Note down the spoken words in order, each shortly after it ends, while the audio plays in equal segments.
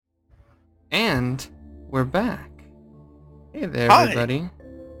And we're back. Hey there, Hi. everybody.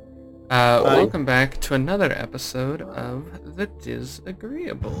 Welcome back to another episode of the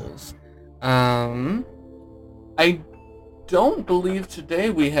Dizagreeables. I don't believe today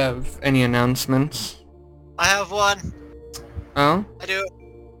we have any announcements. I have one. Oh? I do.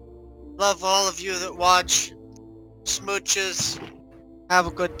 Love all of you that watch. Smooches. Have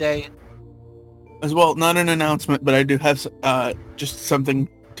a good day. As well, not an announcement, but I do have just something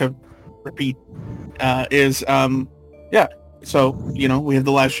to repeat. So, we have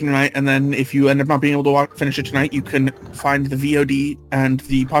the live stream tonight, and then if you end up not being able to finish it tonight, you can find the VOD and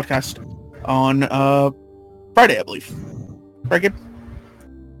the podcast on Friday, I believe. Right, Gabe?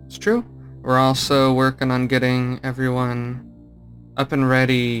 It's true. We're also working on getting everyone up and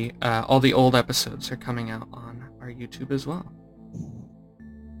ready. All the old episodes are coming out on our YouTube as well.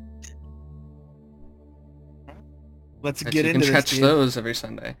 Let's Right, get so into you can catch those every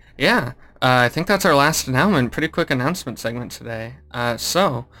Sunday. Yeah, I think that's our last announcement. Pretty quick announcement segment today.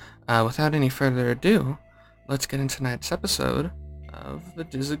 So, without any further ado, let's get into tonight's episode of the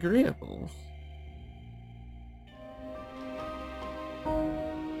Dizagreeables.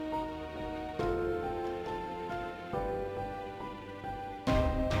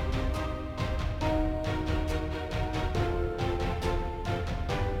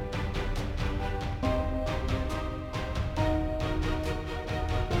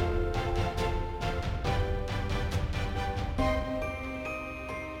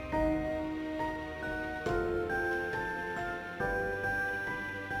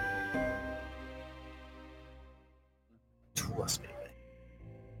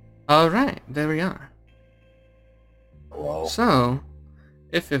 Alright, there we are. Hello. So,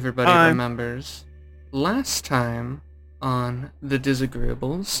 if everybody remembers, last time on the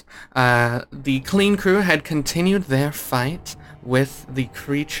Dizagreeables, the Clean Crew had continued their fight with the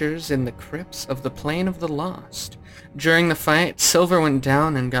creatures in the crypts of the Plane of the Lost. During the fight, Silver went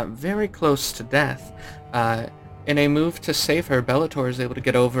down and got very close to death. In a move to save her, Bellator is able to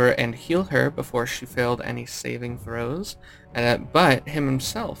get over and heal her before she failed any saving throws. But him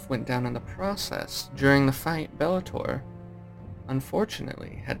himself went down in the process. During the fight, Bellator,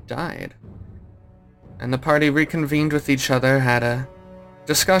 unfortunately, had died. And the party reconvened with each other, had a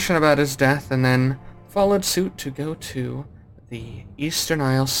discussion about his death, and then followed suit to go to the Eastern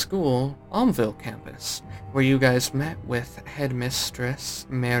Isle School, Almville campus, where you guys met with Headmistress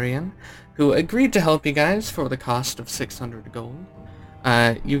Marion, who agreed to help you guys for the cost of 600 gold.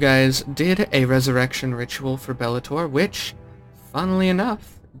 You guys did a resurrection ritual for Bellator, which, funnily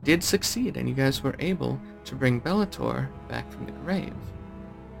enough, did succeed, and you guys were able to bring Bellator back from the grave.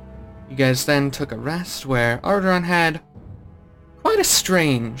 You guys then took a rest where Arderon had quite a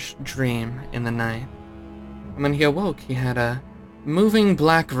strange dream in the night. And when he awoke, he had a moving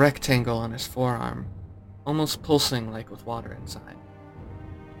black rectangle on his forearm, almost pulsing like with water inside.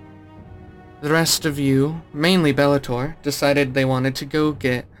 The rest of you, mainly Bellator, decided they wanted to go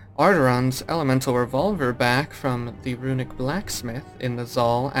get Arderon's elemental revolver back from the runic blacksmith in the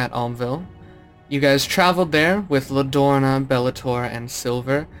Zal at Almville. You guys traveled there with Ladorna, Bellator, and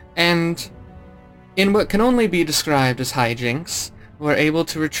Silver, and in what can only be described as hijinks, were able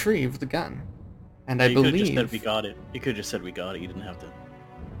to retrieve the gun. And I believe... You could have just said we got it. You could have just said we got it. You didn't have to,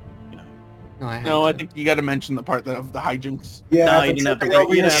 No, I think you got to mention the part of the hijinks. Yeah, No, after you didn't have to tripping over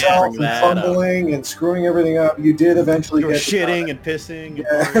bring- you didn't have to yourself bring and that up. fumbling and screwing everything up, you did eventually You were get the shitting gun. and pissing.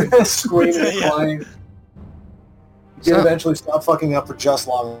 Yeah, screaming and Yeah. crying. You did So- eventually stop fucking up for just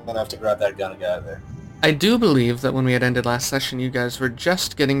long enough to grab that gun and get out of there. I do believe that when we had ended last session, you guys were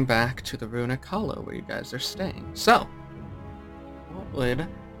just getting back to the Runic Hollow where you guys are staying. So, what would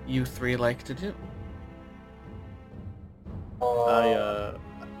you three like to do?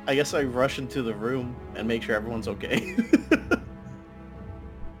 I guess I rush into the room and make sure everyone's okay.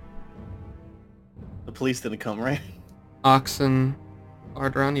 The police didn't come, right? Oxen,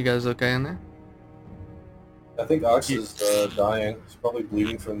 Arderon, you guys okay in there? I think Ox is dying. He's probably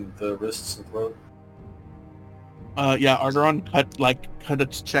bleeding from the wrists and throat. Yeah, Arderon cut a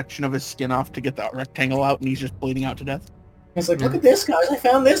section of his skin off to get that rectangle out, and he's just bleeding out to death. He's like, look at this, guys. I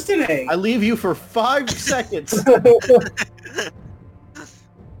found this today. I leave you for 5 seconds.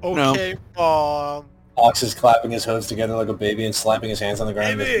 Okay, Ox is clapping his hooves together like a baby and slapping his hands on the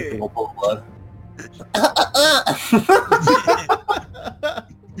ground Baby! with a pool of blood.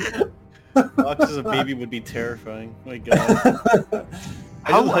 Ox as a baby would be terrifying. My God.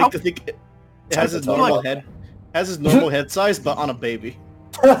 I just like to think it has his normal head. Has his normal head size, but on a baby.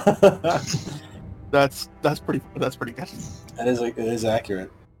 That's pretty good. It is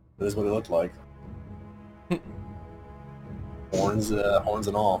accurate. That is what it looked like. Horns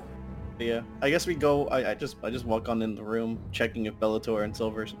and all. Yeah, I guess we go. I just walk on in the room, checking if Bellator and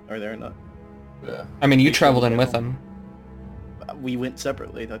Silver are there or not. Yeah. I mean, you traveled in with them. We went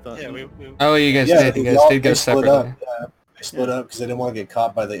separately. I thought. Yeah, we Oh, you guys Yeah, did. You they guys did go they split separately. up. Yeah, they split up because they didn't want to get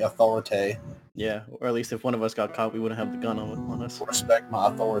caught by the authority. Yeah, or at least if one of us got caught, we wouldn't have the gun on us. Respect my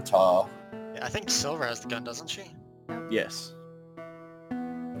authority. I think Silver has the gun, doesn't she? Yes.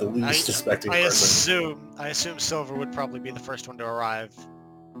 The least suspecting I person. assume Silver would probably be the first one to arrive.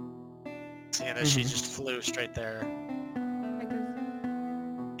 Seeing as she just flew straight there.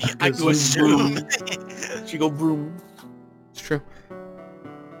 I go assume. She go broom. It's true.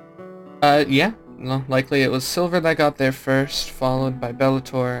 Yeah. Well, likely it was Silver that got there first, followed by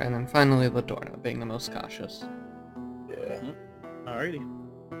Bellator, and then finally Ladorna, being the most cautious. Yeah. Alrighty.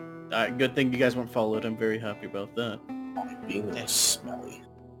 Alright, good thing you guys weren't followed. I'm very happy about that. Being the most smelly.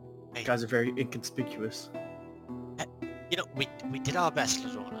 You guys are very inconspicuous. You know, we did our best,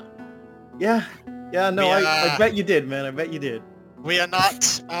 Ladorna. Yeah. Yeah, no, We, I bet you did, man. I bet you did. We are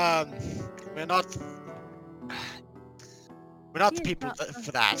not, we're not the people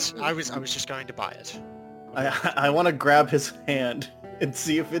for that. I was just going to buy it. I want to grab his hand and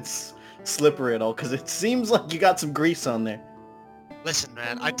see if it's slippery at all, because it seems like you got some grease on there. Listen,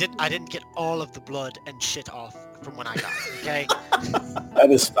 man, I didn't get all of the blood and shit off from when I got it, okay?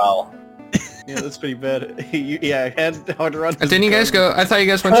 That is foul. Yeah, that's pretty bad. Yeah, hand harder on. Didn't you guys go? I thought you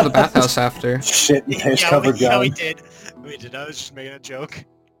guys went to the bathhouse after. Shit, you guys Yeah, covered gun. we did. We did. I was just making a joke.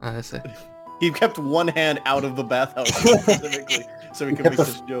 I see. He kept one hand out of the bathhouse specifically, so he could make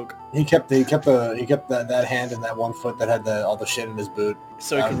this joke. He kept that hand and that one foot that had all the shit in his boot.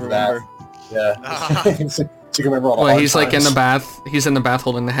 So he out can of the remember. bath. Yeah. So you can remember all the Well, hard he's like in times. the bath. He's in the bath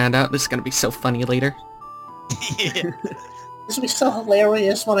holding the hand out. This is gonna be so funny later. Yeah. This would be so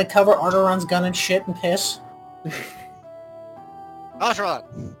hilarious when I cover Arteron's gun and shit and piss.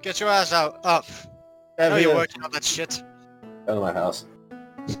 Arteron, get your ass out, up. I know you're working on that shit. Out of my house.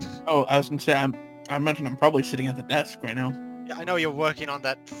 Oh, I was gonna say, I imagine I'm probably sitting at the desk right now. Yeah, I know you're working on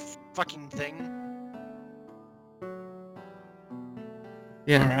that fucking thing.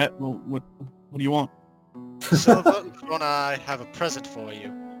 Yeah. Alright, well, what do you want? Silver, I have a present for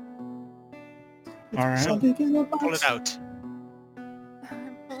you. Alright. Pull it out.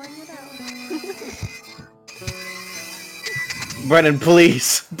 I'm pulling it out. Brennan,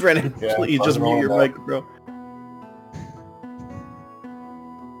 please. Brennan, Yeah, please, buzz just it mute on your up. mic, bro.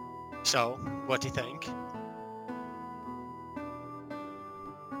 So, what do you think?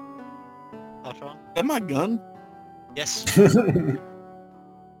 Arteron? Is that my gun? Yes.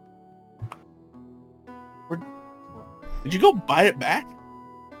 Did you go buy it back?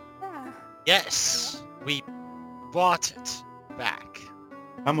 Yeah. Yes. We bought it back.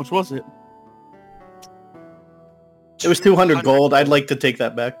 How much was it? It was 200 gold. I'd like to take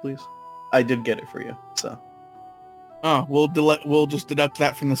that back, please. I did get it for you, so. Oh, we'll just deduct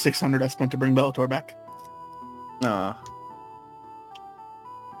that from the 600 I spent to bring Bellator back. Nah.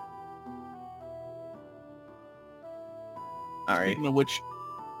 Alright. Speaking of which,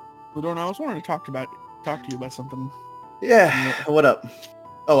 Ladorna, I was wanting to talk to you about something. Yeah, what up?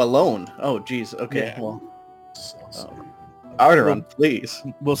 Oh, alone? Oh, jeez. Okay, Yeah. well. Arteron, please.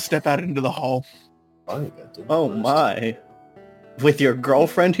 We'll step out into the hall. Oh my. With your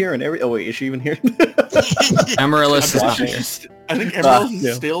girlfriend here and every... Oh wait, is she even here? Amaryllis is I not think here. I think Emerald is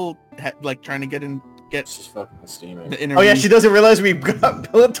yeah. still like trying to get It's just fucking steaming. the interview. Oh yeah, she doesn't realize we got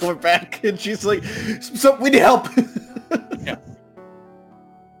Bellator back, and she's like, "So we need help."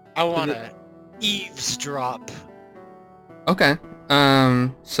 I wanna eavesdrop. Okay.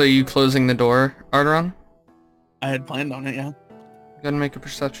 So you closing the door, Arteron? I had planned on it, yeah. Go ahead and make a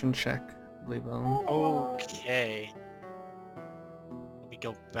perception check, Lebo. Okay. Let me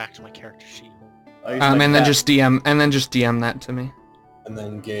go back to my character sheet. And then just DM that to me. And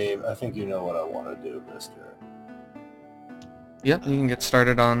then Gabe, I think you know what I want to do, mister. Yep, you can get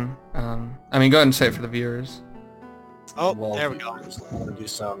started on. I mean, go ahead and say it for the viewers. Oh, Well, there we go. I want to do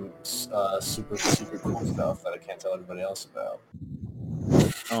some super cool stuff that I can't tell everybody else about.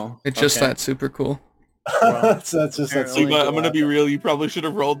 Oh, It's just okay. that super cool. So that's just Apparently. But I'm gonna be real, you probably should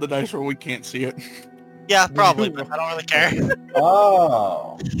have rolled the dice where we can't see it. Yeah, probably, but I don't really care.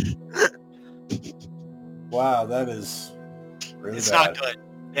 Oh. Wow, that is really It's bad. not good.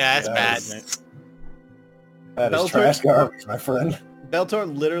 Yeah, it's That bad. is- That is Bellator- trash garbage, my friend.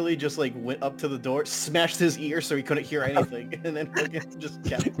 Bellator literally just like went up to the door, smashed his ear so he couldn't hear anything, and then fucking just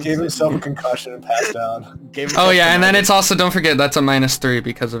kept Gave himself a concussion and passed out. Gave Oh himself yeah, and then the- it's also, don't forget, that's a -3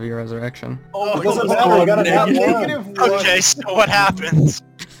 because of your resurrection. Oh, It doesn't no. matter, you got a nat one. -1. Okay, so what happens?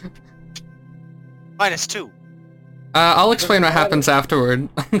 -2. I'll explain what happens afterward.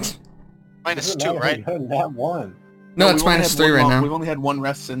 Minus 2, right? You had nat 1. No, it's we've only minus had 3 one right now. We've only had one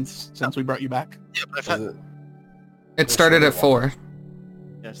rest since we brought you back. Yeah, but I've Was had, it? It started at 4.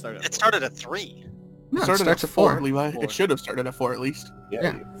 Yeah, it started. it started at 3. No, it started starts at at 4, 4. Levi. 4. It should have started at 4 at least. Yeah.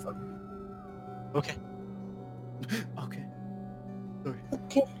 Yeah. You fucking- Okay. Okay.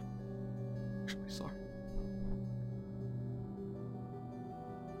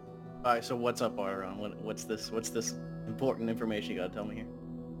 All right. So what's up, Aaron? What's this? What's this important information you gotta tell me here?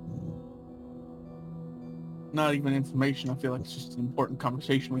 Not even information. I feel like it's just an important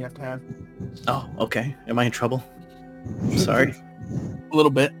conversation we have to have. Oh, okay. Am I in trouble? Sorry. A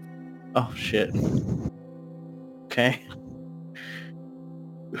little bit. Oh shit. Okay.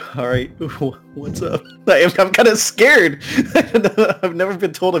 All right. What's up? I'm kind of scared. I've never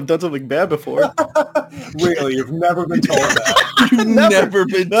been told I've done something bad before. Really, you've never been told that. You've never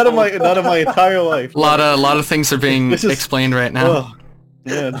been Not in told. my entire life. A lot of things are being This is- explained right now. Oh,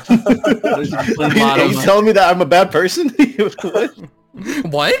 man. There's a lot Are of you them. telling me that I'm a bad person? What?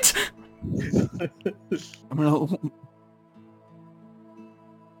 What? I'm gonna...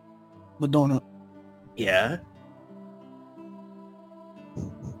 Madonna, Yeah.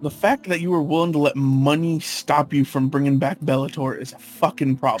 the fact that you were willing to let money stop you from bringing back Bellator is a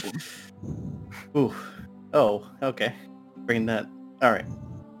fucking problem. Ooh. Oh, okay. Bring that. All right.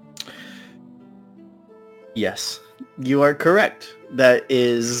 Yes, you are correct. That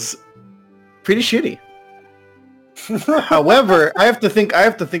is pretty shitty. However, I have to think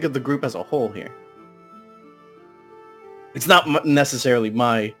of the group as a whole here. It's not necessarily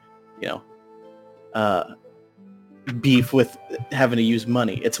my, beef with having to use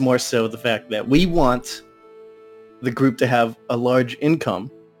money. It's more so the fact that we want the group to have a large income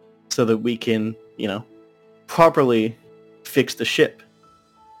so that we can, properly fix the ship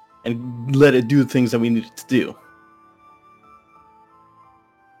and let it do things that we need it to do.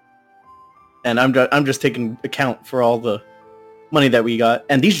 And I'm just taking account for all the money that we got,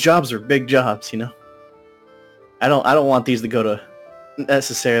 and these jobs are big jobs, I don't want these to go to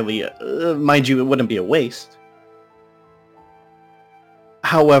necessarily, mind you, it wouldn't be a waste.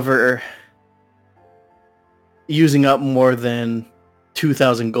 However, using up more than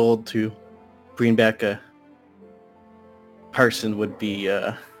 2,000 gold to bring back a person would be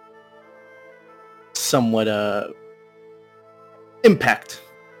somewhat impact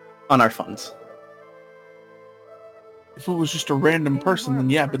on our funds. If it was just a random person, then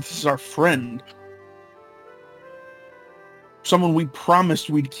yeah, but this is our friend. Someone we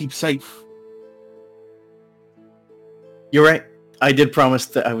promised we'd keep safe. You're right. I did promise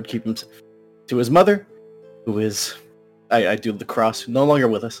that I would keep him safe. To his mother, who is, I do the cross, no longer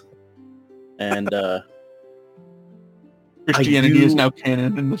with us. And Christianity is now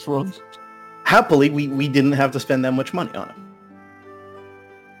canon in this world. happily, we didn't have to spend that much money on him.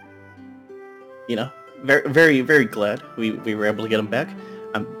 Very, very, very glad we were able to get him back.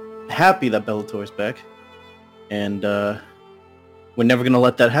 I'm happy that Bellator is back. And we're never going to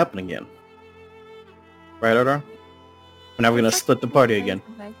let that happen again. Right, Ardor? We're never going to split the party again.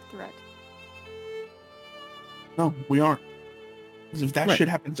 Threat. No, we aren't. Because if that Right. shit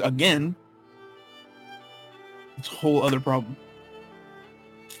happens again, it's a whole other problem.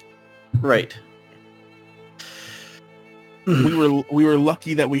 Right. we were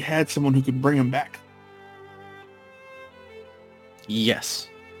lucky that we had someone who could bring him back. Yes.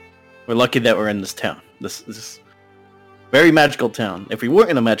 We're lucky that we're in this town. This very magical town. If we weren't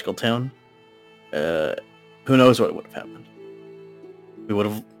in a magical town, who knows what would have happened. We would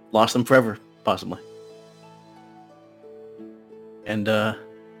have lost them forever, possibly. And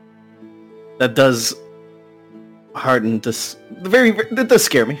that does harden this. That does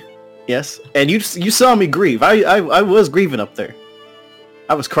scare me. Yes. And you saw me grieve. I was grieving up there.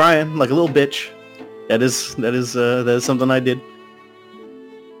 I was crying like a little bitch. That is something I did.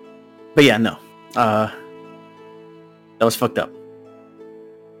 But yeah, no. That was fucked up.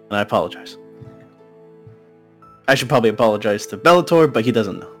 And I apologize. I should probably apologize to Bellator, but he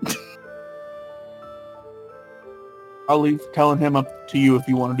doesn't know. I'll leave telling him up to you if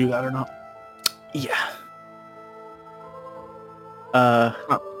you want to do that or not. Yeah.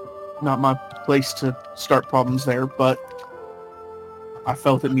 Not my place to start problems there, but I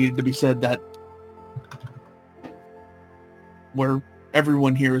felt it needed to be said that where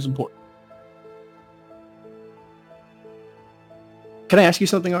everyone here is important. Can I ask you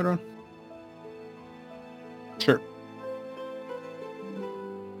something, Ardron? Sure.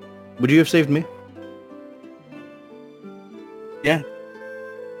 Would you have saved me? Yeah.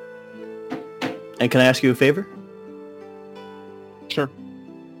 And can I ask you a favor? Sure.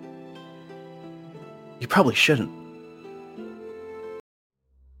 You probably shouldn't.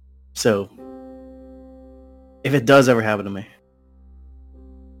 So, if it does ever happen to me,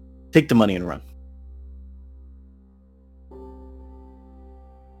 take the money and run.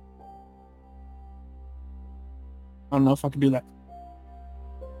 I don't know if I can do that.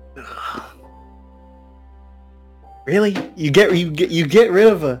 Really? You get rid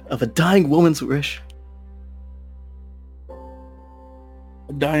of a dying woman's wish?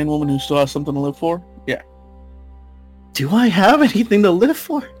 A dying woman who still has something to live for? Yeah. Do I have anything to live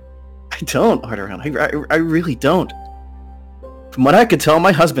for? I don't, Arteron. I really don't. From what I could tell,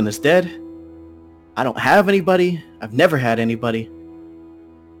 my husband is dead. I don't have anybody. I've never had anybody.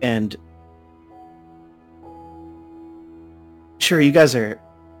 And sure, you guys are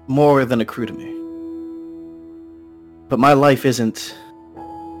more than a crew to me. But my life isn't...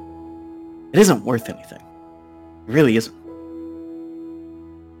 It isn't worth anything. It really isn't.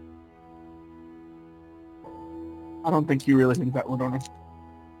 I don't think you really think that, Ladonna.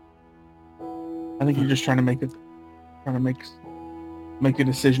 I think you're just trying to make a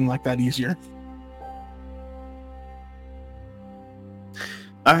decision like that easier.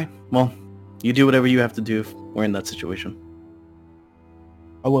 Alright, well, you do whatever you have to do if we're in that situation.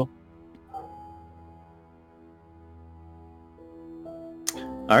 I will.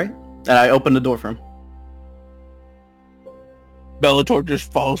 Alright, and I open the door for him. Bellator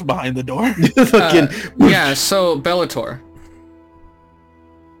just falls behind the door. Yeah, so Bellator,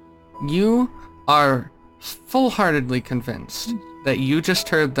 you are full-heartedly convinced that you just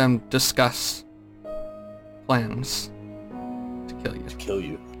heard them discuss plans to kill you. To kill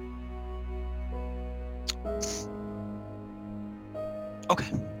you.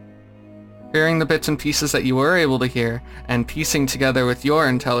 Okay. Hearing the bits and pieces that you were able to hear, and piecing together with your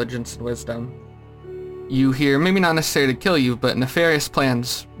intelligence and wisdom, you hear, maybe not necessarily to kill you, but nefarious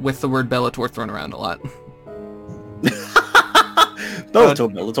plans with the word Bellator thrown around a lot. Bellator.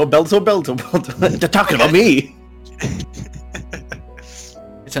 They're talking about me.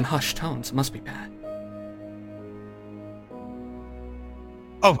 It's in hushed tones. It must be bad.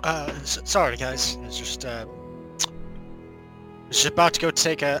 Oh, sorry guys. It's just about to go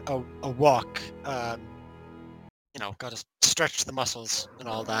take a walk. Gotta stretch the muscles and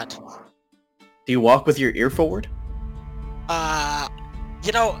all that. Do you walk with your ear forward? My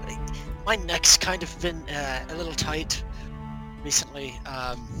neck's kind of been a little tight recently,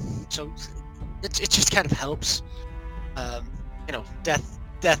 so it just kind of helps. Death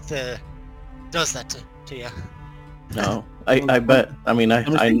does that to you. No, I bet. I mean,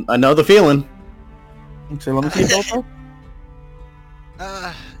 I know the feeling. So let me see Bellator.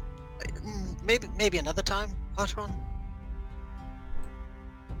 Maybe another time, Arteron.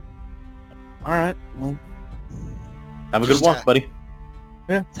 All right. Well, have a good walk, buddy.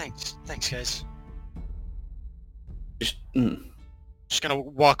 Yeah. Thanks, guys. Just gonna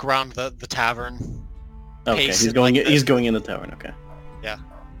walk around the tavern. Okay, pace he's it going. like He's going in the tavern. Okay. Yeah.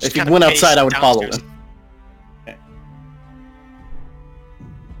 If Just he kinda went pace outside, I would follow downstairs. him.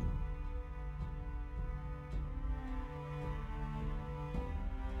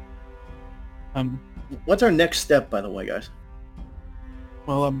 Okay. What's our next step, by the way, guys?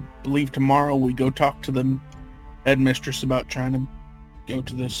 Well, I believe tomorrow we go talk to the headmistress about trying to go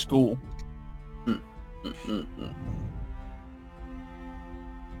to this school. And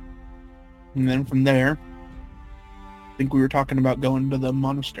then from there, I think we were talking about going to the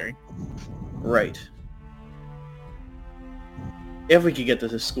monastery. Right. If we could get to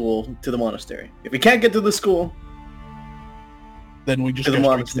the school, to the monastery. If we can't get to the school, Then we just To the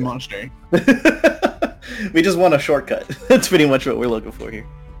go straight to the monastery. we just want a shortcut. That's pretty much what we're looking for here.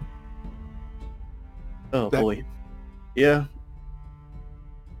 Oh boy. Yeah.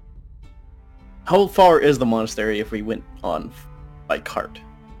 How far is the monastery if we went on by cart?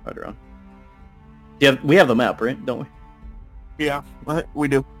 Right around. Yeah, we have the map, right? Don't we? Yeah, we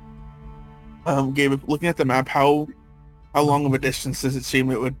do. Gabe, looking at the map, how long of a distance does it seem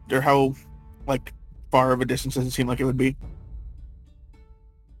it would, or how far of a distance does it seem like it would be?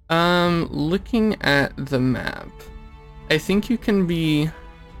 Looking at the map, I think you can be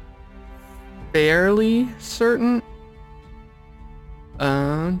fairly certain.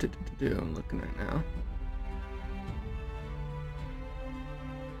 I'm looking right now.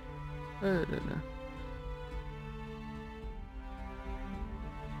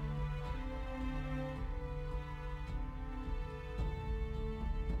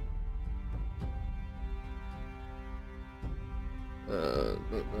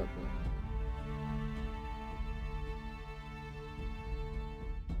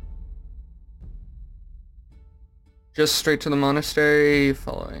 Just straight to the monastery,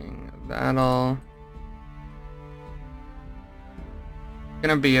 following that all.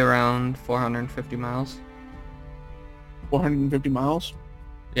 Gonna be around 450 miles. 450 miles?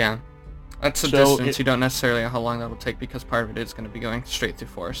 Yeah. That's a So distance. You don't necessarily know how long that'll take because part of it is going to be going straight through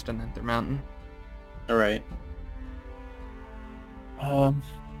forest and then through mountain. All right.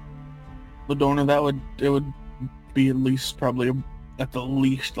 Ladorna, it would be at least probably at the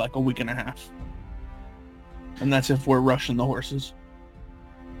least like a week and a half. And that's if we're rushing the horses.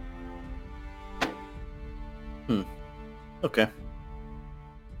 Okay.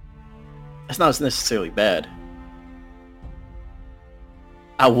 It's not necessarily bad.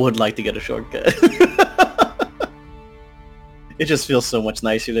 I would like to get a shortcut. It just feels so much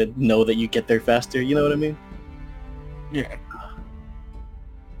nicer to know that you get there faster, you know what I mean? Yeah.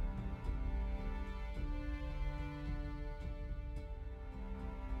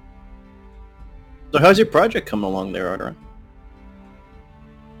 So how's your project coming along there, Arteron?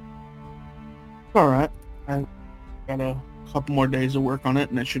 Alright. I got a couple more days of work on it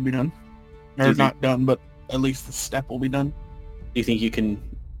and it should be done. Do Or you think- not done, but at least the step will be done. Do you think you can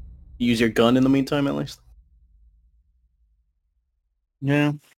use your gun in the meantime, at least?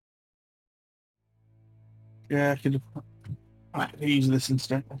 Yeah. Yeah, I could use this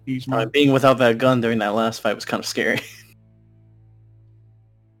instead. I could use my... Being without that gun during that last fight was kind of scary.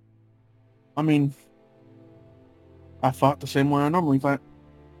 I mean, I fought the same way I normally fight.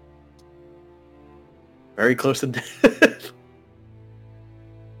 Very close to death.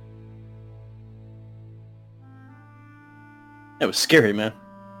 That was scary, man.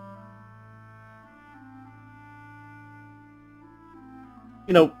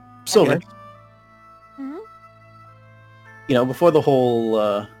 You know, Sylvan, Okay. Hmm? you know, before the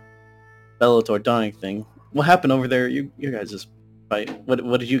whole Bellator dying thing, what happened over there? You guys' fight.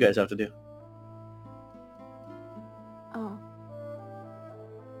 What did you guys have to do? Oh.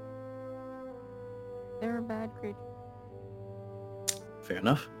 They're a bad creature. Fair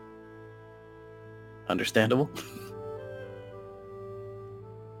enough. Understandable.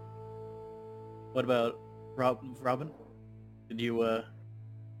 What about Robin? Did you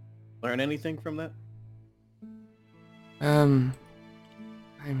learn anything from that? I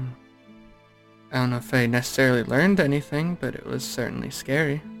don't know if I necessarily learned anything, but it was certainly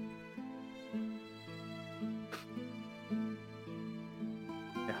scary.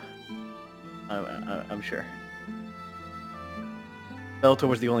 Yeah, I'm sure. Bellator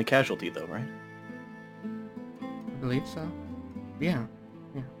was the only casualty, though, right? I believe so. Yeah.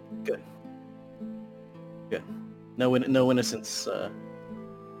 Good. No innocence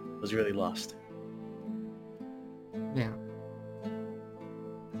was really lost. Yeah.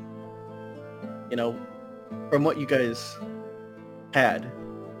 You know, from what you guys had,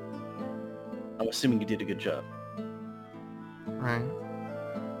 I'm assuming you did a good job, Right.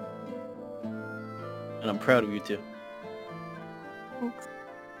 and I'm proud of you too. Thanks.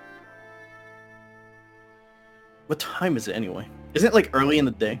 What time is it anyway? Isn't it like early in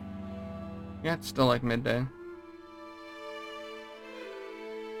the day? Yeah, it's still like midday.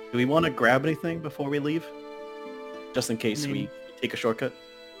 Do we want to grab anything before we leave? Just in case we take a shortcut?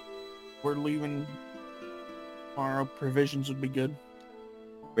 We're leaving tomorrow. Provisions would be good.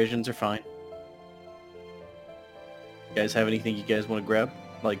 Provisions are fine. You guys have anything you guys want to grab?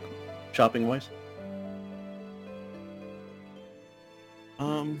 Like, shopping-wise?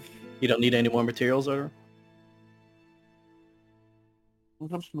 You don't need any more materials, or? When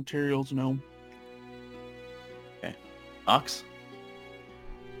it comes to materials, no. Ox?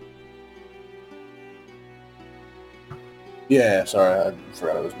 Yeah, sorry, I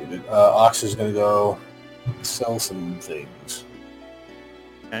forgot I was muted. Ox is gonna go sell some things.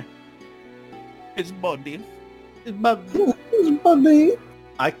 It's buddy. It's about... Buddy.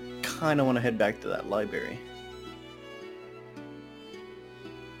 I kind of want to head back to that library.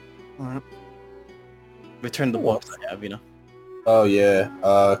 Alright. Return the books I have, you know? Oh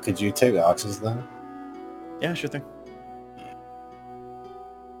yeah. Could you take Ox's then? Yeah, sure thing.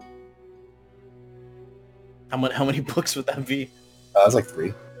 How many books would that be? That's like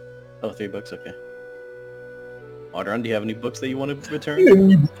 3. Oh, $3, okay. Audron, do you have any books that you want to return?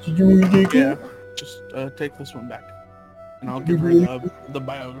 Yeah. Just take this one back. And I'll give her the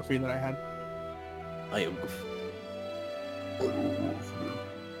biography that I had. Biography.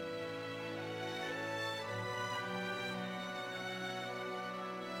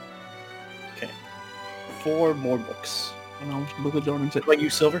 Okay. 4 more books. And I'll look at Jordan and say, What about you,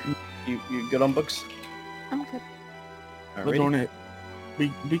 Silver? You good on books? I'm good. Alrighty. Jordan,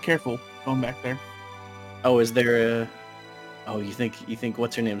 be careful going back there. Oh, is there a... Oh, you think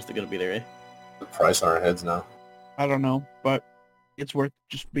what's her name's gonna be there, eh? The price on our heads now. I don't know, but it's worth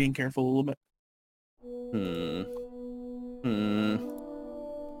just being careful a little bit.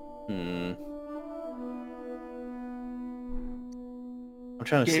 I'm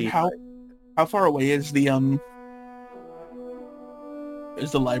trying to Gabe, see. how far away is the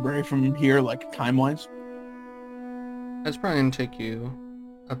library from here, like time-wise? That's probably gonna take you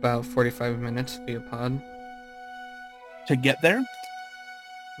about 45 minutes via pod. To get there?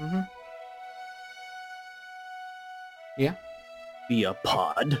 Mm-hmm. Yeah. Via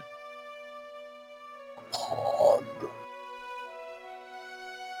pod. Pod.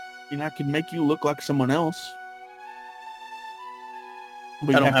 I could make you look like someone else.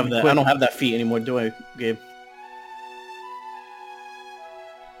 But I you don't have to be that. quick. I don't have that feat anymore, do I, Gabe?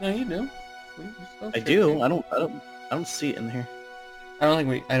 No, you do. I do. I don't see it in here. I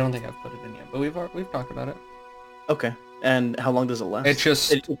don't think I've put it in yet, but we've talked about it. Okay. And how long does it last? It's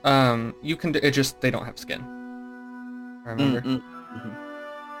just you can. It just they don't have skin. I remember.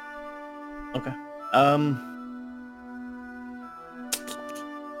 Okay.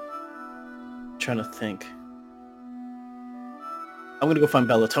 Trying to think. I'm gonna go find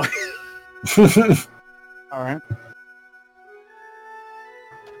Bellator. All right.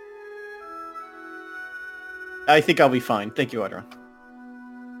 I think I'll be fine. Thank you, Adron.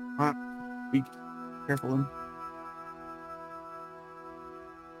 Be careful.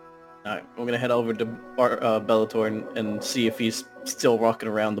 Alright, we're gonna head over to Bellator and see if he's still rocking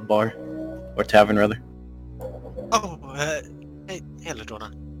around the bar. Or tavern, rather. Oh, hey,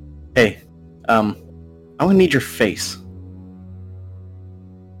 Ladonna. Hey, I'm gonna need your face.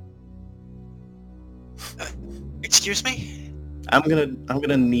 Excuse me? I'm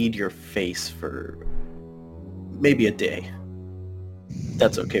gonna need your face for maybe a day. If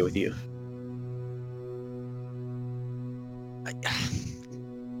that's okay with you.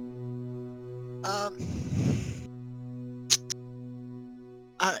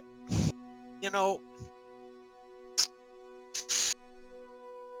 You know,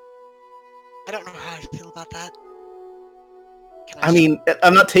 I don't know how I feel about that. I mean,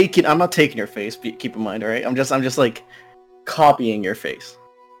 I'm not taking your face. Keep in mind, all right? I'm just like copying your face.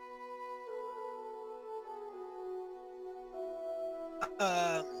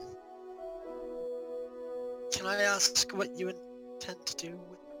 Can I ask what you intend to do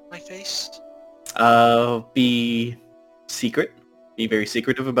with my face? Be secret. Be very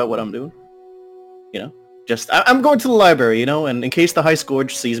secretive about what I'm doing. You know? I'm going to the library, you know, and in case the High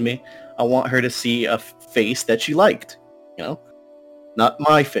Scourge sees me, I want her to see a face that she liked. You know? Not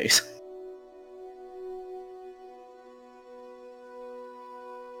my face.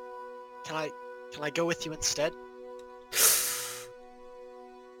 Can I go with you instead?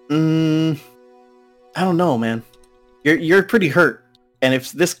 I don't know, man. You're pretty hurt. And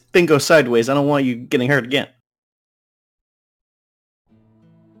if this thing goes sideways, I don't want you getting hurt again.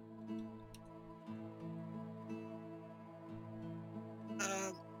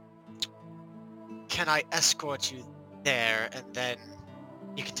 Can I escort you there, and then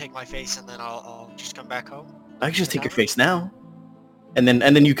you can take my face, and then I'll just come back home? I can just take your face now. And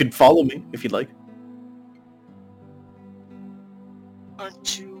then you could follow me if you'd like.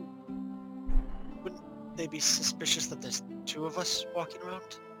 Aren't you... Wouldn't they be suspicious that there's two of us walking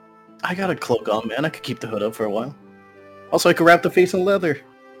around? I got a cloak on, man. I could keep the hood up for a while. Also, I could wrap the face in leather.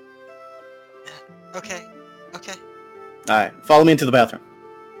 Okay. Alright, follow me into the bathroom.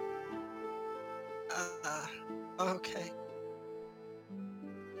 Okay.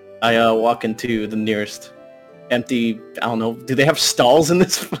 I walk into the nearest empty, I don't know, do they have stalls in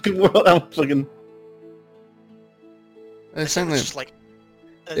this fucking world? I'm fucking... It's just like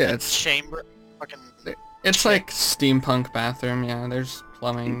a chamber. Fucking... It's like steampunk bathroom, yeah. There's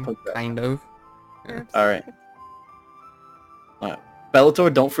plumbing, kind of. Yeah. Alright.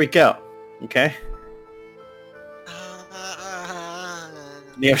 Bellator, don't freak out, okay?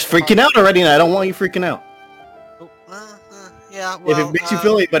 You're freaking out already, and I don't want you freaking out. Yeah, well, if it makes you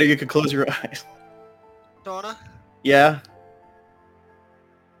feel any better, you could close your eyes. Donna? Yeah?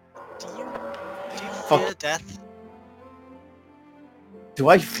 Do you fear death? Do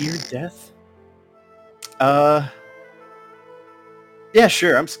I fear death? Yeah,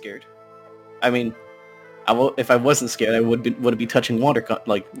 sure, I'm scared. I mean, if I wasn't scared, I would be touching water,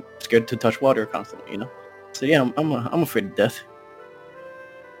 scared to touch water constantly, you know? So yeah, I'm afraid of death.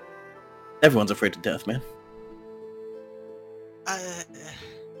 Everyone's afraid of death, man.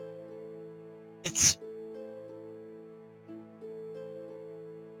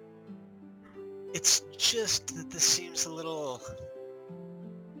 It's just that this seems a little...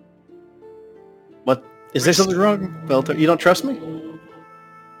 What? Is there something wrong, Bellator? You don't trust me?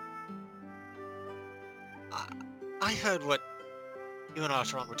 I heard what you and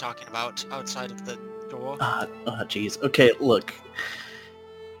Arteron were talking about outside of the door. Jeez. Okay, look.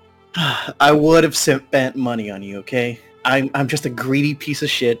 I would have spent money on you, okay? I'm just a greedy piece of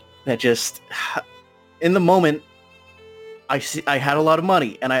shit that just... In the moment, I had a lot of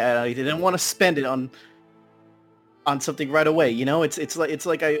money, and I didn't want to spend it on something right away, you know? It's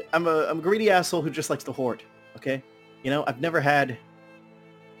like I'm a greedy asshole who just likes to hoard, okay? You know, I've never had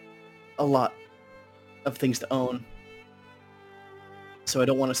a lot of things to own, so I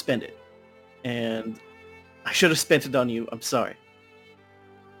don't want to spend it. And I should have spent it on you. I'm sorry.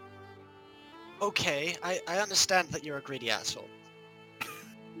 Okay, I understand that you're a greedy asshole.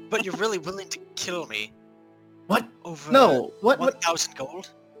 But you're really willing to kill me What? over No. What? 1,000 gold?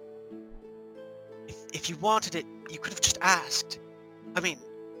 If you wanted it, you could have just asked. I mean,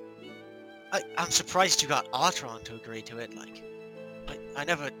 I'm surprised you got Artron to agree to it. Like, I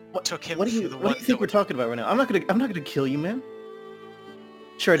never took him What do for you the What one do you think that we're talking about right now? I'm not gonna kill you, man.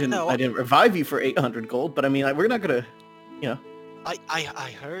 Sure, I No. didn't revive you for 800 gold, but I mean, we're not gonna, you know. I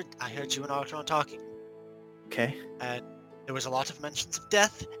heard you and Artron talking, Okay. and there was a lot of mentions of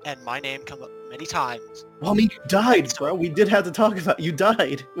death, and my name come up many times. Well, I mean, you died, bro. We did have to talk about you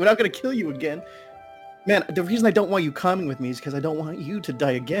died. We're not gonna kill you again. Man, the reason I don't want you coming with me is because I don't want you to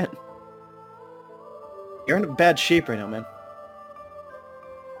die again. You're in a bad shape right now, man.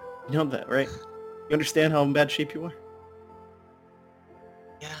 You know that, right? You understand how in bad shape you are?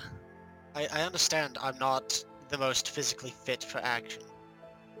 Yeah, I understand I'm not the most physically fit for action,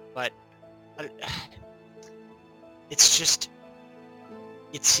 but it's just,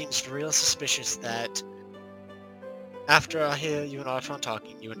 it seems real suspicious that after I hear you and Artron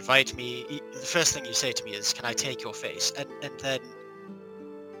talking, you invite me, the first thing you say to me is, can I take your face? And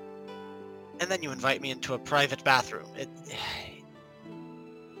then you invite me into a private bathroom.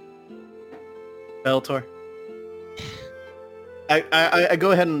 Bellator. I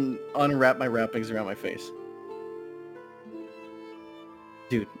go ahead and unwrap my wrappings around my face.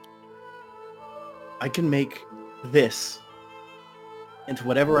 Dude, I can make this into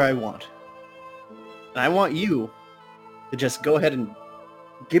whatever I want. And I want you to just go ahead and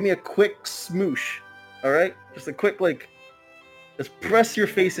give me a quick smoosh, alright? Just a quick, like, just press your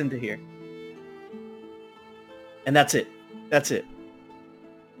face into here. And that's it. That's it.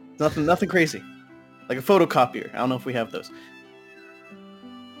 Nothing crazy. Like a photocopier. I don't know if we have those.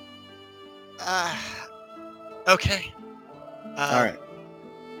 Okay. Alright.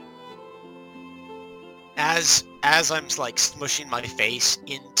 As I'm like smushing my face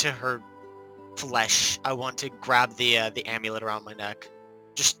into her flesh, I want to grab the amulet around my neck,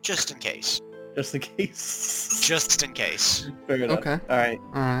 just in case. Just in case. Just in case. Fair enough. Okay. Alright.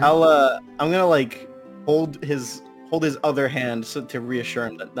 Alright. I'm gonna like hold his other hand to reassure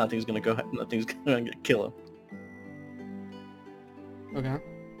him that nothing's gonna kill him. Okay.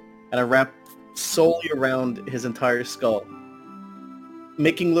 And I wrap solely around his entire skull,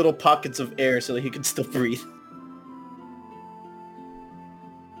 making little pockets of air so that he can still breathe.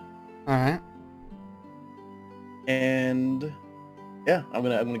 Alright. And yeah, I'm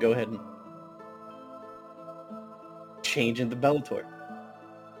gonna go ahead and change into Bellator.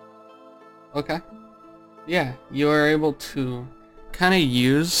 Okay. Yeah, you are able to kind of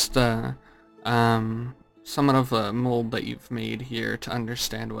use the somewhat of a mold that you've made here to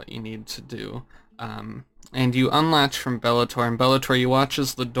understand what you need to do. And you unlatch from Bellator, and Bellator, you watch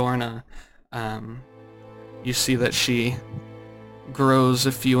as the Dorna, you see that she grows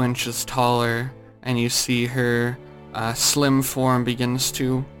a few inches taller, and you see her slim form begins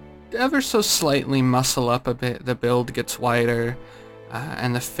to ever so slightly muscle up a bit. The build gets wider,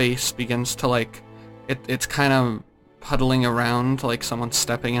 and the face begins to like, it's kind of puddling around like someone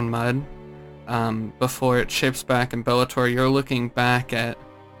stepping in mud, before it shapes back. And Bellator, you're looking back at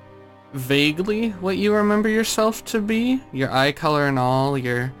vaguely what you remember yourself to be, your eye color and all,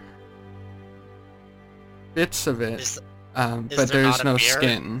 your bits of it, but there's no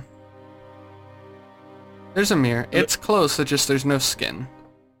skin. There's a mirror. It's close, it's just there's no skin.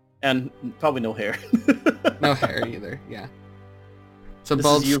 And probably no hair. No hair either, yeah. It's a This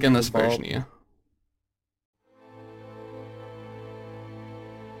bald, is you skinless being bald. version of you.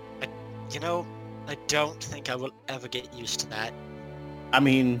 You know, I don't think I will ever get used to that. I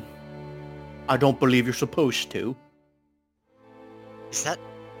mean, I don't believe you're supposed to. Is that...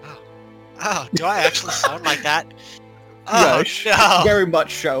 Oh, do I actually sound like that? Oh, Yes, no! very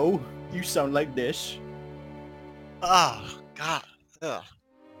much so. You sound like this. Oh, God. Ugh.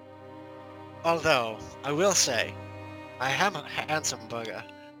 Although, I will say, I am a handsome bugger.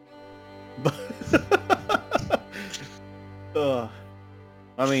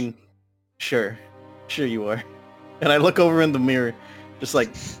 I mean, sure you are. And I look over in the mirror, just like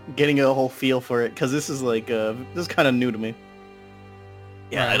getting a whole feel for it, because this is like this is kind of new to me.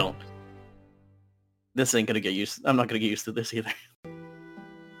 Yeah, Right. This ain't gonna get used. I'm not gonna get used to this either.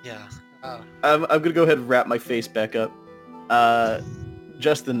 Yeah. I'm gonna go ahead and wrap my face back up,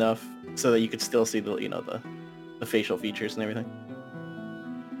 just enough so that you could still see the facial features and everything,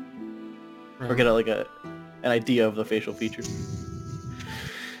 or get an idea of the facial features.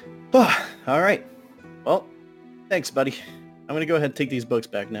 All right. Well, thanks, buddy. I'm gonna go ahead and take these books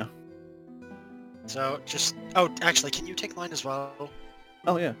back now. So just... Oh, actually, can you take mine as well?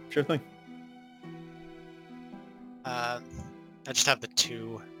 Oh yeah, sure thing. I just have the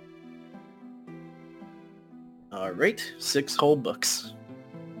 2. All right, 6 whole books.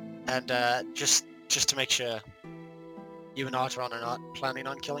 And just to make sure, you and Arteron are not planning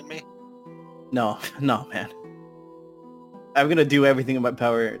on killing me? No, man. I'm gonna do everything in my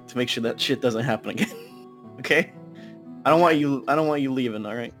power to make sure that shit doesn't happen again. Okay? I don't want you leaving.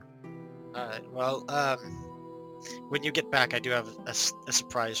 All right. Alright, well, when you get back, I do have a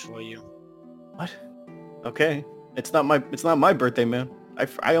surprise for you. What? Okay. It's not my birthday, man.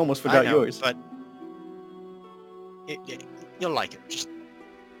 I almost I forgot know, yours. but you'll like it. Just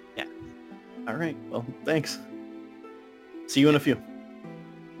All right. Well, thanks. See you in a few.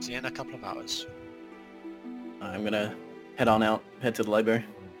 see you in a couple of hours. I'm gonna head on out. Head to the library.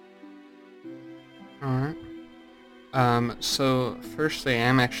 Alright. So firstly,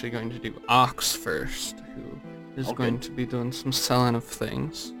 I'm actually going to do Ox first, who is Okay. going to be doing some selling of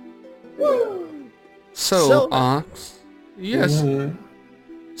things. So, Sell them. Ox, yes. Mhm.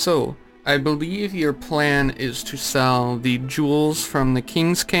 So, I believe your plan is to sell the jewels from the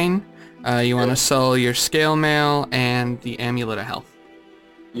King's Cane. You want to sell your scale mail and the amulet of health.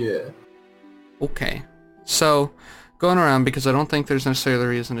 Yeah. Okay. So, going around, because I don't think there's necessarily a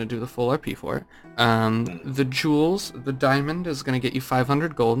reason to do the full RP for it. The jewels, the diamond is going to get you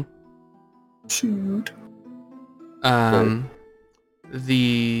 500 gold. Shoot. The let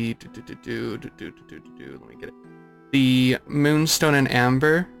me get it. The moonstone and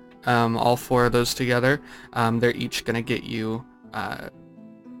amber, all 4 of those together, they're each gonna get you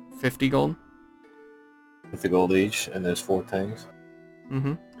 50 gold. 50 gold each, and there's 4 things.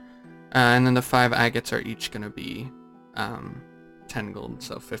 Mm-hmm. And then the 5 agates are each gonna be 10 gold,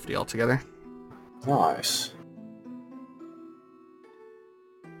 so 50 altogether. Nice.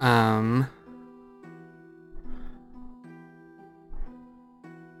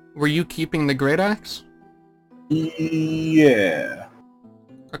 Were you keeping the great axe? Yeah.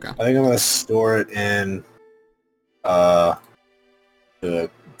 Okay. I think I'm gonna store it in the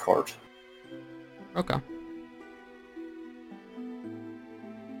cart. Okay.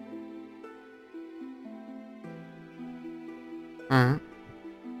 Alright.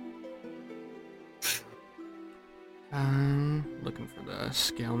 Looking for the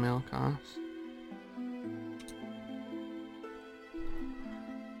scale mail cost.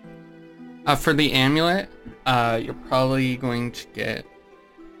 For the amulet, you're probably going to get,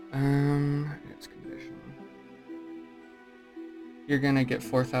 its condition. You're gonna get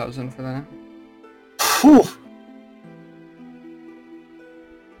 4,000 for that. Whew.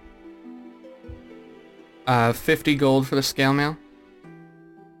 50 gold for the scale mail.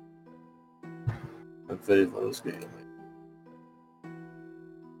 A very little scale.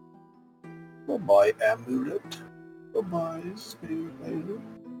 Bye-bye, amulet. Bye-bye, scale.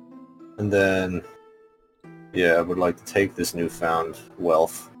 And then, yeah, I would like to take this newfound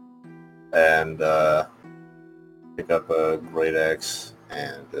wealth and pick up a great axe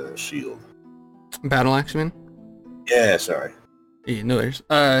and a shield. Battle axe, you mean? Yeah, sorry. Yeah, no worries.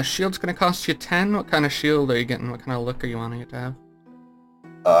 Shield's gonna cost you 10. What kind of shield are you getting? What kind of look are you wanting it to have?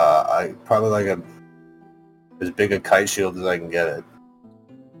 I probably like as big a kite shield as I can get it.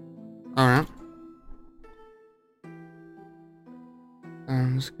 Alright.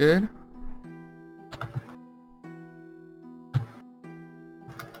 Sounds good.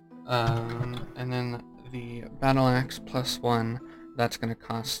 And then the battle axe +1, that's gonna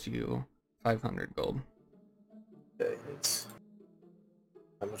cost you 500 gold. Okay, it's...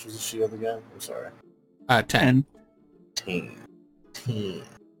 How much was the shield again? I'm sorry. 10. 10. 10.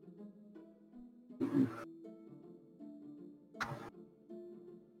 Ooh.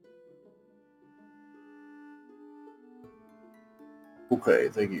 Okay,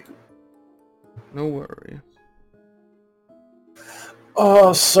 thank you. No worries.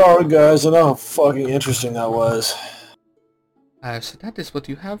 Oh, sorry guys, I know how fucking interesting that was. So that is what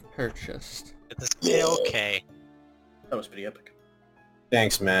you have purchased. It's okay. That was pretty epic.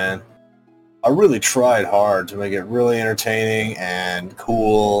 Thanks, man. I really tried hard to make it really entertaining and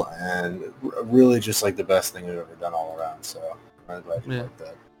cool and really just like the best thing I've ever done all around, so I'm glad you liked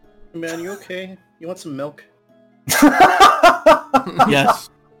that. Man, you okay? You want some milk? Yes.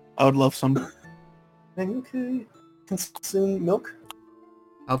 I would love some. Okay. Consume milk?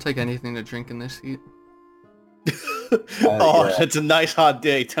 I'll take anything to drink in this heat. Oh, yeah. it's a nice hot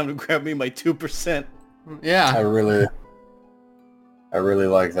day. Time to grab me my 2%. Yeah. I really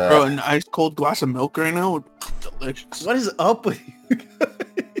like that. Bro, an ice cold glass of milk right now would be delicious. What is up with you?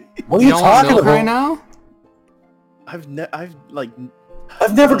 What are You you don't want talking milk about? right now? I've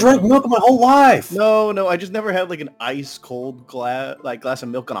never drank milk in my whole life. no, I just never had like an ice cold glass of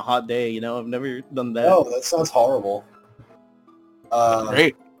milk on a hot day, you know? I've never done that. No, that sounds horrible.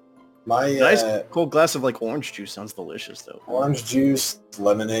 Great. My An ice cold glass of like orange juice sounds delicious though. orange juice,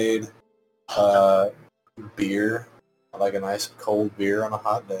 lemonade, beer. I like a nice cold beer on a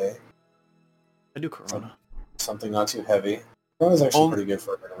hot day. I do Corona. Something not too heavy. Corona's actually Oh. pretty good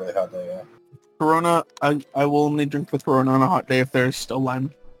for a really hot day, yeah. Corona, I will only drink the Corona on a hot day if there's still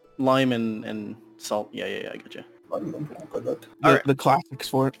lime. Lime and salt. Yeah, I get you. The, the classics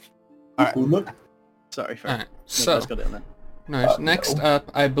for it. Sorry, fair. Alright, So, let's so, go down that. nice. Next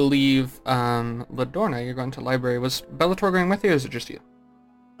up, I believe, Ladorna, you're going to library. Was Bellator going with you, or is it just you?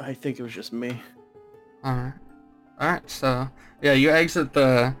 I think it was just me. Alright. Alright, so, yeah, you exit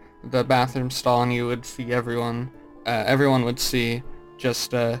the bathroom stall and you would see everyone would see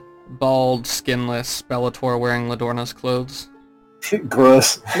just bald, skinless Bellator wearing Ladorna's clothes.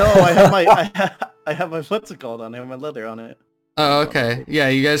 Gross. No, I have my what's it called on? I have my leather on it. Oh, okay. Yeah,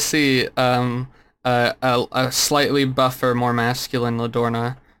 you guys see a slightly buffer, more masculine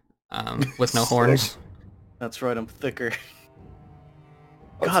Ladorna with no horns. That's right, I'm thicker.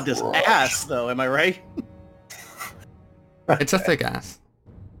 God, this ass though, am I right? It's a thick ass.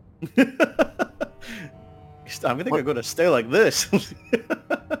 I think I'm gonna stay like this.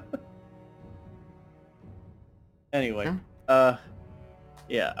 Anyway,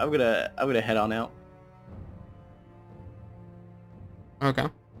 yeah, I'm gonna head on out Okay.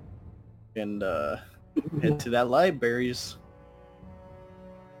 and head to that libraries.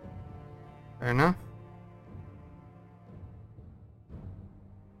 Fair enough.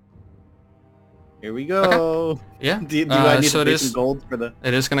 Here we go. Yeah. Do I need so to it pay some is gold for the?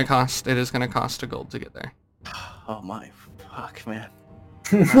 it is gonna cost a gold to get there. Oh my fuck, man.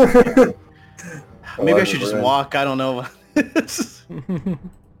 Maybe I should just walk. I don't know.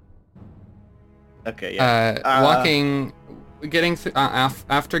 Okay, yeah. Walking,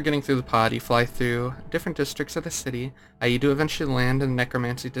 after getting through the pod, you fly through different districts of the city. You do eventually land in the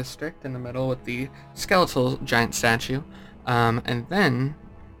Necromancy district in the middle with the skeletal giant statue, and then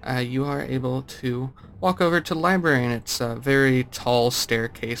you are able to walk over to the library, and it's a very tall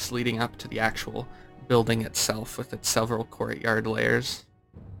staircase leading up to the actual building itself with its several courtyard layers.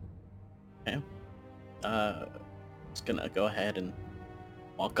 Okay. Just gonna go ahead and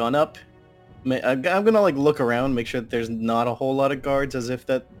walk on up. I'm gonna like look around, make sure that there's not a whole lot of guards, as if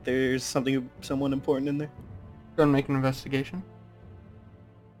that there's someone important in there. Go and make an investigation.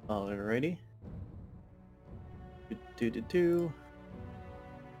 Alrighty.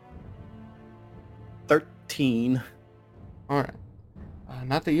 13. Alright.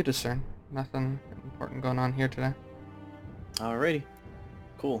 Not that you discern. Nothing important going on here today. Alrighty.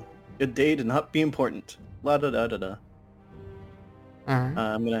 Cool. Good day to not be important. La da da da da. Alright.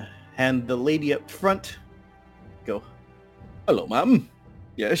 I'm gonna hand the lady up front. Go. Hello, ma'am.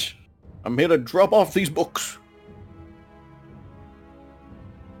 Yes. I'm here to drop off these books.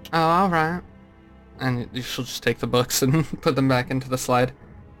 Oh, alright. And she'll just take the books and put them back into the slide.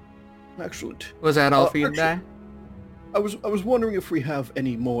 Excellent. Was that all for you today? I was wondering if we have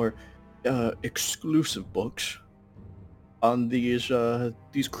any more exclusive books on these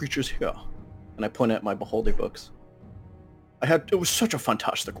creatures here. And I point at my beholder books. It was such a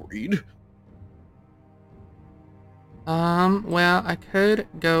fantastic read. Well, I could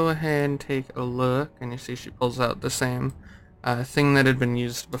go ahead and take a look, and you see she pulls out the same thing that had been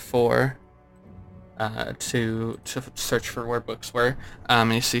used before to search for where books were.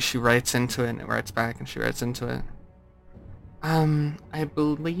 And you see she writes into it, and it writes back, and she writes into it. I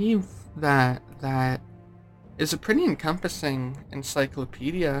believe that is a pretty encompassing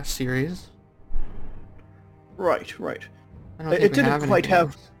encyclopedia series. Right. I don't think It we didn't have quite anything have.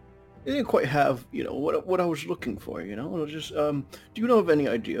 else. It didn't quite have, what I was looking for, you know? It was just, do you know of any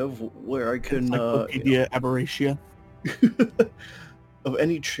idea of where I can, Encyclopedia Aberratia. of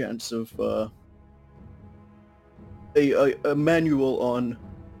any chance of, a manual on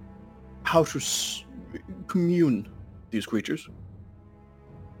how to commune these creatures?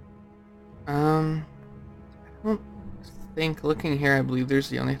 I don't think, looking here, I believe there's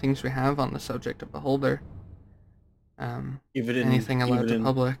the only things we have on the subject of Beholder. Anything allowed to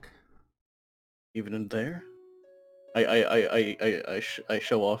public. Even in there? I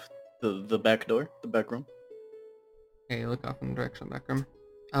show off The back door, the back room. Okay, look off in the direction of the back room.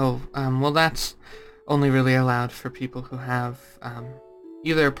 Oh, well that's only really allowed for people who have,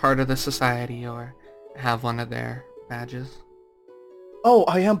 either part of the society or have one of their badges. Oh,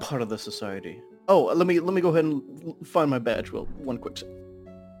 I am part of the society. Oh, let me go ahead and find my badge. Well, one quick second.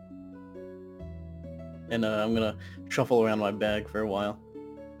 And I'm gonna shuffle around my bag for a while.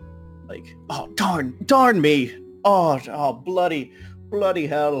 Like, oh darn me! Oh, bloody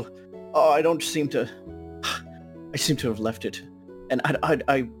hell! Oh, I seem to have left it. And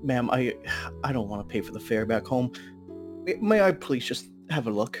ma'am, I don't want to pay for the fare back home. May I please just have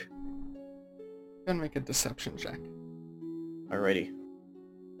a look? Go and make a deception check. Alrighty.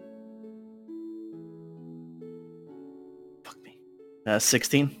 Fuck me.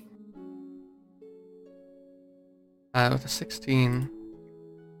 16. With a 16.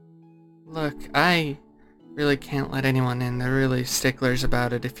 Look, I really can't let anyone in. They're really sticklers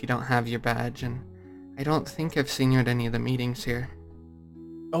about it if you don't have your badge, and I don't think I've seen you at any of the meetings here.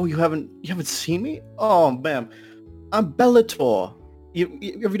 Oh, you haven't seen me? Oh, ma'am. I'm Bellator. Have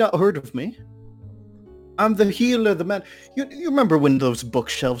you not heard of me? I'm the healer, the man. You remember when those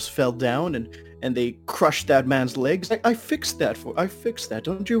bookshelves fell down and they crushed that man's legs? I fixed that.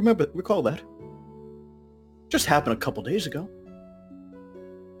 Don't you recall that? Just happened a couple days ago.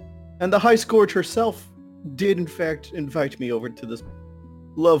 And the High Scourge herself did in fact invite me over to this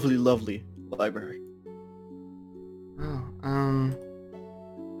lovely, lovely library. Oh,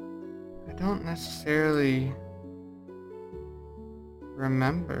 I don't necessarily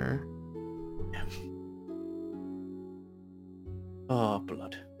remember. Oh,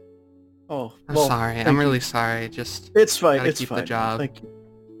 blood. Oh, I'm well, sorry. thank I'm you. really sorry. Just It's fine. gotta It's keep fine. the job. Thank you.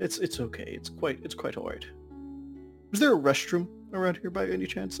 It's okay. It's quite alright. Is there a restroom around here by any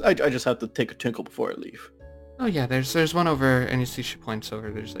chance? I just have to take a tinkle before I leave. Oh yeah, there's one over, and you see she points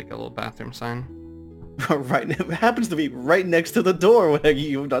over. There's like a little bathroom sign. Right, it happens to be right next to the door where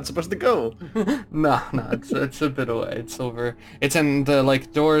you're not supposed to go. No, it's a bit away. It's over. It's in the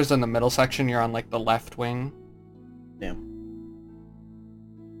like doors in the middle section. You're on like the left wing. Damn.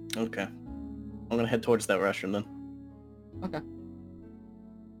 Okay. I'm gonna head towards that restroom then. Okay.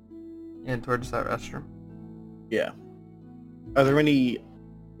 Head towards that restroom. Yeah. Are there any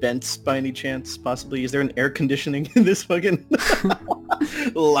vents by any chance, possibly? Is there an air conditioning in this fucking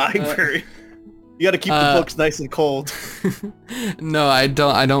library? You gotta keep the books nice and cold. No, I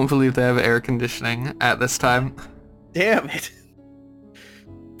don't believe they have air conditioning at this time. Damn it.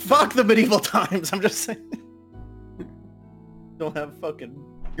 Fuck the medieval times, I'm just saying. Don't have fucking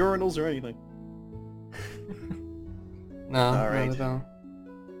urinals or anything. No, Alright. not at all.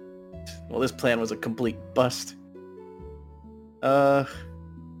 Well, this plan was a complete bust. If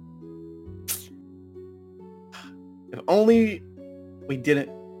only we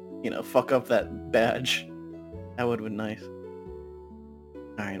didn't, fuck up that badge. That would have been nice.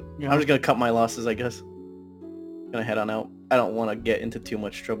 Alright, Yeah. I'm just gonna cut my losses, I guess. Gonna head on out. I don't want to get into too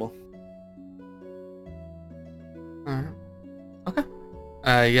much trouble. Alright. Okay.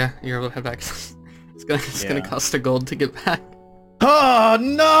 Yeah, you're able to head back. It's gonna cost a gold to get back. Oh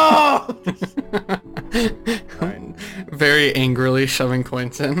no! Alright. Very angrily shoving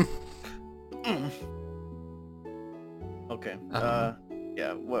coins in. Okay.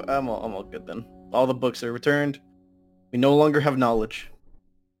 Yeah. Well, I'm all good then. All the books are returned. We no longer have knowledge.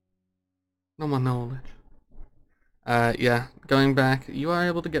 No more knowledge. Yeah, going back, you are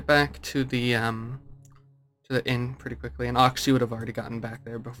able to get back to the inn pretty quickly, and Ox, you would have already gotten back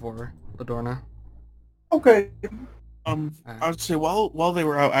there before Ladorna. Okay. I would say while they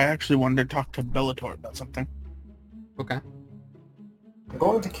were out, I actually wanted to talk to Bellator about something. Okay. I'm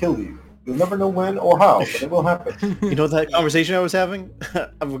going to kill you. You'll never know when or how, but it will happen. You know that conversation I was having?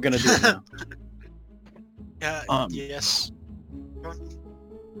 We're gonna do it now. Yes.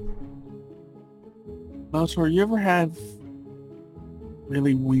 Bellator, you ever have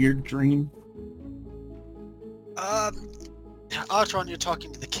really weird dream? Artron, you're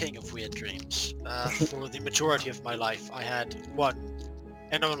talking to the king of weird dreams. For the majority of my life, I had one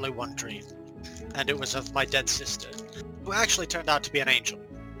and only one dream, and it was of my dead sister, who actually turned out to be an angel.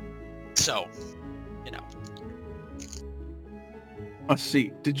 So, Let's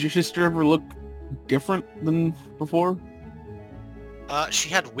see. Did your sister ever look different than before? She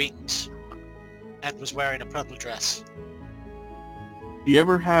had wings, and was wearing a purple dress. Do you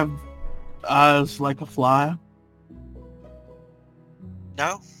ever have eyes like a fly?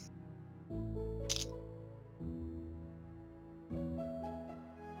 No?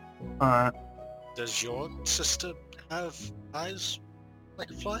 Alright. Does your sister have eyes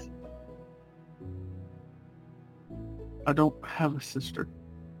like a fly? I don't have a sister.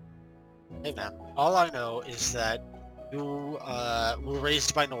 Hey man, all I know is that you were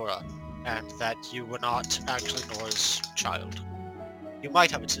raised by Nora, and that you were not actually Nora's child. You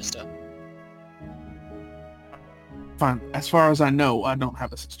might have a sister. Fine. As far as I know, I don't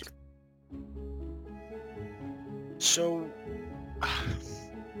have a sister. So,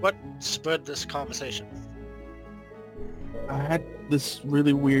 what spurred this conversation? I had this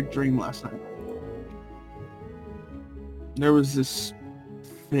really weird dream last night. There was this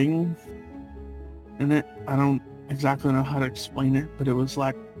thing in it. I don't exactly know how to explain it, but it was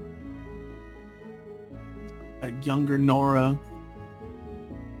like a younger Nora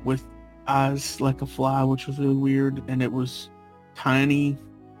with eyes like a fly, which was really weird, and it was tiny,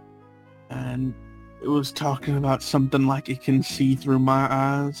 and it was talking about something like it can see through my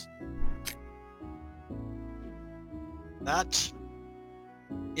eyes. That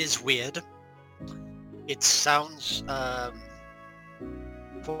is weird. It sounds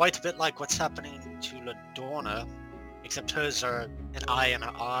quite a bit like what's happening to Ladorna, except hers are an eye in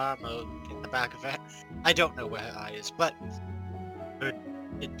her arm or in the back of her. I don't know where her eye is, but could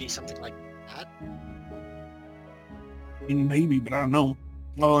it be something like that? I mean, maybe, but I don't know.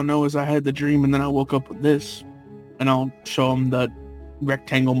 All I know is I had the dream, and then I woke up with this, and I'll show him the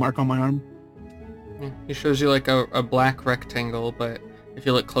rectangle mark on my arm. Yeah, he shows you like a black rectangle, but if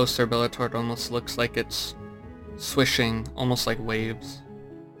you look closer, Bellator, it almost looks like it's swishing, almost like waves.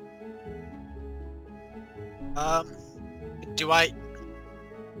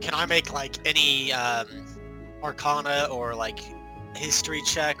 Can I make like any arcana or like history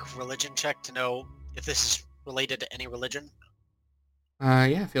check, religion check to know if this is related to any religion?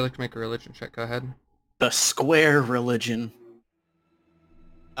 Yeah, if you'd like to make a religion check, go ahead. The square religion.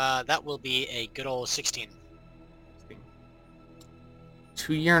 That will be a good old 16.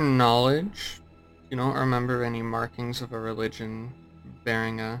 To your knowledge, you don't remember any markings of a religion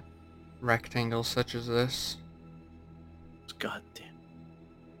bearing a rectangle such as this? God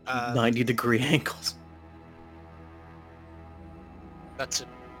damn. 90-degree angles. That's a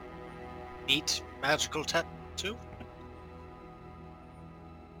neat magical tattoo.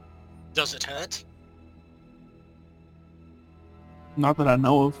 Does it hurt? Not that I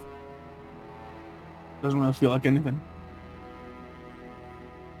know of. Doesn't really feel like anything.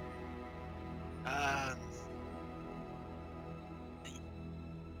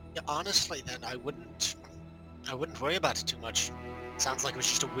 Yeah, honestly, then I wouldn't worry about it too much. Sounds like it was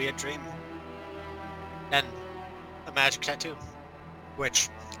just a weird dream. And a magic tattoo, which,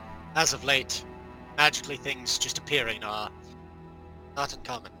 as of late, magically things just appearing are not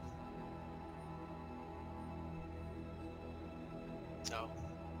uncommon. So,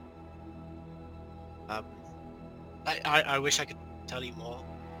 I wish I could tell you more.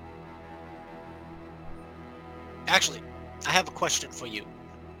 Actually, I have a question for you.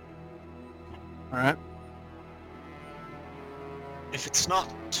 Alright. If it's not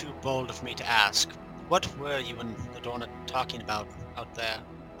too bold of me to ask, what were you and Ladorna talking about out there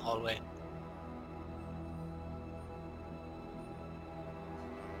in the hallway?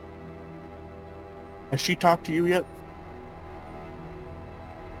 Has she talked to you yet?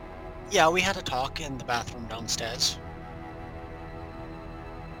 Yeah, we had a talk in the bathroom downstairs.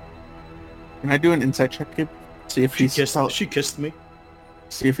 Can I do an insight check, kid? See if She he's kissed me.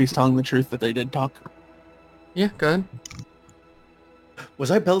 see if he's telling the truth that they did talk. Yeah, go ahead.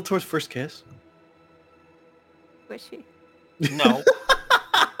 Was I Bellator's first kiss? Was she? No.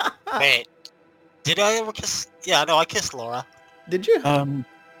 Wait. Did I ever kiss? Yeah, no, I kissed Laura. Did you? I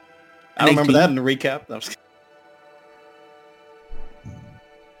I don't remember that in the recap. No, I'm just kidding.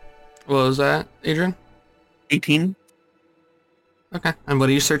 What was that, Adrian? 18 Okay, and what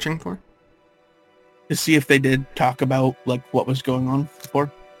are you searching for? to see if they did talk about like what was going on before.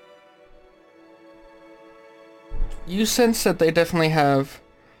 You sense that they definitely have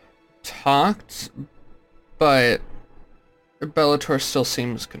talked, but Bellator still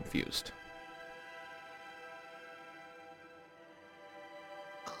seems confused.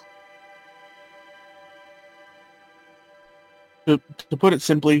 To put it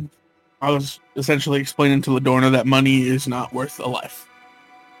simply, I was essentially explaining to Ladorna that money is not worth a life.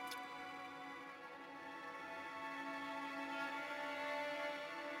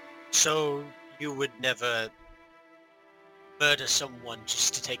 So you would never murder someone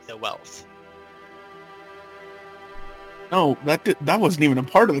just to take their wealth? No, that wasn't even a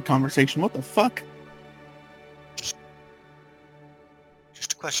part of the conversation. What the fuck? Just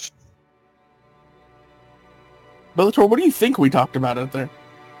a question. Bellator, what do you think we talked about out there?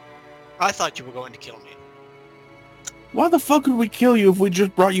 I thought you were going to kill me. Why the fuck would we kill you if we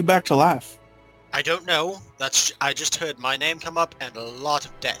just brought you back to life? I don't know. I just heard my name come up and a lot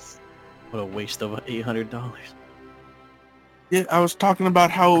of death. What a waste of $800. Yeah, I was talking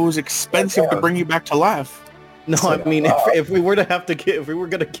about how it was expensive to bring you back to life. No, I mean, if we were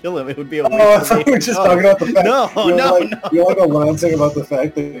gonna kill him, it would be a waste. Oh, I thought we were just talking about the fact. No. You're like lancing about the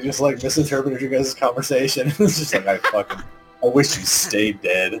fact that you just like misinterpreted your guys' conversation. It's just like I wish you stayed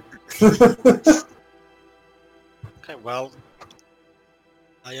dead. Okay, well,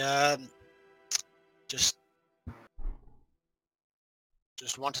 I just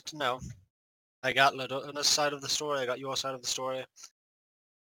wanted to know. I got Ladona's side of the story. I got your side of the story.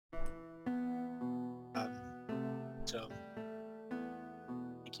 So,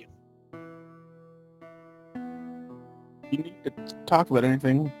 thank you. You need to talk about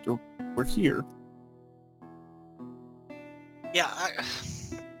anything. We're here. Yeah,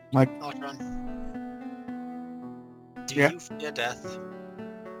 Altron, do you fear death?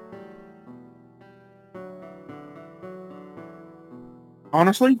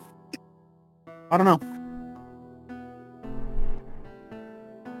 Honestly, I don't know.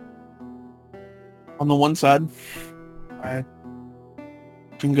 On the one side, I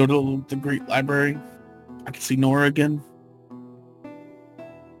can go to the Great Library. I can see Nora again.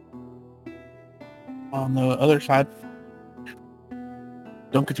 On the other side,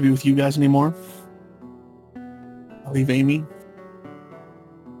 don't get to be with you guys anymore. I'll leave Amy.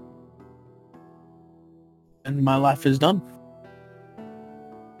 And my life is done.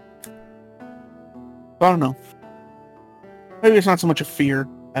 I don't know. Maybe it's not so much a fear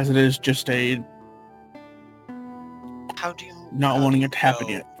as it is just a not wanting it to happen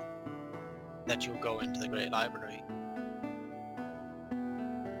yet. That you'll go into the Great Library.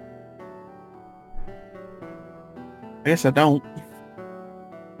 I guess I don't.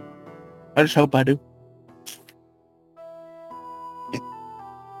 I just hope I do.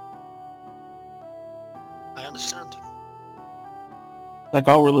 I understand. Like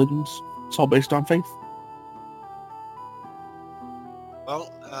all religions, it's all based on faith.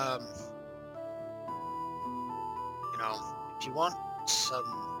 Well, if you want some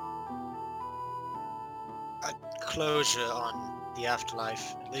closure on the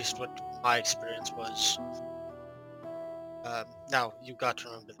afterlife, at least what my experience was. Now, you got to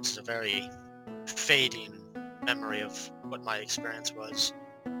remember this is a very fading memory of what my experience was.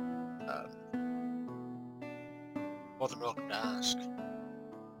 More than welcome to ask.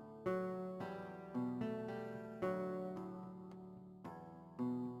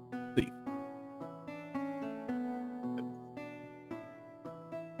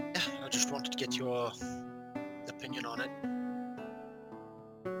 Yeah, I just wanted to get your opinion on it.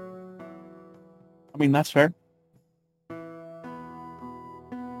 I mean, that's fair.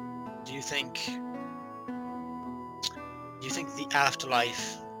 Do you think the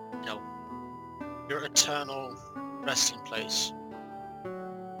afterlife, your eternal resting place,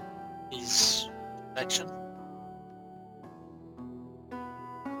 is perfection?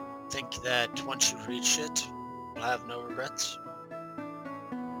 Think that once you reach it, you'll have no regrets?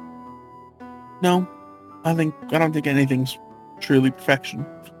 No, I don't think anything's truly perfection.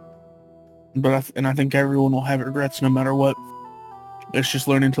 But I think everyone will have regrets no matter what. It's just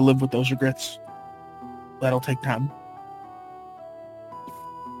learning to live with those regrets. That'll take time.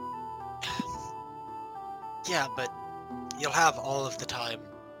 Yeah, but you'll have all of the time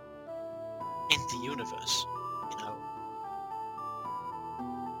in the universe,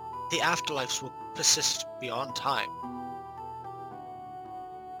 The afterlives will persist beyond time.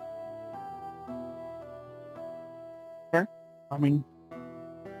 Fair. I mean,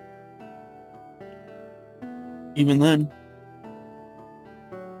 even then,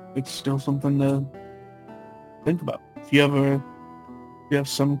 it's still something to think about. If you have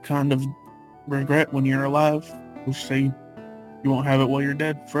some kind of regret when you're alive, we'll say you won't have it while you're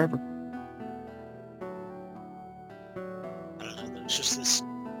dead forever. I don't know, there's just this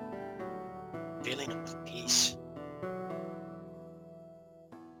feeling of peace.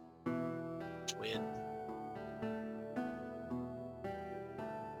 It's weird.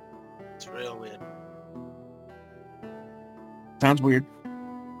 It's real weird. Sounds weird.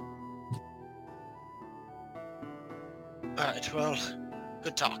 Alright, well,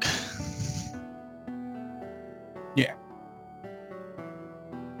 good talk. Yeah.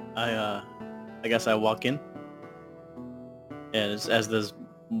 I guess I walk in. As there's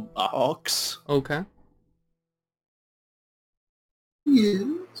Hawks. Okay. Yes.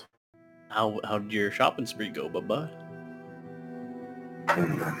 How'd your shopping spree go, bye-bye?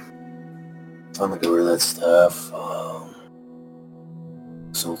 Time to get rid of that stuff.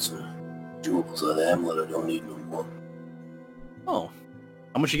 Sold some jewels out of the amulet I don't need no more. Oh.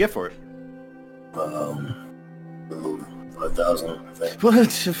 How much you get for it? A little 5,000, I think.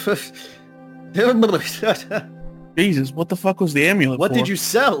 What? Jesus, what the fuck was the amulet What for? did you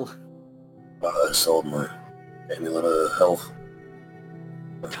sell? I sold my amulet of health.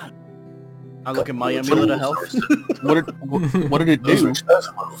 I look at my amulet of health. What did it Those are do?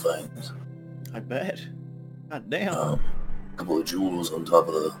 expensive little things. I bet. God damn. A couple of jewels on top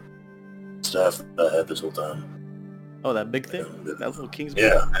of the staff that I had this whole time. Oh, that big thing? And, That little king's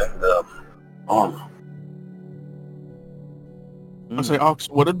yeah, and armor. I say, Ox,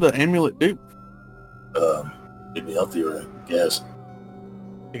 what did the amulet do? Made me healthier, I guess.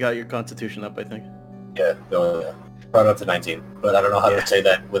 You got your constitution up, I think. Yeah, brought it up to 19, but I don't know how to say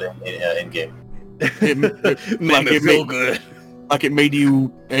that within in-game. Man, it feel good. Like it made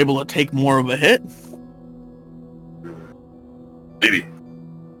you able to take more of a hit? Maybe.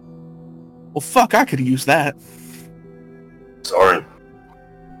 Well, fuck, I could use that. Sorry.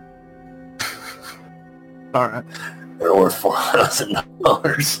 Alright. They're worth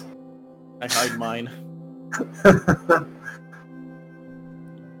 $4,000. I hide mine.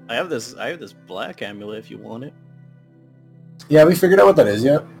 I have this black amulet if you want it. Yeah, we figured out what that is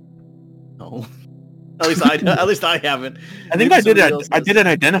yet. No. At least I haven't. I think Maybe I did somebody else I does. did an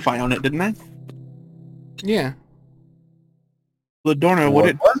identify on it, didn't I? Yeah. Ladorna, what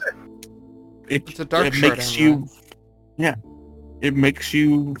it was it? It's a dark it shard makes amulet. you it makes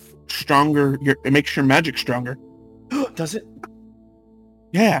you stronger. It makes your magic stronger. Does it?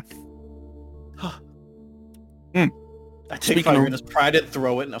 Yeah. I take Speaking fire of- and just pride it,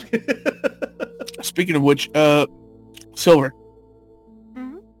 throw it. No. Speaking of which, Silver,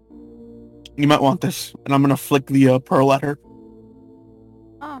 Mhm. you might want this, and I'm gonna flick the pearl at her.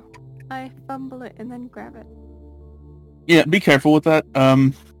 Oh, I fumble it and then grab it. Yeah, be careful with that.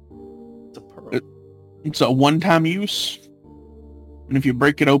 It's a pearl. It's a one-time use, and if you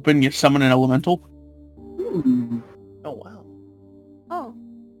break it open, you summon an elemental. Oh wow. Oh,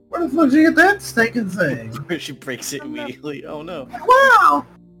 Where the fuck did you get that stinking thing? She breaks it immediately. Oh no. Wow!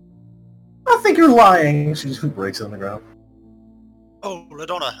 I think you're lying. She just breaks it on the ground. Oh,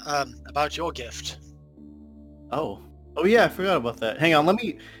 Ladonna, about your gift. Oh yeah, I forgot about that. Hang on,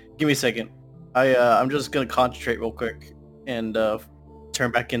 give me a second. I'm just gonna concentrate real quick and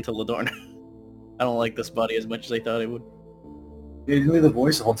turn back into Ladorna. I don't like this body as much as I thought I would. You did me the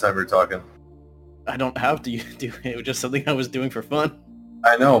voice the whole time we were talking. I don't have to do it. It was just something I was doing for fun.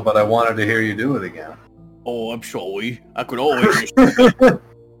 I know, but I wanted to hear you do it again. Oh, I'm sorry. I could always.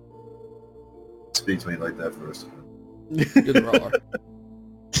 Speak to me like that first. Good roller.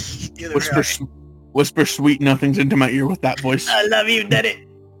 Either way, Whisper sweet nothings into my ear with that voice. I love you, Daddy.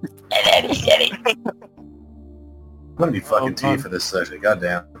 I'm gonna be fucking tea for this session.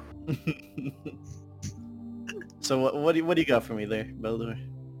 Goddamn. So what do you got for me there, Beldor?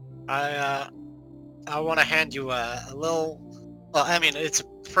 I want to hand you a little. Well, I mean, it's a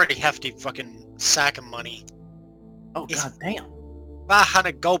pretty hefty fucking sack of money. Oh It's- god damn.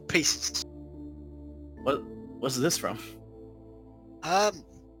 500 gold pieces. What's this from?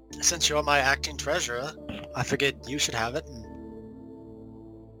 Since you're my acting treasurer, I figured you should have it. And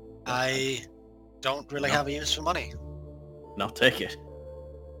I don't really have a use for money. And I'll take it.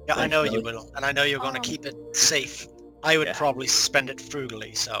 Yeah, I Thanks, know you Billy. will, and I know you're going to keep it safe. I would Yeah. probably spend it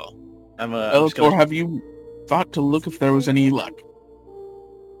frugally, so... I'm just Or gonna... have you thought to look if there was any, like,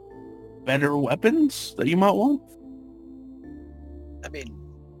 better weapons that you might want? I mean,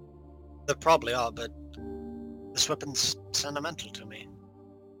 there probably are, but this weapon's sentimental to me.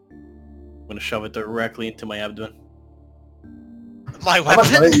 I'm gonna shove it directly into my abdomen. My How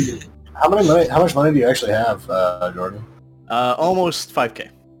much weapon? money? How much money do you actually have, Jordan? Almost 5k.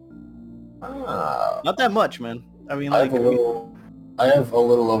 Ah, Not that much, man. I mean, I like, have a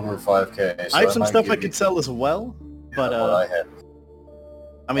little over 5k. So I have some might stuff I give could you sell as well, but what I had.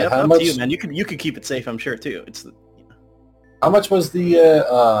 I mean, And up, how up to you, much- man. You could keep it safe, I'm sure too. It's How much was the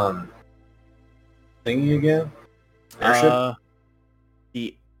thingy again? Airship?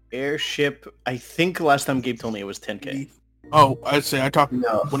 The airship. I think last time Gabe told me it was 10k. Oh, I'd say I talked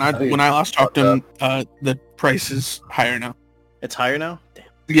No. when I last talked to him. The price is higher now. It's higher now. Damn.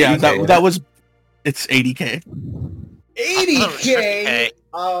 Yeah, 80K. that was. It's 80k. 80K?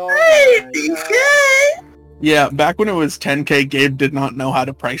 Oh. 80K. Yeah, back when it was 10k, Gabe did not know how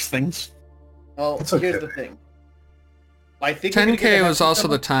to price things. Well, It's here's okay. the thing. I think we're gonna get 10k a was hefty also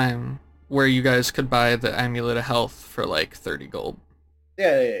the sum. time where you guys could buy the Amulet of Health for like 30 gold.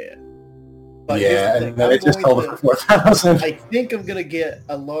 Yeah. But here's Yeah, the thing. and then I'm it just going told to- it for 4,000. I think I'm gonna get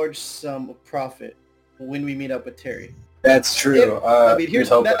a large sum of profit when we meet up with Terry. That's true. I mean, here's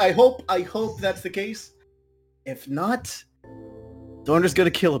hoping. that. I hope that's the case. If not, Dorner's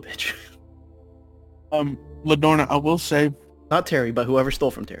gonna kill a bitch. Ladorna, I will say, Not Terry, but whoever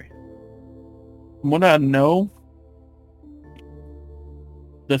stole from Terry. From what I know,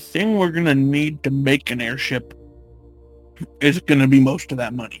 the thing we're gonna need to make an airship is gonna be most of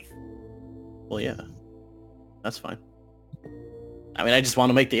that money. Well, yeah. That's fine. I mean, I just want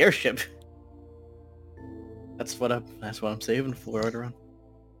to make the airship. That's what I'm saving for, Arteron.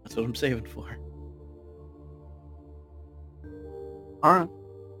 That's what I'm saving for. Alright.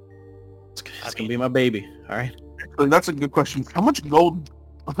 It's gonna be my baby, alright? Actually, that's a good question. How much gold?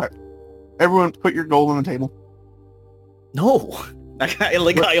 Okay. Everyone put your gold on the table. No! I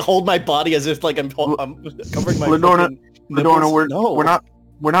hold my body as if like I'm covering my Ladorna, nipples.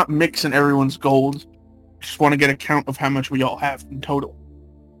 we're not mixing everyone's gold. Just want to get a count of how much we all have in total.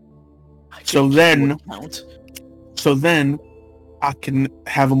 So then I can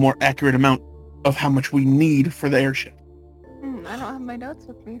have a more accurate amount of how much we need for the airship. I don't have my notes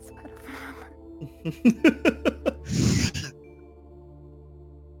with me, so I don't remember.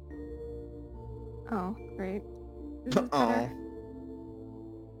 Oh, great. This is better.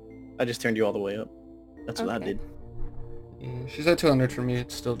 I just turned you all the way up. That's what I did. Yeah, she's at 200 for me.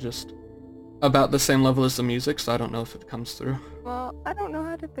 It's still just about the same level as the music, so I don't know if it comes through. Well, I don't know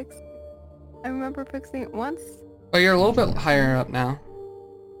how to fix it. I remember fixing it once. But you're a little bit higher up now.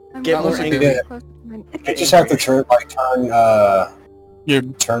 I'm Get more really angry. close to mine. You just have to turn down your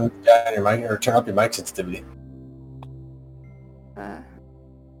mic or turn up your mic sensitivity. Uh,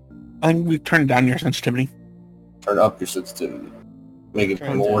 I think we turned down your sensitivity. Turn up your sensitivity. Make it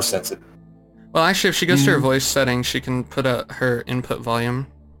Turn more down. sensitive. Well, actually, if she goes to her voice settings, she can put her input volume.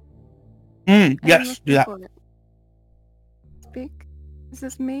 I'm Yes, looking do that. for it. Speak. Is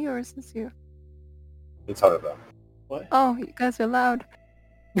this me or is this you? What are you talking about? What? Oh, you guys are loud.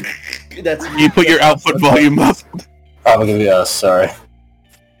 That's You put your output volume up. Probably gonna be us, sorry.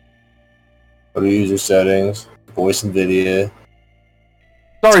 Go to user settings, voice and video.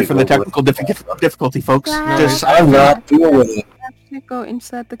 Sorry for the technical difficulty, folks. Glad. Just, I'm not dealing with it. Actually go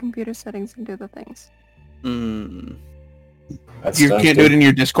inside the computer settings and do the things. That's you can't do it in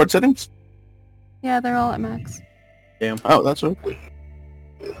your Discord settings? Yeah, they're all at max. Damn. Oh, that's okay.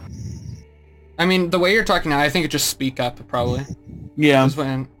 I mean, the way you're talking now, I think it just speak up, probably. Yeah, Just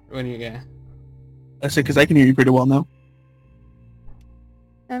when you get... that's it, because I can hear you pretty well now.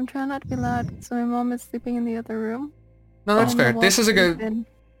 I'm trying not to be loud, so my mom is sleeping in the other room. No, that's And the fair. This is a walls good... in.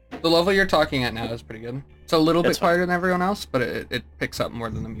 The level you're talking at now is pretty good. It's a little That's bit quieter than everyone else, but it picks up more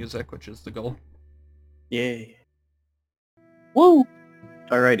than the music, which is the goal. Yay. Woo!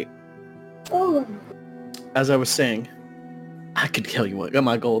 Alrighty. As I was saying, I could tell you what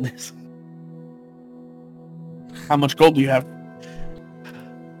my goal is. How much gold do you have?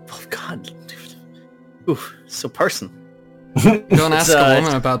 Oh god. Dude. Oof. So person. Don't ask a it's-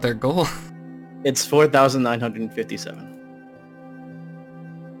 woman about their goal. It's 4,957.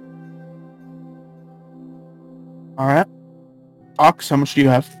 Alright. Ox, how much do you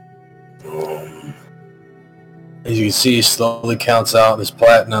have? As you can see, he slowly counts out his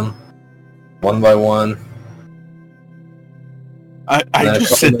platinum, one by one. I then a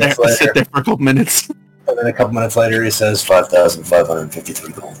just couple minutes later- sit there for a couple minutes. And then a couple minutes later, he says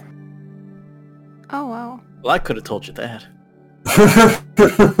 5,553 gold. Oh wow. Well, I could have told you that.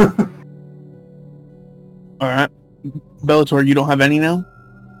 Alright. Bellator, you don't have any now?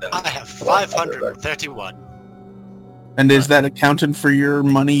 I have 531. And is that accounted for your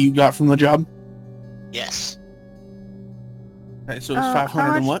money you got from the job? Yes. Okay, so it's How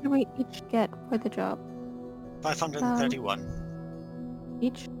 500 and much what? do we each get for the job? 531.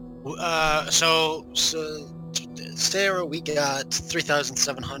 Each? So Sarah, we got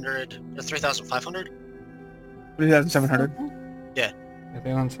 3,700 or 3,500. 3,700. Yeah,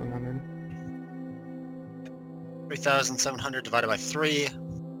 they want 700. 3,700 divided by 3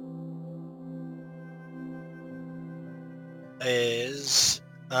 is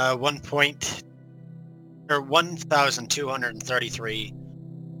 1,233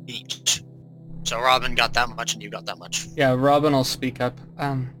 each. So Robin got that much and you got that much. Yeah, Robin will speak up.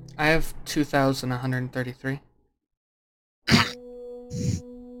 I have 2,133.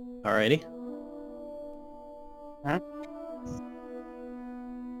 Alrighty. Huh?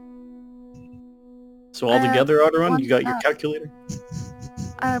 So all together, Arteron, you got your 1,000. calculator?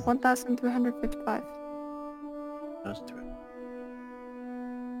 I have 1,355. That's true.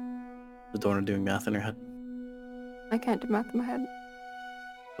 Ladorna doing math in her head. I can't do math in my head.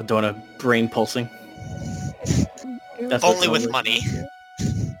 Ladorna brain pulsing. That's Only what with sounds like. money.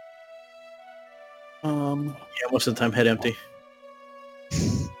 Yeah, most of the time head empty.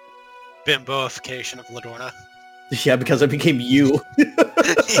 Bimboification of Ladorna. Yeah, because I became you.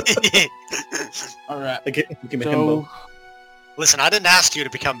 Alright. I became a So, himbo. Listen, I didn't ask you to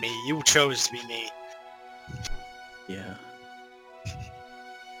become me. You chose to be me. Yeah.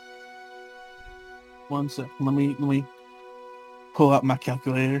 One sec. Let me pull out my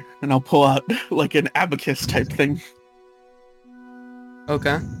calculator, and I'll pull out like an abacus type thing,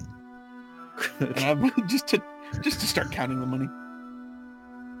 Okay. and I'm just to start counting the money.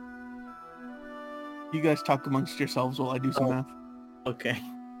 You guys talk amongst yourselves while I do some math. Okay.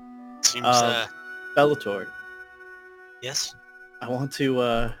 Seems, Bellator, yes? I want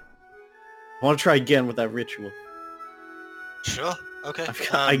to try again with that ritual. Sure, okay.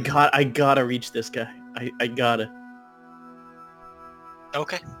 I gotta reach this guy. I gotta.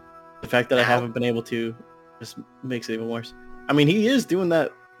 Okay. The fact that I Now? haven't been able to just makes it even worse. I mean, he is doing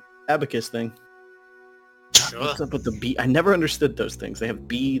that abacus thing. Sure. What's up with the bead? I never understood those things. They have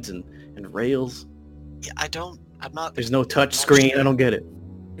beads and rails. Yeah, I'm not... There's no touch screen. I don't get it.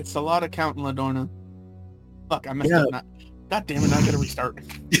 It's a lot of counting, Ladorna. Fuck, I messed up. Now. God damn it! Now I gotta restart.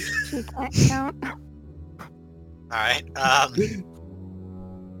 She can't count. Alright,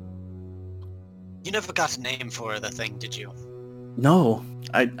 you never got a name for the thing, did you? No,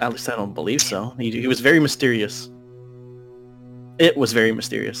 at least I don't believe so. He was very mysterious. It was very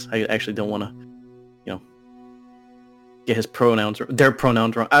mysterious. I actually don't want to, get his pronouns, their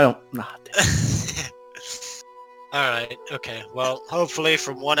pronouns wrong. I don't. Nah, Alright, okay. Well, hopefully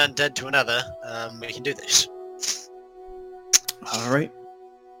from one undead to another, we can do this. all right.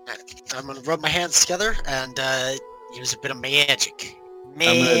 I'm gonna rub my hands together and use a bit of magic.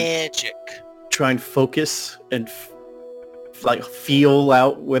 gonna- Try and focus and feel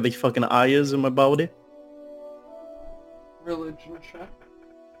out where the fucking eye is in my body. Religion check.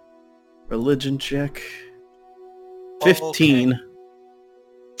 Religion check. Oh, 15. okay.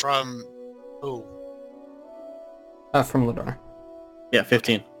 From who? From Lador. Yeah,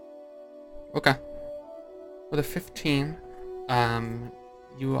 15. Okay. With a 15,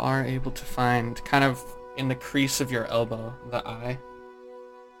 you are able to find, kind of in the crease of your elbow, the eye.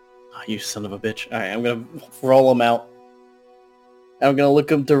 Oh, you son of a bitch. Alright, I'm gonna roll him out. I'm gonna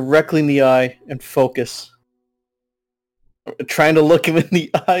look him directly in the eye and focus. Trying to look him in the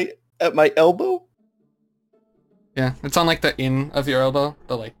eye at my elbow? Yeah, it's on like the in of your elbow,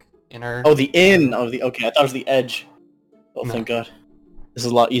 the like inner. Oh, the in of the... Okay, I thought it was the edge. Oh, No. thank God. This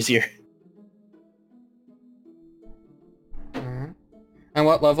is a lot easier. Alright. And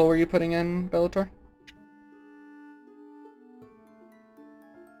what level were you putting in, Bellator?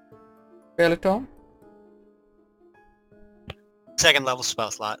 Bellator? Second level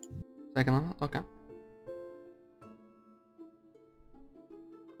spell slot. Second level? Okay.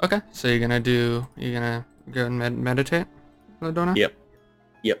 Okay, so you're gonna go and meditate, Ladorna? Yep.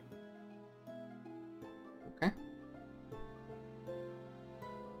 Yep. Okay.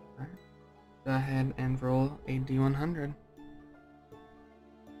 Alright. Go ahead and roll a D100.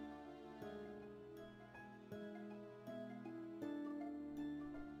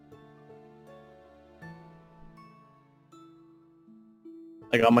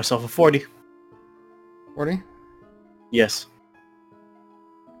 I got myself a 40. 40? Yes.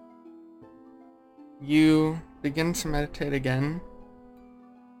 You begin to meditate again,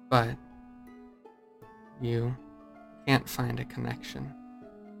 but you can't find a connection.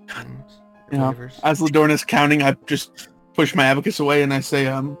 And your Yeah. flavors. As Ladorna's counting, I just push my abacus away and I say,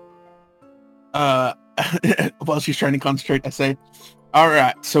 while she's trying to concentrate, I say, all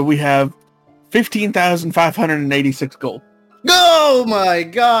right, so we have 15,586 gold. Oh my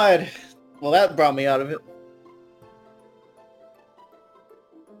God! Well, that brought me out of it.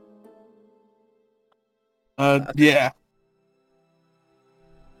 Yeah.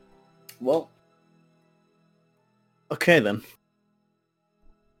 Well. Okay then.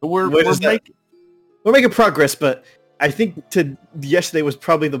 We're Where does that- making... We're making progress, but I think yesterday was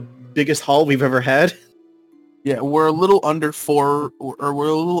probably the biggest haul we've ever had. Yeah, we're a little under 4, or we're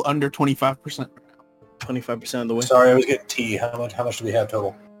a little under 25%. 25% of the way. Sorry, I was getting tea. How much do we have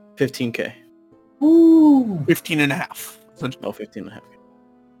total? 15k. Woo! 15 and a half. Oh, 15 and a half.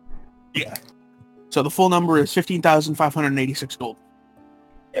 Yeah. So the full number is 15,586 gold.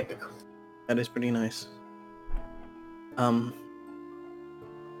 Epic. That is pretty nice.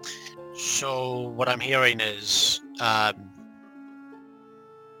 So what I'm hearing is,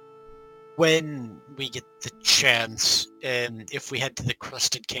 when we get the chance, if we head to the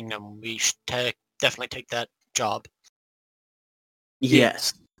Crusted Kingdom, we should definitely take that job.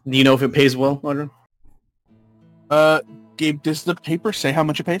 Yes. Do you know if it pays well, Audrey? Gabe, does the paper say how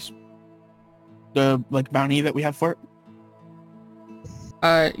much it pays? The bounty that we have for it?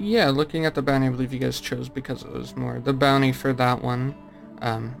 Yeah, looking at the bounty, I believe you guys chose because it was more. The bounty for that one,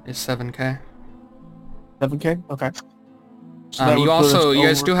 is 7k. 7k? Okay. So that would you put us guys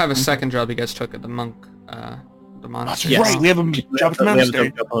over do have a 25. second job you guys took at the monk, the That's monastery. right. We have a job at the monastery. We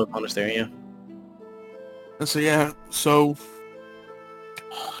have a job at the monastery, yeah. And so yeah, so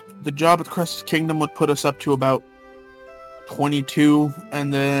the job at the Crested Kingdom would put us up to about 22,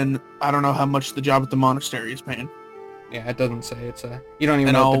 and then I don't know how much the job at the monastery is paying. Yeah, it doesn't say. It's a. You don't even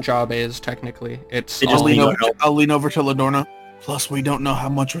And know what I'll- the job is technically. It's. I'll all- lean over to Ladorna. Plus, we don't know how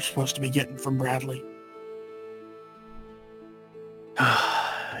much we're supposed to be getting from Bradley.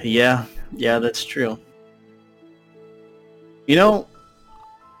 Yeah, that's true. You know,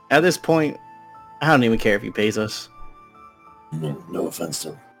 at this point, I don't even care if he pays us. I mean, no offense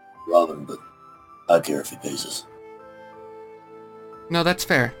to Robin, but I care if he pays us. No, that's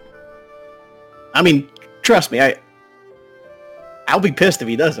fair. I mean, trust me, I'll be pissed if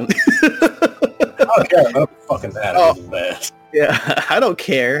he doesn't. I don't care about fucking that. Oh. Bad. Yeah, I don't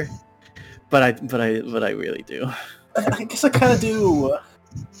care, but I really do. I guess I kind of do.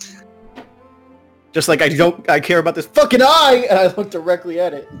 Just like I care about this fucking eye, and I look directly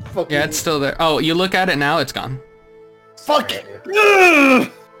at it. Fucking, Yeah, it's still there. Oh, you look at it now, it's gone. fuck it.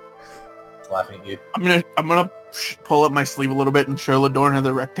 Laughing at you. I'm gonna pull up my sleeve a little bit and show Ladorna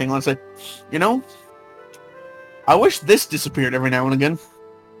the rectangle and say, you know, I wish this disappeared every now and again.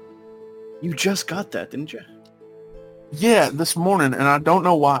 You just got that, didn't you? Yeah, this morning, and I don't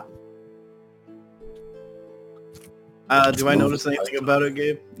know why. Do I notice anything about it,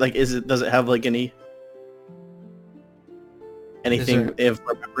 Gabe? Like, does it have like anything of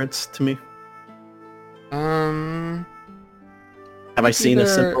remembrance to me? Have I seen a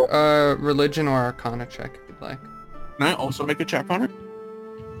simple? Religion or Arcana check if you'd like. Can I also make a check on it?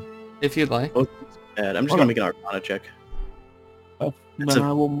 If you'd like. I'm just gonna make an Arcana check. It's Then a-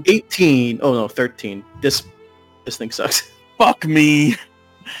 I will... 18. Oh no, 13. This thing sucks. Fuck me!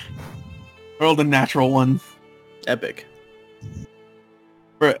 Rolled a natural one. Epic.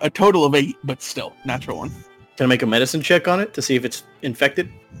 For a total of 8, but still, natural one. Can I make a medicine check on it to see if it's infected?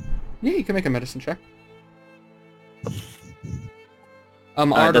 Yeah, you can make a medicine check. That's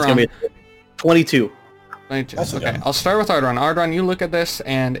gonna be Ardron. 22. 22. That's Okay, okay. I'll start with Ardron. Ardron, you look at this,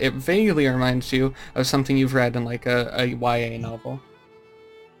 and it vaguely reminds you of something you've read in like a YA novel.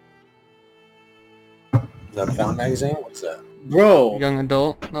 Is that a porn magazine? What's that? Bro. Young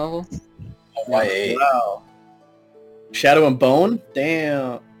adult novel. YA. Wow. Shadow and Bone?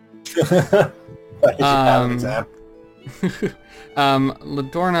 Damn.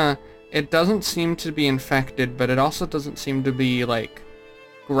 Ladorna, it doesn't seem to be infected, but it also doesn't seem to be, like,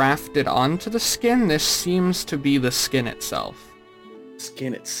 grafted onto the skin. This seems to be the skin itself.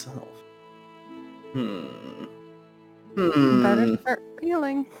 Skin itself. Better start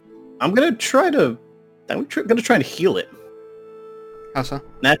feeling. I'm gonna try to heal it How so?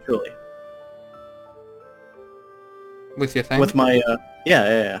 naturally With your thing? with my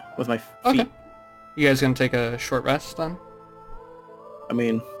with my feet. Okay. You guys gonna take a short rest then? I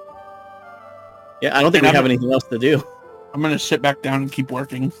mean, yeah, I don't think And we have anything else to do. I'm gonna sit back down and keep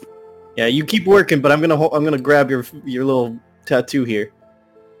working. Yeah, you keep working, but I'm gonna grab your little tattoo here.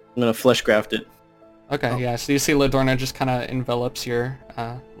 I'm gonna flesh graft it. Okay, yeah, so you see Ladorna just kind of envelops your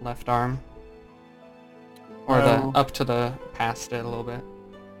left arm. Or Oh. up to the past it a little bit.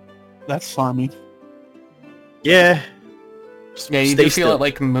 That's slimy. Yeah. Yeah, you Stay do feel still. it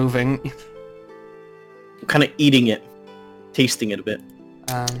like moving. I'm kind of eating it, tasting it a bit.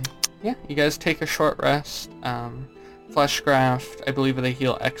 Yeah, you guys take a short rest. Flesh graft, I believe they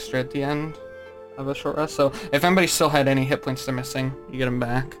heal extra at the end of a short rest. So if anybody still had any hit points they're missing, you get them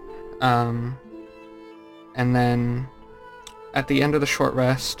back. And then at the end of the short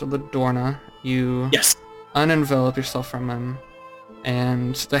rest, Ladorna, you Yes. unenvelop yourself from him,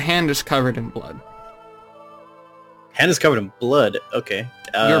 and the hand is covered in blood. Hand is covered in blood. Okay.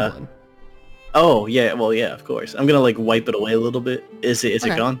 Your blood. Oh yeah. Well, yeah. Of course. I'm gonna like wipe it away a little bit. Is it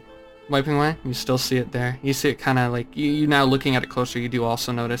Okay. gone? Wiping away, you still see it there. You see it kind of like, you now looking at it closer, you do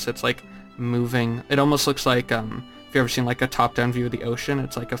also notice it's like moving. It almost looks like, if you've ever seen like a top-down view of the ocean,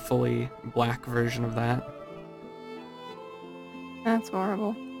 it's like a fully black version of that. That's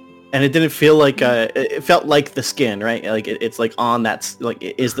horrible. And it didn't feel like it felt like the skin, right? Like it's like on like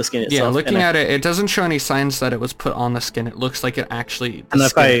it is the skin itself. Yeah, looking and at it, it doesn't show any signs that it was put on the skin. It looks like it actually, And the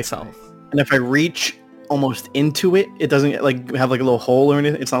if skin itself. And if I reach almost into it, it doesn't like have like a little hole or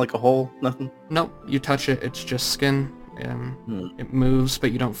anything. It's not like a hole, nothing. Nope, you touch it, it's just skin. It moves,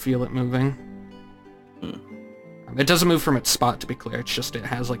 but you don't feel it moving. It doesn't move from its spot, to be clear. It's just, it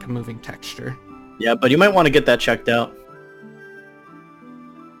has like a moving texture. Yeah, but you might want to get that checked out.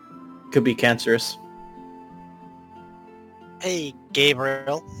 Could be cancerous. Hey,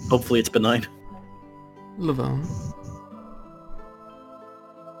 Gabriel. Hopefully it's benign. Lavone.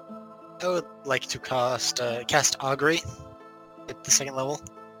 I would like to cast Augury at the second level.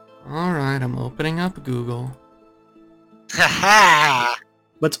 Alright, I'm opening up Google. Haha!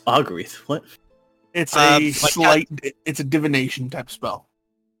 What's augury? What? It's like it's a divination type spell.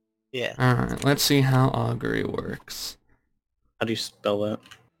 Yeah. Alright, let's see how augury works. How do you spell that?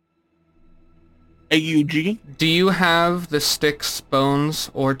 AUG. Do you have the sticks, bones,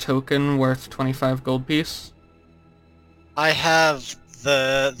 or token worth 25 gold piece? I have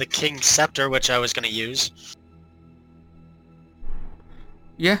the King's Scepter, which I was going to use.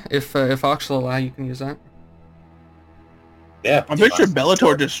 Yeah, if Ox will allow, you can use that. Yeah. I'm pretty sure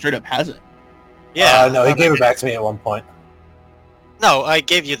Bellator just straight up has it. Yeah. No, he gave it back to me at one point. No, I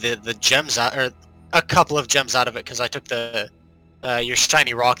gave you the gems out, or a couple of gems out of it, because I took your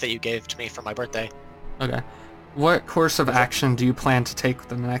shiny rock that you gave to me for my birthday. Okay. What course of action do you plan to take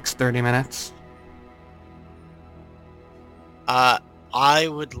within the next 30 minutes? I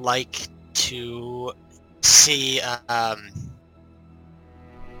would like to see,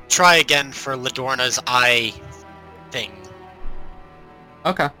 try again for Ladorna's eye thing.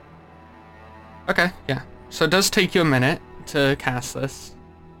 Okay. Okay, yeah. So it does take you a minute to cast this.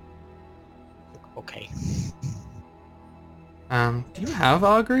 Okay. Do you have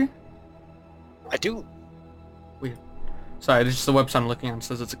augury? I do. Weird. Sorry, it's just the website I'm looking at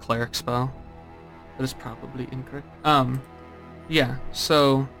says it's a cleric spell. That is probably incorrect. Yeah,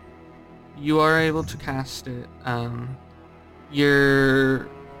 so you are able to cast it. Your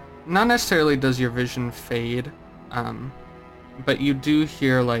not necessarily does your vision fade, but you do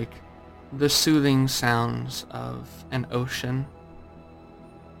hear like the soothing sounds of an ocean.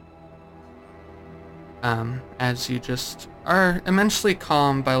 As you just are immensely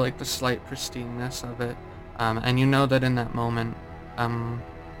calmed by like the slight pristineness of it, and you know that in that moment,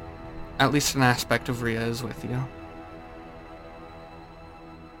 at least an aspect of Rhea is with you.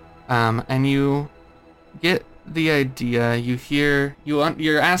 And you get the idea. You hear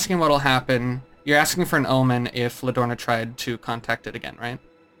you're asking what'll happen. You're asking for an omen if Ladorna tried to contact it again, right?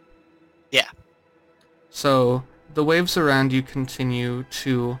 Yeah. So the waves around you continue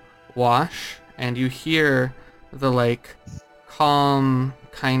to wash, and you hear the like calm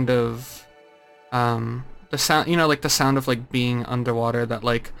kind of the sound, like the sound of like being underwater, that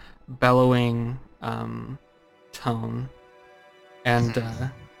like bellowing tone,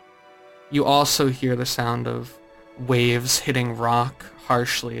 and you also hear the sound of waves hitting rock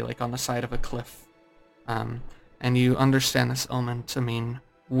harshly, like on the side of a cliff, and you understand this omen to mean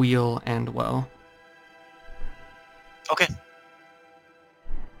weal and woe. Okay.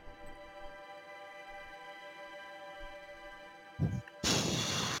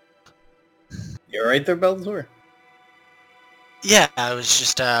 You're right there, Bellator. Yeah, I was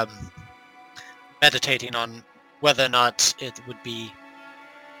just meditating on whether or not it would be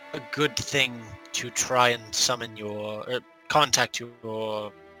a good thing to try and summon contact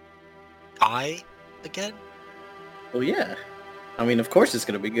your eye again. Well, yeah. I mean, of course it's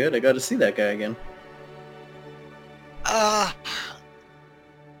gonna be good. I gotta see that guy again.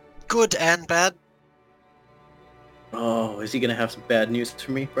 Good and bad. Oh, is he gonna have some bad news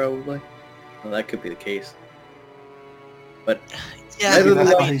for me? Probably. Well, that could be the case. But Yeah, Neither That's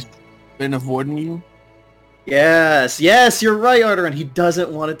the why light. he's been avoiding you. yes, you're right, Arteron. He doesn't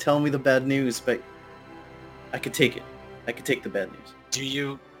want to tell me the bad news, but I could take it. I could take the bad news. do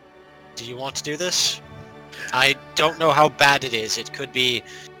you want to do this? I don't know how bad it is. It could be,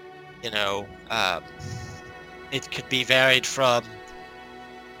 it could be varied from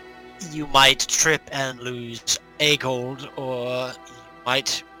you might trip and lose a gold, or you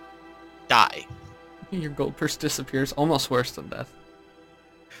might die. Your gold purse disappears, almost worse than death.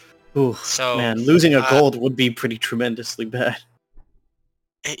 Ooh, So, man, losing a gold would be pretty tremendously bad.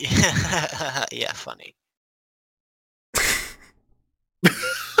 Yeah, funny.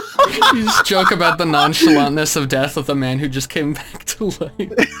 You just joke about the nonchalantness of death with a man who just came back to life.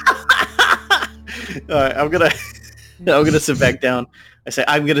 Alright, I'm gonna sit back down. I say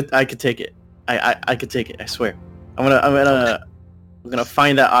I could take it. I could take it, I swear. I'm gonna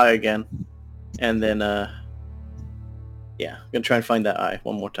find that eye again. And then yeah, I'm gonna try and find that eye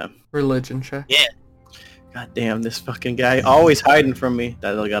one more time. Religion check. Yeah. God damn, this fucking guy always hiding from me.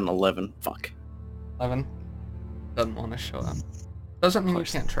 That I got an 11. Fuck. 11. Doesn't want to show up. Doesn't mean you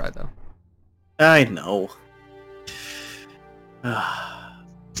course. can't try though. I know.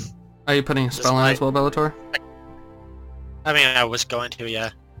 Are you putting a spell on as well, Bellator? I mean, I was going to, yeah.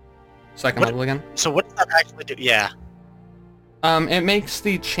 Second What- level again? So what does that actually do? Yeah. It makes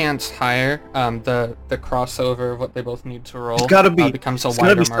the chance higher. The crossover of what they both need to roll There's gotta be, becomes a there's gotta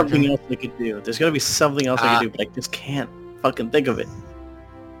wider be something margin. else I could do. There's gotta be something else I could do, but I just can't fucking think of it.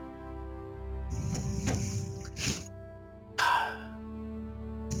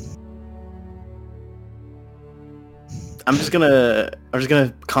 I'm just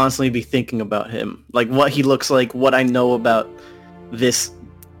gonna constantly be thinking about him, like what he looks like, what I know about this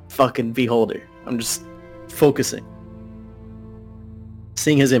fucking beholder. I'm just focusing,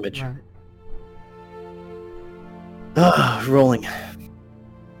 seeing his image. Right. Rolling.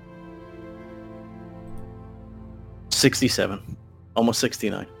 67, almost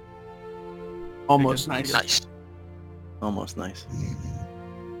 69, Almost nice. Nice. almost nice.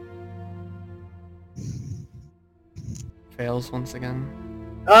 Fails once again.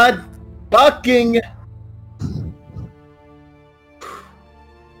 God fucking.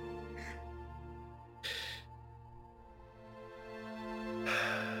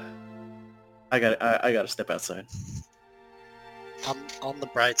 I gotta step outside. On the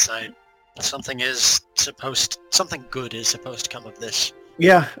bright side, something good is supposed to come of this.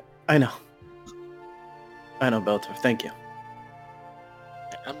 Yeah, I know, Belter. Thank you.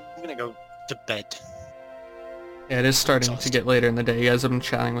 I'm gonna go to bed. Yeah, it is starting to get later in the day. You guys have been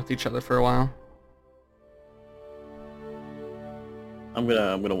chatting with each other for a while. I'm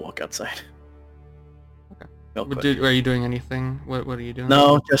gonna walk outside. Okay. Real quick. Are you doing anything? What are you doing?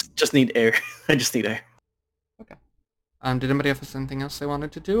 No, just need air. I just need air. Okay. Did anybody have anything else they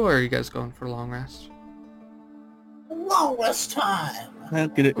wanted to do, or are you guys going for a long rest? Long rest time.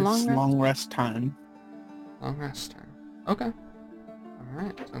 It's long rest time. Long rest time. Okay.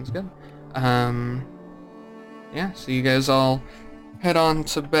 Alright, sounds good. Yeah, so you guys all head on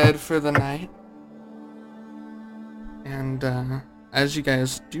to bed for the night. And, as you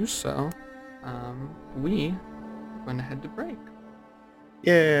guys do so, we are going to head to break.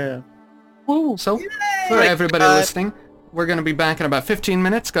 Yeah. So, for everybody listening, we're going to be back in about 15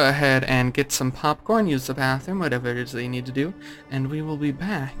 minutes. Go ahead and get some popcorn, use the bathroom, whatever it is that you need to do. And we will be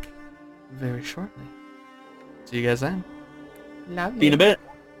back very shortly. See you guys then. Love See you in a bit.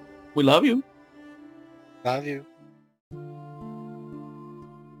 We love you. Love you.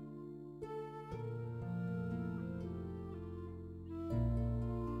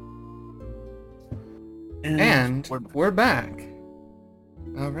 And we're back.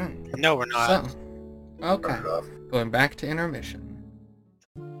 All right. No, we're not. So, okay. Going back to intermission.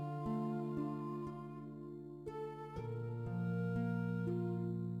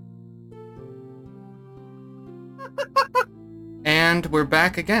 And we're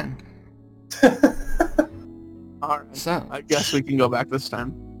back again. Alright. So, I guess we can go back this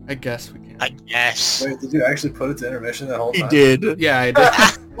time. I guess we can. I guess. Wait, did you actually put it to intermission that whole He time? did. Yeah, I did.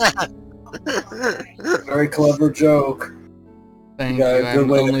 Very clever joke. Thank Yeah, you. good I'm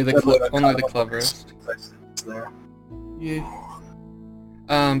way to- only the good way to only the cut cleverest. There. Yeah.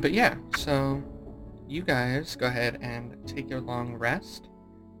 But yeah, so you guys go ahead and take your long rest.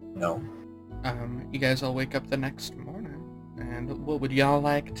 No. You guys all wake up the next morning, and what would y'all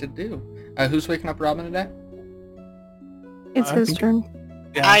like to do? Who's waking up Robin today? It's I his think- turn.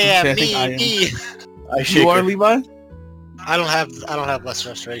 Yeah, I was am gonna say, I think me. I shake You are her. Levi? I don't have less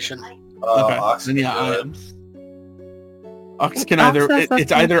restoration. Okay. Ox Then can yeah, do I it. am. Ox can Ox either has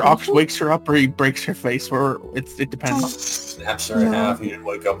it's either Ox restoration? wakes her up or he breaks her face, or it depends. Snaps her in No. half. You didn't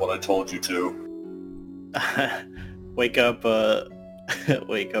wake up when I told you to. Wake up,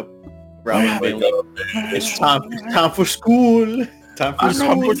 wake up, Robin Wake Bailey. up. It's time for school. Time for It's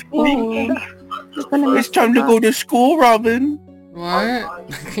time school. for school. He's gonna It's time to go to school, Robin.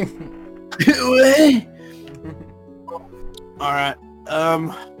 What? Alright.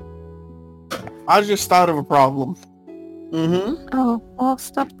 I just thought of a problem. Mm-hmm. Oh, well,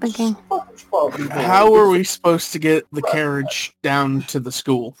 stop thinking. How are we supposed to get the carriage down to the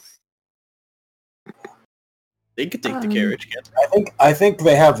school? They could take the carriage, kid. I think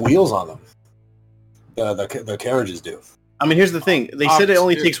they have wheels on them. The carriages do. I mean, here's the thing. They said it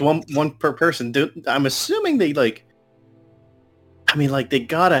only Ox- takes one per person. I'm assuming they they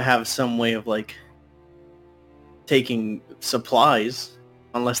gotta have some way of taking supplies,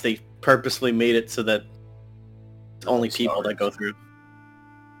 unless they purposely made it so that it's only people that go through.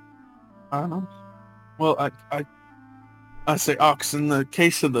 I don't know. Well, I say Ox, in the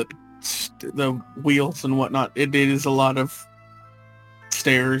case of the wheels and whatnot, it is a lot of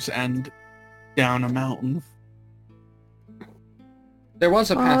stairs and down a mountain. There was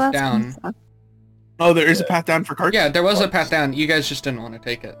a Well, path that's down. gonna suck. Oh, there is a path down for carts? Yeah, there was a path down. You guys just didn't want to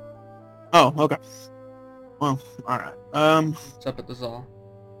take it. Oh, okay. Well, alright. It's up at the Zal.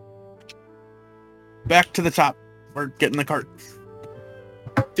 Back to the top. We're getting the cart.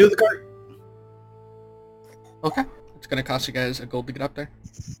 Do the cart. Okay. It's gonna cost you guys a gold to get up there.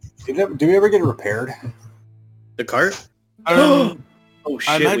 Do we ever get it repaired? The cart? Um, Oh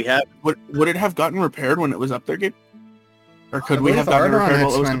I shit, might- we have. would it have gotten repaired when it was up there, Gabe? Or could I we believe have gotten it Ardron repaired had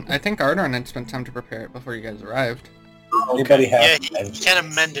while it was spent, I think Ardron had spent time to prepare it before you guys arrived. Anybody have? Yeah, he kind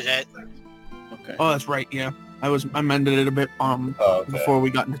of mended it. Okay. Oh, that's right. Yeah, I mended it a bit Oh, okay. before we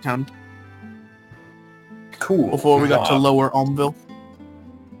got into town. Cool. Before we got to Lower Almville.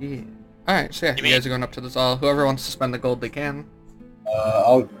 Yeah. Alright, so yeah, you guys are going up to the Zal. Whoever wants to spend the gold, they can.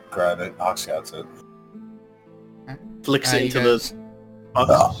 I'll grab it. Ox got it. Flicks it You into guys-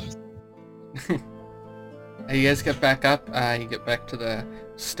 the... You guys get back up, you get back to the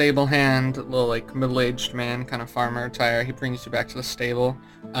stable hand, little like middle-aged man, kind of farmer attire. He brings you back to the stable.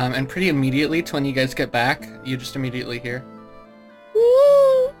 And pretty immediately to when you guys get back, you just immediately hear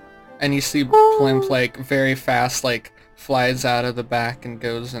 "Woo!" And you see Plimp like very fast like flies out of the back and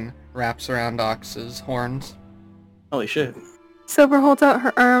goes and wraps around Ox's horns. Holy shit. Silver holds out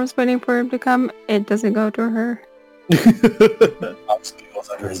her arms, waiting for him to come. It doesn't go to her. Ox giggles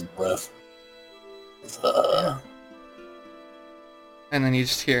under his breath. And then you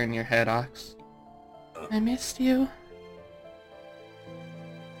just hear in your head, Ox, I missed you.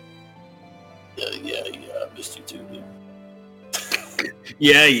 Yeah, I missed you too, dude.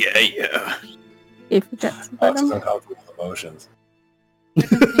 Yeah. If that's Ox is him. uncomfortable with emotions. I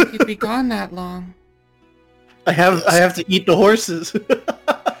didn't think you'd be gone that long. I have to eat the horses.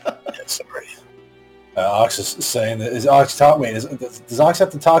 Yeah, sorry. Ox is saying that. Is Ox talk? Wait, does Ox have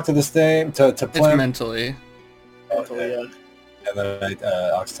to talk to this thing to It's Plimp? mentally. Okay. Yeah. And then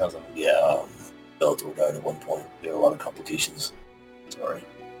Ox tells him, "Yeah, Bellator died at one point. There were a lot of complications. Sorry."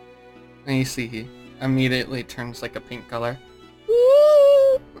 And you see he immediately turns like a pink color.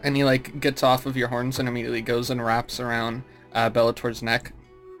 And he like gets off of your horns and immediately goes and wraps around Bellator's neck.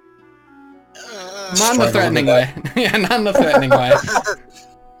 Not in a threatening way. Yeah, not in a threatening way.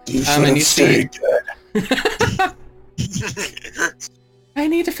 And you see... I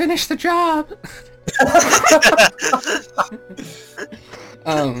need to finish the job!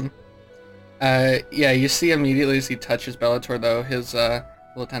 Yeah, you see immediately as he touches Bellator though, his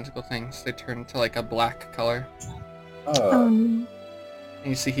little tentacle things, they turn to like a black color. And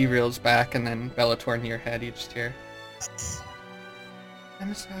you see he reels back and then Bellator in your head, you just hear,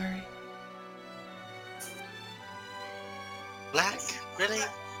 I'm sorry. Black? Really?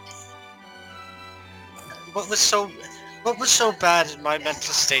 What was so bad in my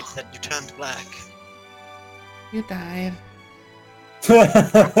mental state that you turned black? You died.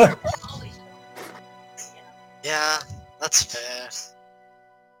 Yeah, that's fair.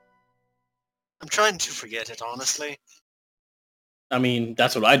 I'm trying to forget it, honestly. I mean,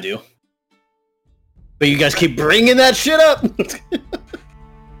 that's what I do. But you guys keep bringing that shit up.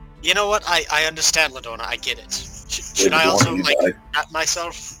 You know what? I understand, Ladonna. I get it. Should I also, like, at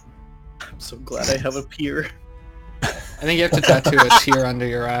myself? I'm so glad I have a peer. I think you have to tattoo a tear under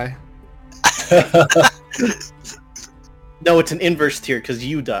your eye. No, it's an inverse tear because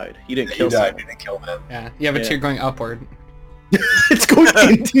you died. You didn't kill someone. You didn't kill them. Yeah, you have a tear going upward. It's going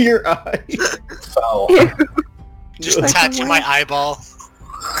into your eye. Foul. Just Like tattoo a my what? eyeball.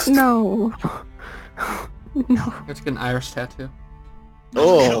 No. No. You have to get an iris tattoo.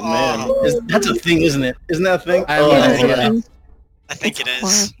 Oh man, that's a thing, isn't it? Isn't that a thing? I Oh, don't know. yeah. I think it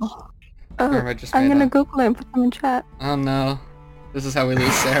is. Horrible. Or Oh, I just I'm made gonna up. Google it and put them in chat. Oh no. This is how we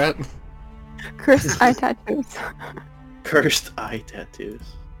lose Sarah. Cursed eye tattoos. Cursed eye tattoos.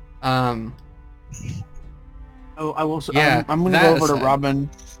 Oh, I will. Yeah, I'm gonna that go over to aside. Robin.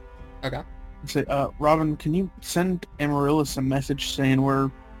 Okay. And say, Robin, can you send Amaryllis a message saying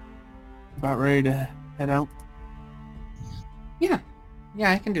we're about ready to head out? Yeah,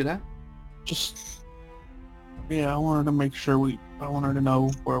 I can do that. Just, yeah, I wanted to make sure I want her to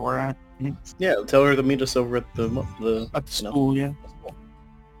know where we're at. Yeah, tell her to meet us over at the At the you know. school, yeah.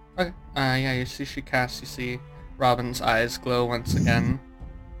 Okay. Yeah, you see she casts, you see Robin's eyes glow once again.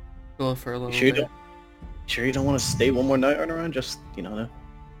 Glow for a little bit. Sure you don't want to stay one more night around? Just, to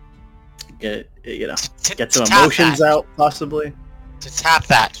get get some Tap emotions that. out, possibly. To tap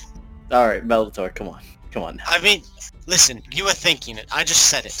that. Alright, Bellator, come on. Come on now. I mean, listen, you were thinking it. I just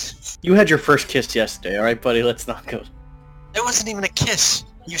said it. You had your first kiss yesterday, alright, buddy? Let's not go. It wasn't even a kiss.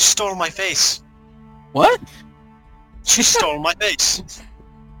 You stole my face. What? She stole my face.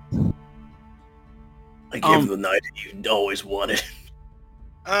 I gave the night you always wanted.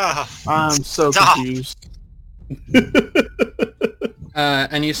 Ugh. I'm so Stop. confused.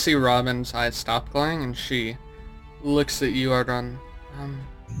 And you see Robin's eyes stop glowing, and she looks at you, Ardron.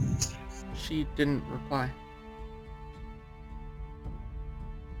 She didn't reply.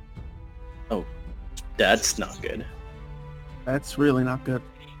 Oh, that's not good. That's really not good.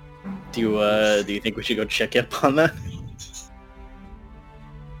 Do you think we should go check up on that?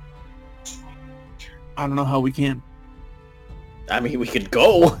 I don't know how we can. I mean, we could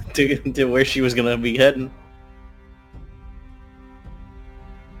go to where she was gonna be heading.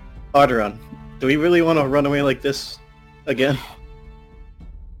 Arteron, do we really want to run away like this again?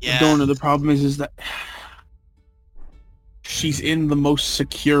 Yeah. Donor, the problem is that she's in the most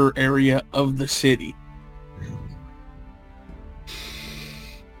secure area of the city.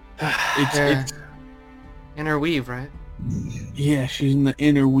 It's Inner weave, right? yeah, she's in the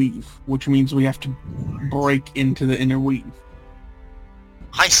inner weave, which means we have to break into the inner weave.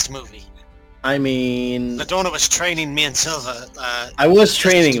 Heist movie. I mean, Madonna was training me and Silva. I was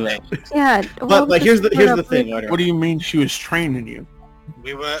training them. Yeah. But here's the thing, Arteron. What do you mean she was training you?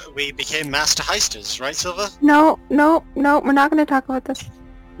 We became master heisters, right, Silva? No, we're not going to talk about this.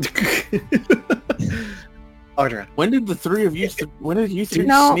 Arteron. When did you three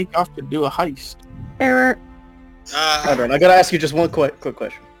No. sneak off to do a heist? Error. Arteron, I gotta ask you just one quick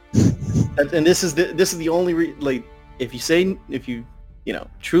question. And this is the only like, if you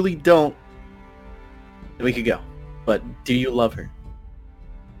truly don't, then we could go. But do you love her?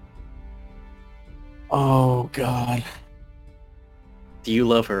 Oh God. Do you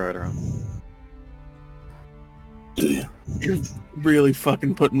love her, Arteron? You're really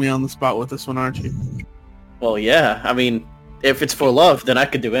fucking putting me on the spot with this one, aren't you? Well, yeah. I mean, if it's for love, then I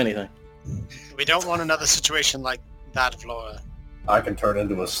could do anything. We don't want another situation like that of Laura. I can turn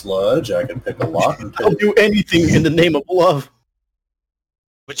into a sludge. I can pick a lock and I'll do anything in the name of love.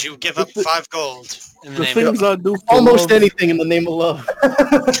 Would you give up 5 gold in the The name things of I do for Almost love. anything in the name of love.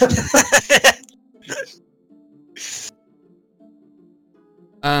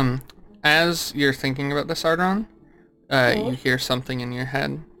 As you're thinking about this, Arteron, you hear something in your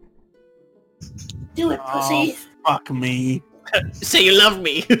head. Do it, pussy. Oh, fuck me. Say you love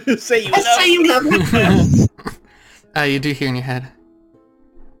me. Say you I say you love me. You do hear in your head.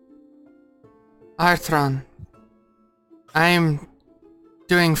 Arthron, I'm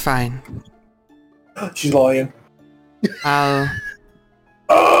doing fine. She's lying. I'll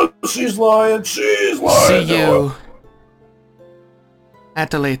Oh, she's lying. She's lying. see you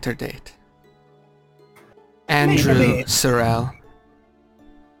at a later date. Andrew Maybe. Sorrell.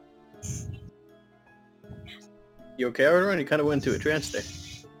 You okay, Arteron? You kind of went into a trance there.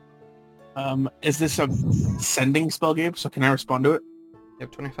 Is this a sending spell, Gabe? So can I respond to it? You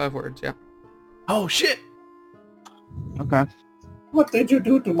have 25 words, yeah. Oh shit! Okay. What did you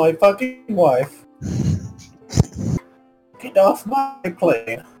do to my fucking wife? Get off my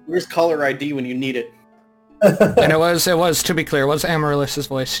plane. Where's caller ID when you need it? And it was, to be clear, it was Amaryllis's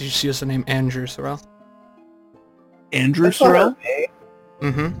voice. She just used the name Andrew Sorrell. Andrew That's not her Sorrell? name.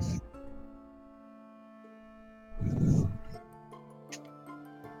 Mm-hmm.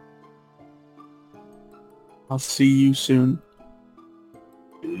 I'll see you soon.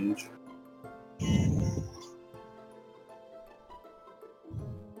 Bitch.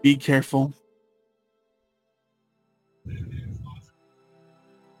 Be careful.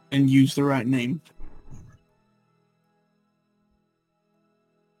 And use the right name.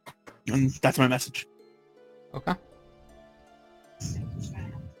 And that's my message. Okay.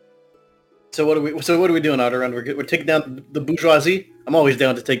 So what are we doing, Arteron? We're taking down the bourgeoisie. I'm always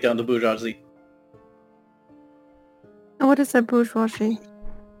down to take down the bourgeoisie. What is a bourgeoisie?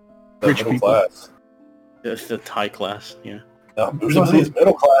 The Rich middle people. class. The high class, yeah. No, bourgeoisie is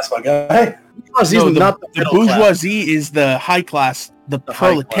middle class, my guy. Bourgeoisie No, is not the the middle class. bourgeoisie is the high class. The The high class.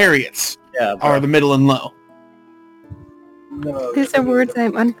 proletariats Yeah, are the middle and low. No, These are words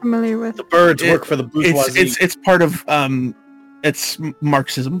I'm unfamiliar with. the birds It- work for the bourgeoisie. It's part of it's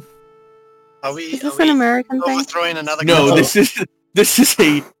Marxism. Are we, Is are this an we American thing? overthrowing another No, government?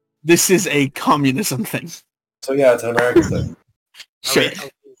 this is a communism thing. So yeah, it's an American thing. Sure. Are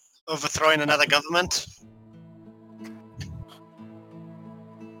we overthrowing another government?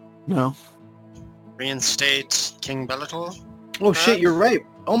 No. Reinstate King Bellator? Oh shit, you're right.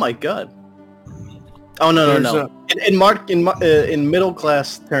 Oh my god. Oh no. In middle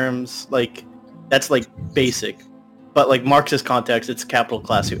class terms, like that's like basic, but like Marxist context, it's capital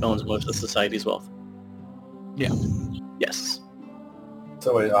class who owns most of society's wealth. Yeah. Yes.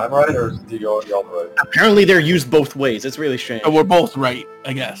 So wait, I'm right or do y'all right? Apparently they're used both ways. It's really strange. We're both right,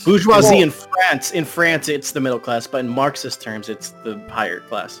 I guess. Bourgeoisie Well- in France, it's the middle class, but in Marxist terms, it's the higher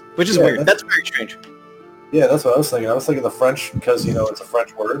class, which is Yeah, weird. That's very strange. Yeah, that's what I was thinking. I was thinking the French because it's a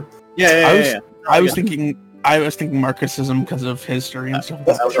French word. Yeah. I was thinking Marxism because of history and stuff.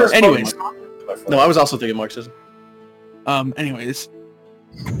 That's what I was Anyways, talking to my friend. No, I was also thinking Marxism. anyways,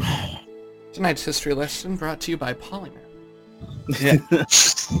 Tonight's history lesson brought to you by Polymyth.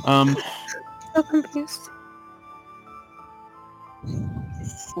 So confused.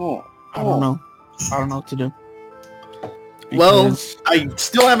 I don't know. I don't know what to do. Well, Because I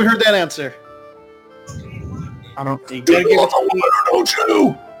still haven't heard that answer. I don't. You gotta give it to me. Don't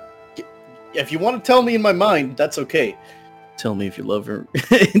you? If you want to tell me in my mind, that's okay. Tell me if you love her.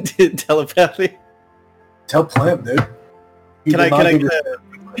 Telepathy. Tell Plam, dude. Can I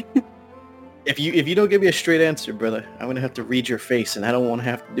if you don't give me a straight answer, brother, I'm gonna have to read your face, and I don't want to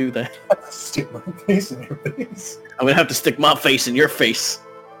have to do that. Stick my face in your face. I'm gonna have to stick my face in your face.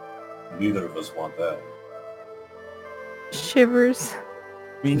 Neither of us want that. Shivers.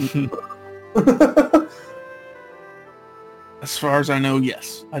 I mean, as far as I know,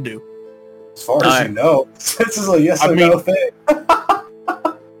 yes, I do. As far as you know, this is a yes or no thing.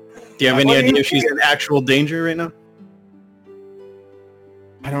 Do you have any idea if she's in actual danger right now?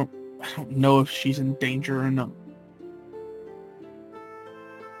 I don't know if she's in danger or not.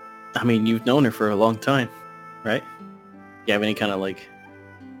 I mean, you've known her for a long time, right? You have any kind of like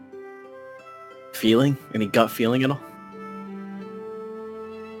feeling? Any gut feeling at all?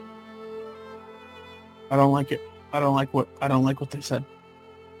 I don't like it. I don't like what they said.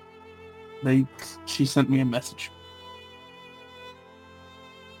 She sent me a message.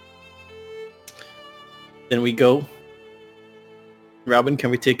 Then we go. Robin, can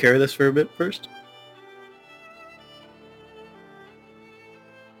we take care of this for a bit first?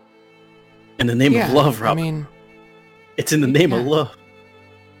 In the name of love, Robin. I mean, it's in the name of love.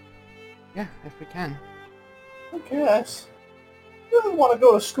 Yeah, if we can. I guess. I really want to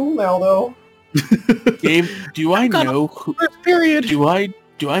go to school now, though. Gabe, do I know who? First period.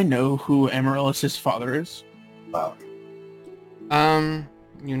 Do I know who Amaryllis's father is? Wow.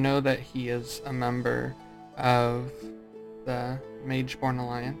 You know that he is a member of the Mageborn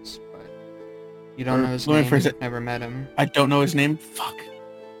Alliance, but you don't know his let me name. phrase You've it. never met him. I don't know his name. Fuck.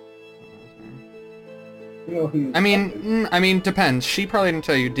 You know who I mean, depends. She probably didn't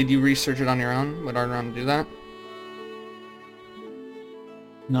tell you. Did you research it on your own? Would Argon do that?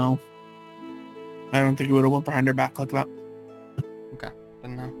 No. I don't think he would have went behind her back like that. Okay,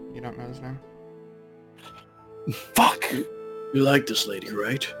 then no, you don't know his name. Fuck! You like this lady,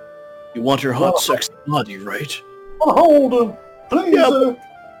 right? You want her hot, sexy body, right? Hold her, please.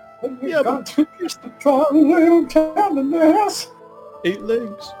 Yeah, got to just try a little tenderness. 8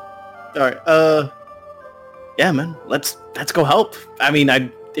 legs. All right. Yeah, man. Let's go help. I mean,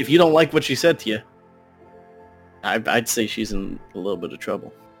 if you don't like what she said to you, I'd say she's in a little bit of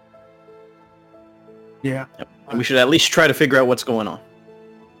trouble. Yeah. Yep. And we should at least try to figure out what's going on.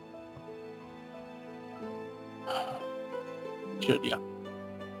 Should, yeah.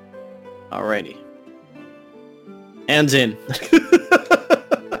 Alrighty. Hands in.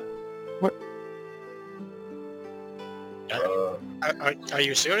 What? Are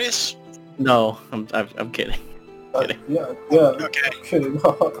you serious? No, I'm kidding. Yeah. Okay. Kidding.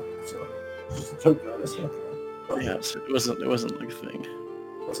 Just a joke, guys. Yes, it wasn't like a thing.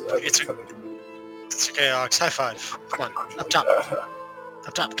 It's okay, Alex. High five. Come on. Up top.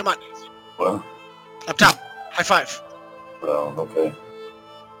 Up top. Come on. Well, Up top. High five. well, okay.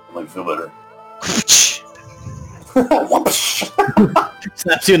 I might feel better.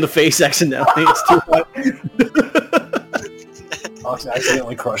 Snaps you in the face accidentally. It's too hot. Ox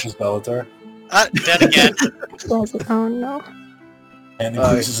accidentally crushes Bellator Dead again. Oh no. and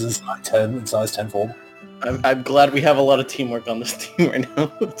increases in size tenfold. I'm glad we have a lot of teamwork on this team right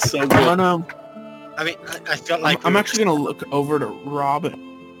now. It's so good. Oh no. I mean, I felt like I'm actually gonna look over to Robin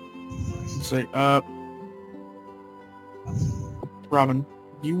and say, Robin,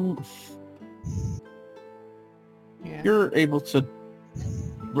 Yeah. you're able to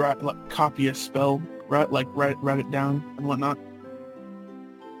copy a spell, right? Like write it down and whatnot.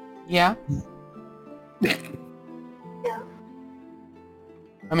 Yeah.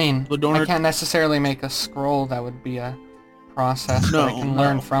 I mean, Ladorna- I can't necessarily make a scroll. That would be a process, but I can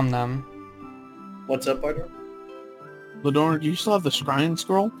learn from them. What's up, partner? Ladorna, do you still have the scrying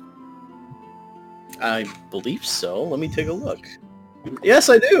scroll? I believe so. Let me take a look. Yes,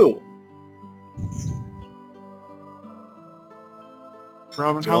 I do.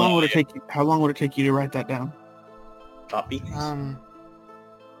 Robin, how long would it take you? How long would it take you to write that down? Copy.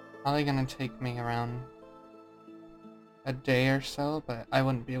 Probably gonna take me around a day or so, but I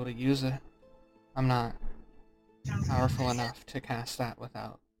wouldn't be able to use it. I'm not powerful enough to cast that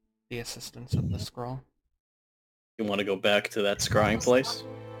without the assistance of the scroll. You want to go back to that scrying place?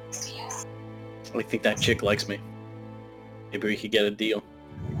 I think that chick likes me. Maybe we could get a deal.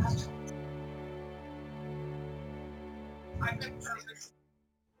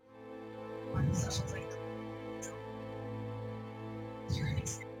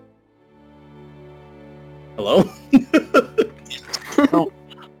 Hello?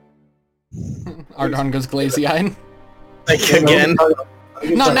 Ardon goes glazy-eyed. Like, again?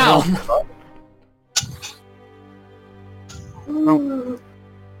 Not now!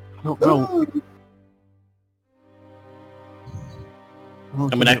 No.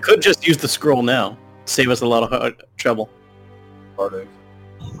 I mean, I could just use the scroll now. Save us a lot of trouble. Heartache.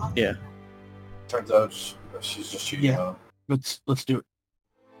 Yeah. Turns out she's just cheating Yeah. on him. Let's do it.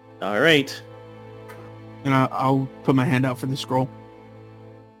 All right. And I'll put my hand out for the scroll.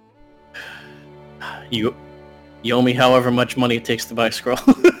 You owe me however much money it takes to buy a scroll.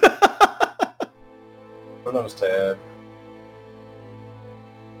 Who knows, Ted?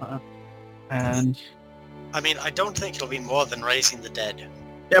 And I mean, I don't think it'll be more than raising the dead.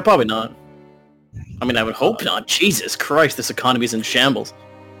 Yeah, probably not. I mean, I would hope not. Jesus Christ, this economy's in shambles.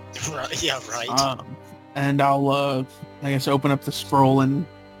 Yeah, right. and I'll I guess open up the scroll and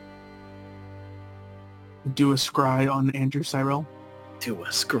do a scry on Andrew Cyril. Do a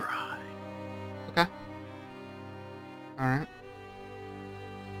scry. Okay. Alright.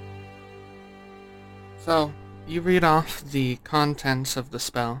 So, you read off the contents of the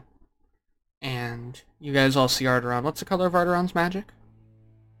spell, and you guys all see Arteron. What's the color of Arteron's magic?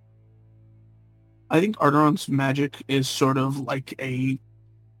 I think Arteron's magic is sort of like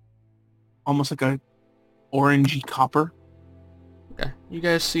almost like a orangey copper. Okay. You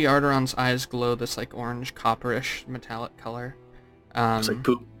guys see Arteron's eyes glow this like orange copperish metallic color. It's like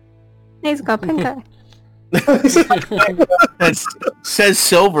poop. He's got pink eye. That says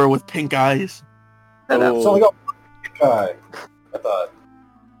silver with pink eyes. It's only got one guy. I thought.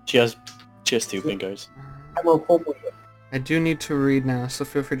 She has two pink eyes. I'm a hopefully. I do need to read now, so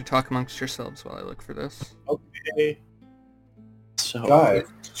feel free to talk amongst yourselves while I look for this. Okay. So, Guys,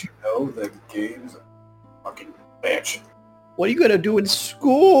 did you know that games are fucking bitch? what are you gonna do in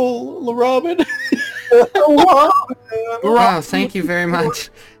school, Robin? Wow, thank you very much.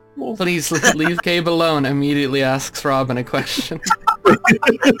 Please leave Gabe alone, immediately asks Robin a question.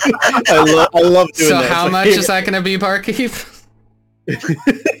 I love doing So that. how much is that going to be, barkeep?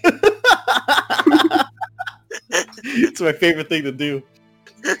 It's my favorite thing to do.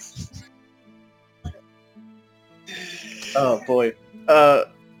 Oh boy.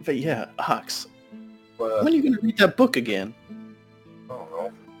 But yeah, Hawks. But, When are you gonna read that book again? I don't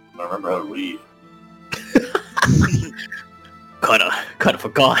know. I remember how to read. Kinda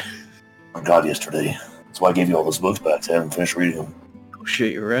forgot. I got yesterday. That's why I gave you all those books back. I haven't finished reading them. Oh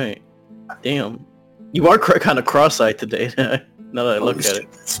shit, you're right. Damn. You are kind of cross-eyed today. Now that I look at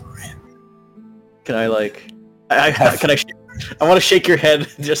it. Sorry. Can I like? I want to shake your head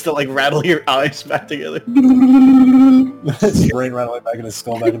just to like rattle your eyes back together. His brain rattling back in his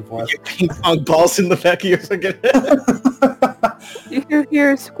skull back and forth. Your ping pong balls in the back of your fucking head. You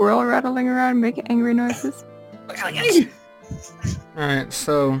hear a squirrel rattling around making angry noises? Alright,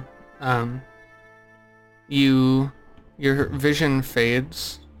 so, your vision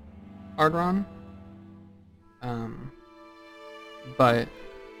fades, Ardron. But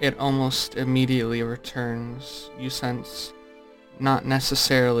it almost immediately returns. You sense, not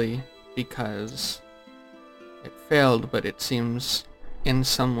necessarily because it failed, but it seems in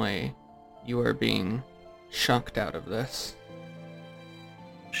some way you are being shocked out of this.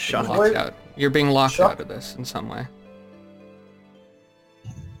 Shocked. Locked out. You're being locked Shocked? out of this in some way.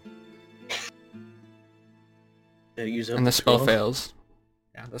 Did he use up And the spell scroll? fails.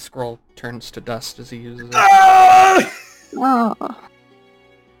 Yeah, the scroll turns to dust as he uses it. Ah! Oh.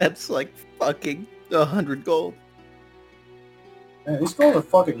 That's like fucking 100 gold. Man, these scrolls are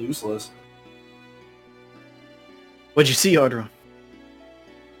fucking useless. What'd you see, Ardron?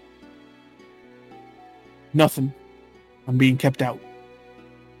 Nothing. I'm being kept out.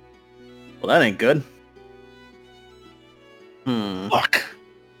 Well, that ain't good. Fuck.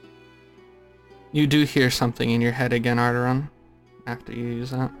 You do hear something in your head again, Arteron, after you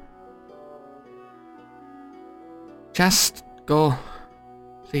use that. Just go.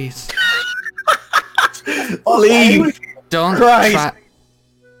 Please. Leave! Don't Christ. try.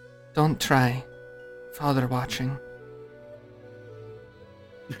 Don't try. Father watching.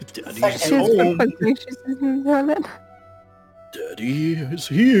 Daddy's She's home. quickly. She's in the toilet. Daddy is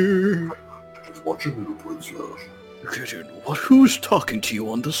here. Just watching little princess. Kitten, who's talking to you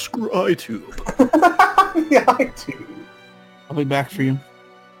on the scry tube? Yeah, I do. I'll be back for you.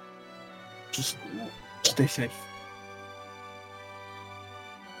 Just stay safe.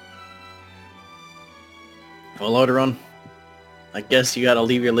 Well, Ardron, I guess you gotta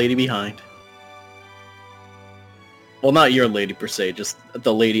leave your lady behind. Well, not your lady per se, just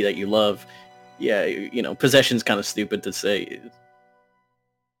the lady that you love. Yeah, you know, possession's kind of stupid to say.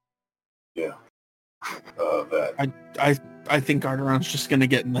 Yeah. That. I think Arteron's just gonna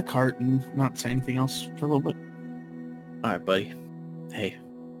get in the cart and not say anything else for a little bit. Alright, buddy. Hey.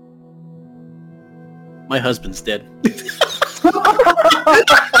 My husband's dead.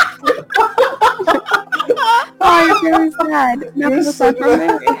 Oh, you're very sad. Nothing was sad for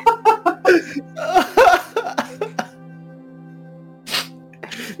Mary.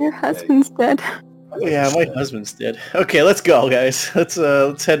 Your husband's dead. Yeah, my husband's dead. Okay, let's go, guys. Let's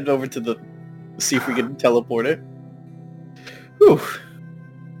head over to the see if we can teleport it. Whew,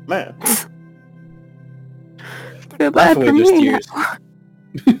 man. Feel bad for me.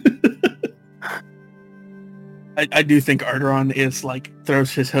 I do think Arteron is like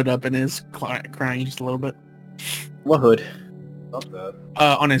throws his hood up and is crying just a little bit. What hood? Not bad.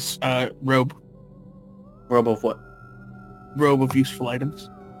 On his robe Robe of what? of useful items.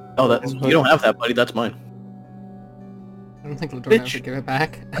 Oh, that you don't have that, buddy. That's mine. I don't think Ladorna ever give it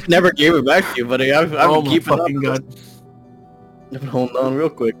back. I never gave it back to you, buddy. I've Oh been my keeping fucking up. god! I've been holding on real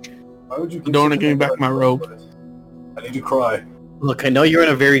quick. Why would you Ladorna, give me back my robe. I need to cry. Look, I know you're in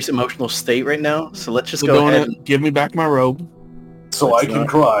a very emotional state right now, so let's just go ahead. Ladorna, give me back my robe. So Let's I can not.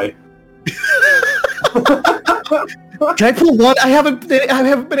 cry. Can I pull one? I haven't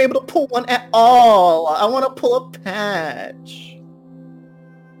been able to pull one at all. I want to pull a patch.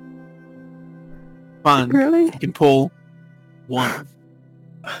 Fine. Really? You can pull one.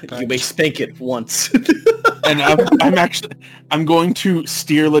 You may spank it once. And I'm going to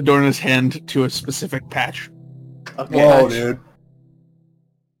steer Ladorna's hand to a specific patch. Okay. Whoa, dude.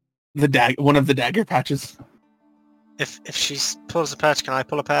 One of the dagger patches. If she pulls a patch, can I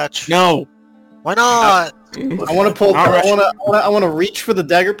pull a patch? No. Why not? I want to pull. All right. I want to reach for the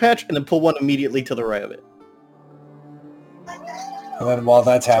dagger patch and then pull one immediately to the right of it. And then while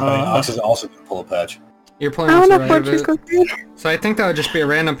that's happening, Uh, Ox is also going to pull a patch. You're pulling I to want the a right of fortune it. cookie. So I think that would just be a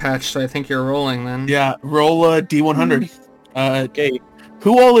random patch, so I think you're rolling then. Yeah, roll a D100. Okay.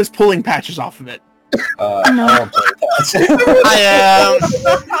 Who all is pulling patches off of it? No. I won't play patch. I am.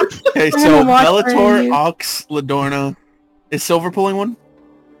 Okay, I'm so gonna watch for Bellator, you. Ox, Ladorna. Is Silver pulling one?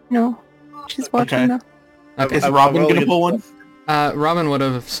 No. She's watching Okay. though. Okay. Is I'm Robin rolling gonna it. pull one? Robin would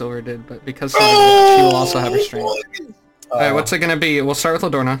have if Silver did, but because Silver did, she will also have restraint. Alright, what's it gonna be? We'll start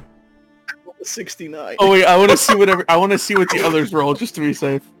with Ladorna. 69. Oh wait, I want to see what the others roll just to be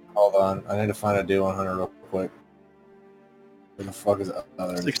safe. Hold on, I need to find a D100 real quick. Where the fuck is the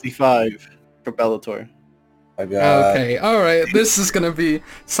other? 65 for Bellator. I got. Okay, alright, this is gonna be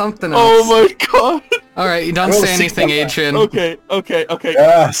something else. Oh my god. Alright, you don't Roll say anything, 65. Adrian. Okay.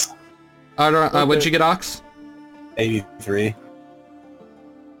 Yes. What'd you get, Ox? 83.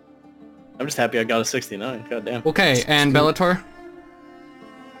 I'm just happy I got a 69. God damn. Okay, and Bellator?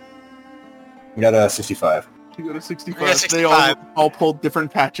 I got a 65. You got a 65. I got They 65. all pulled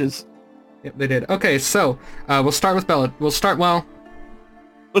different patches. Yep, they did. Okay, so we'll start with Let's start with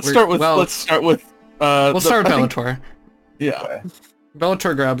Let's start with we'll start with Bellator. Yeah. Okay.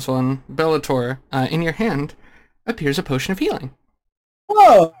 Bellator grabs one. Bellator, in your hand appears a potion of healing.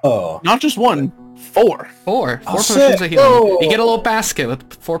 Whoa! Not just one, 4. Four potions sick. of healing. Whoa. You get a little basket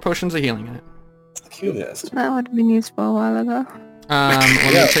with 4 potions of healing in it. It's the cutest. That would have been useful a while ago. Let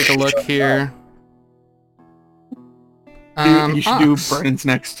me take a look here. You should do Ox. Brennan's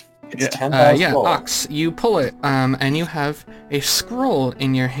next. It's Yeah. 10,000 Yeah, gold. Ox, you pull it, and you have a scroll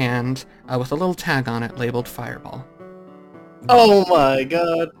in your hand with a little tag on it labeled Fireball. Oh my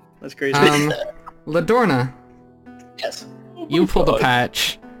god. That's crazy. Ladorna, yes. you pull the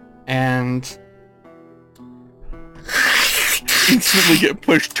patch, and Instantly get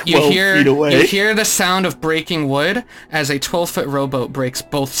pushed you 12 feet away. hear the sound of breaking wood as a 12-foot rowboat breaks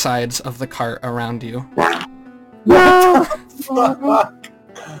both sides of the cart around you. No!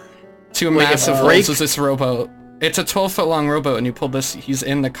 Two Wait, massive it rolls breaks? as this rowboat. It's a 12-foot long rowboat, and you pulled this. He's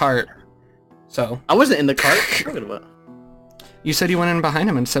in the cart. So I wasn't in the cart. What are you talking about? you said you went in behind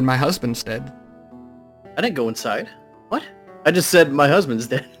him and said, "My husband's dead." I didn't go inside. What? I just said my husband's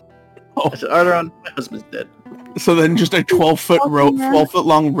dead. Oh. I said, Arteron, my husband's dead. So then just a 12-foot Fucking hell. 12-foot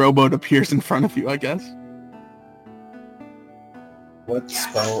long rowboat appears in front of you, I guess. What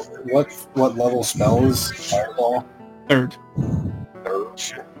spell? What level spell is Fireball? Third.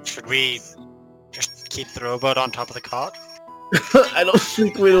 Should we just keep the rowboat on top of the cart? I don't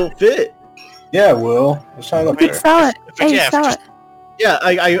think we'll fit. Yeah, Will. Let's try it up there. Sell it. But Hey, yeah, sell just- it. Yeah,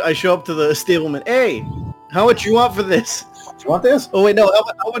 I show up to the stableman. Hey, how much you want for this? Do you want this? Oh wait, no.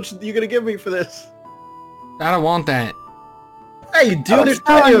 How much are you gonna give me for this? I don't want that. Hey, dude, there's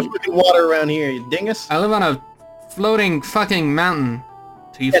plenty of fucking water around here, you dingus. I live on a floating fucking mountain.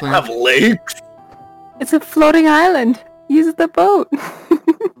 I have Tiefling. lakes. It's a floating island. Use the boat.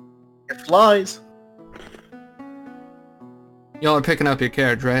 It flies. Y'all are picking up your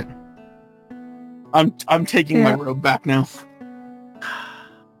carriage, right? I'm taking my Yeah. robe back now.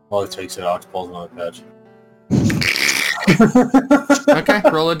 While it takes it, Ox pulls another patch. Okay,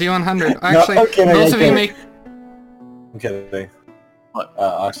 roll a d100. Actually, I'm kidding, both I'm of you kidding. make... I'm kidding. What?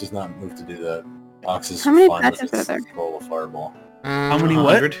 Ox does not move to do that. Ox is How many fine with patches are its there? roll of fireball. How many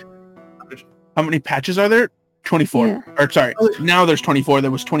 100? How many patches are there? 24. Yeah. Or sorry, now there's 24.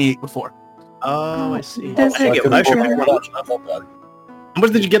 There was 28 before. Oh, I see. Does I it should get- I should matter? get one. Not that bad. How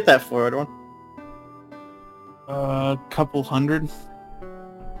much did you get that for, everyone? Couple hundred.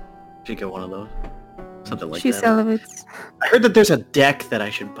 Should get one of those. Something like She that. celebrates. I heard that there's a deck that I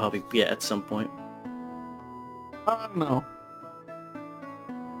should probably get at some point. I don't know.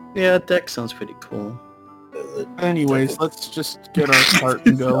 Yeah, deck sounds pretty cool. Anyways, let's just get our cart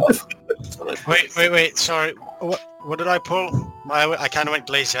and go. Wait. Sorry. What did I pull? I kind of went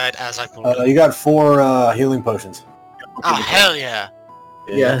glazy-eyed as I pulled it. You got 4 healing potions. Oh, hell yeah.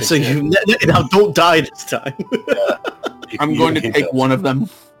 Yeah, good so shit. you now don't die this time. I'm going to take one of them.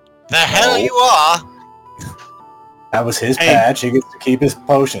 The hell you are? That was his Hey. patch. He gets to keep his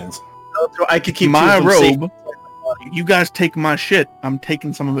potions. I could keep My two of them safe. robe. You guys take my shit. I'm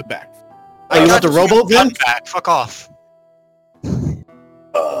taking some of it back. Oh, you want the rowboat then? Gun back. Fuck off.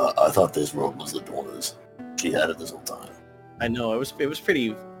 I thought this robe was the Dora's. She had it this whole time. I know, it was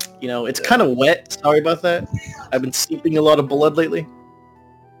pretty, it's kind of wet. Sorry about that. I've been seeping a lot of blood lately.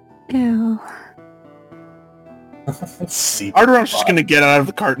 Ew. See. Arteron's just gonna get out of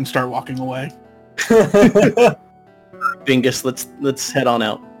the cart and start walking away. Bingus, let's head on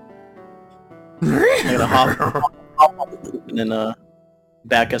out. I'm gonna hop and then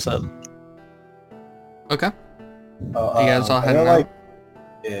back us up. Okay. You guys all are heading there, out? like,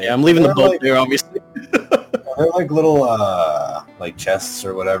 Yeah, I'm leaving the are there, boat like, there, obviously. Are there like little like chests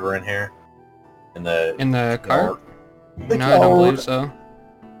or whatever in here? In the cart? Like, No, I don't believe so.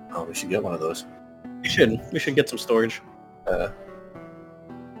 Oh, we should get one of those. We should get some storage. I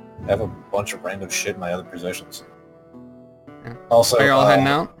have a bunch of random shit in my other possessions. Yeah. Also, Are you all heading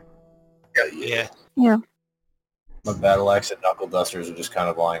out? Yeah. my battle axe and knuckle dusters are just kind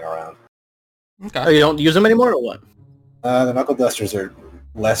of lying around. Okay. Oh, you don't use them anymore, or what? The knuckle dusters are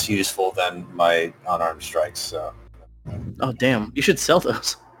less useful than my unarmed strikes, so Oh, damn. You should sell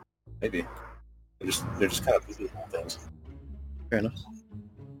those. maybe they're just kind of useful things. Fair enough.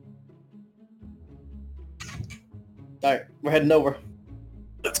 Alright, we're heading over.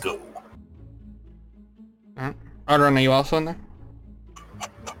 Let's go. Arteron, are you also in there?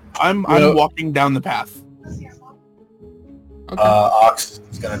 I'm No. walking down the path. Okay. Ox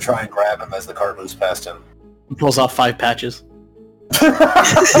is gonna try and grab him as the cart moves past him. He pulls off 5 patches. That's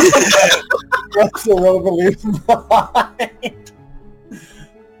the rope leaves behind.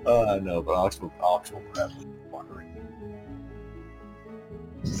 No, but Ox will grab him. Wandering.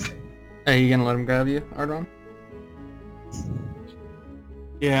 Are you gonna let him grab you, Arteron?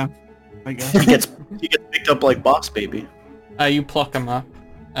 Yeah, I guess. He gets picked up like Boss Baby. You pluck him up.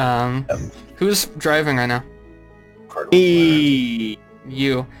 Who's driving right now? Cart will grab.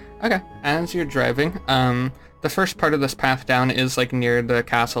 You. Okay. As you're driving, the first part of this path down is like near the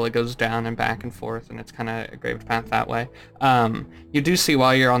castle. It goes down and back and forth, and it's kind of a graved path that way. You do see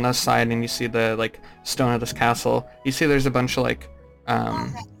while you're on this side and you see the like stone of this castle, you see there's a bunch of like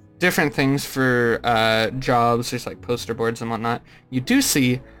different things for jobs. There's like poster boards and whatnot. You do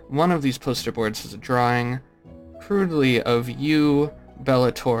see one of these poster boards is a drawing, crudely, of you,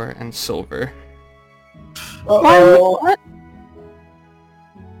 Bellator, and Silver. What?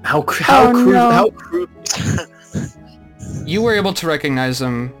 How Oh, crude? no. How crude? You were able to recognize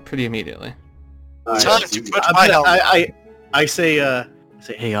them pretty immediately. Time to put my helmet. I say,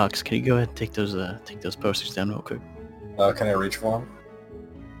 hey Ox, can you go ahead and take those posters down real quick? Can I reach for him?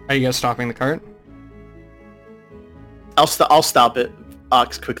 Are you guys stopping the cart? I'll stop it.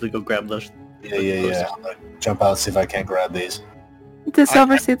 Ox, quickly go grab those. Yeah. I'm gonna jump out, see if I can't grab these. Does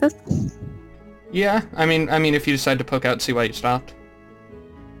Silver see this? Yeah, I mean, if you decide to poke out, see why you stopped.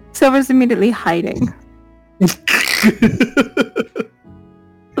 Silver's immediately hiding.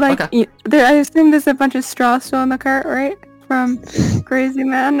 Like, Okay. there, I assume there's a bunch of straw still in the cart, right? From Crazy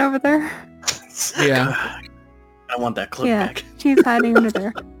Man over there. Yeah. I want that clip Yeah. back. She's hiding under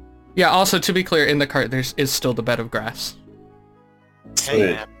there. Yeah, also, to be clear, in the cart is still the bed of grass.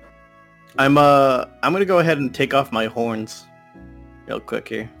 Hey, man. I'm gonna go ahead and take off my horns real quick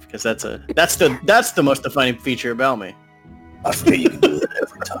here because that's the most defining feature about me. I forget you can do that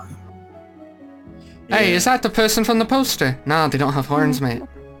every time. Hey, is that the person from the poster? Nah, they don't have horns, mate.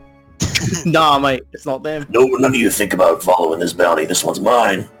 Nah, mate, it's not them. No, none of you think about following this bounty. This one's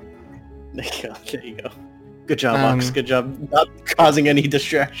mine. There you go. Good job, Ox. Um, Good job not causing any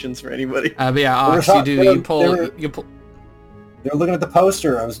distractions for anybody. But yeah, They were Ox, shot- you they were- pull. They were looking at the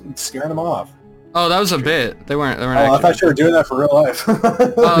poster. I was scaring them off. Oh, that was a bit. They weren't Oh, I actually. thought you were doing that for real life.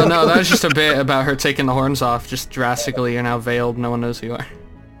 Oh no, that was just a bit about her taking the horns off. Just drastically, you're now veiled. No one knows who you are.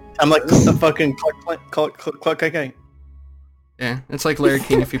 I'm like the fucking cluck. Yeah, it's like Larry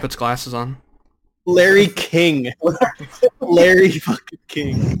King if he puts glasses on. Larry King. Larry fucking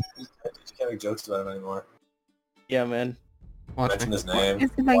King. You can't make jokes about him anymore. Yeah, man. Watch Mention me. his name. Is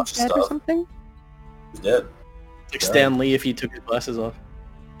he like watch his dead or stuff. something? He's dead. Like Stan Lee if he took his glasses off.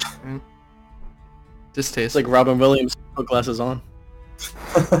 It's Distaste. like Robin Williams put glasses on.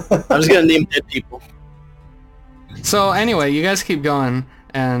 I'm just gonna name dead people. So anyway, you guys keep going,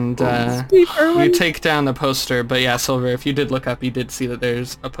 and Steve Irwin. you take down the poster. But yeah, Silver, if you did look up, you did see that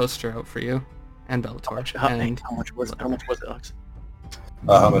there's a poster out for you, and Bellator. How much was it? How much was it, Alex?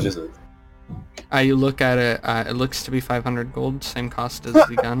 How much is it? You look at it. It looks to be 500 gold, same cost as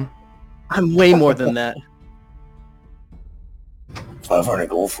the gun. I'm way more than that. 500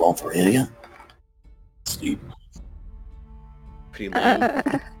 gold for all three of you? Steep. Pretty lame.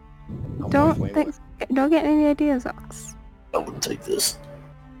 Don't get any ideas, Ox. I wouldn't take this.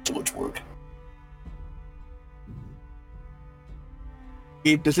 Too much work.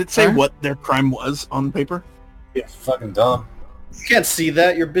 Gabe, does it say Huh? what their crime was on the paper? Yeah, fucking dumb. You can't see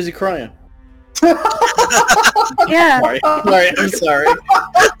that. You're busy crying. Yeah. Sorry. I'm sorry.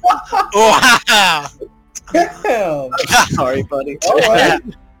 Wow! Damn. Sorry, buddy. Alright.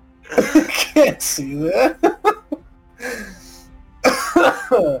 Can't see that.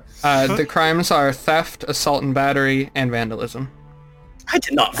 The crimes are theft, assault and battery, and vandalism. I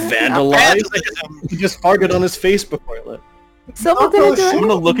did not vandalize. He just farted on his face before I left. Silver didn't do I'm it.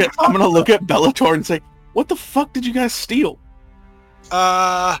 gonna look at Bellator and say, what the fuck did you guys steal?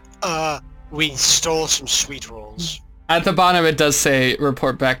 We stole some sweet rolls. At the bottom, it does say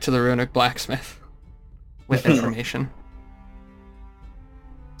report back to the runic blacksmith with information.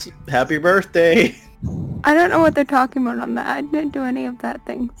 Happy birthday. I don't know what they're talking about on that. I didn't do any of that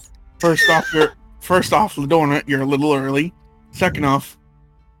things. First off, Ladorna, you're a little early. Second off,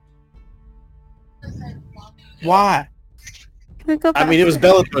 why? Can we go I mean, it was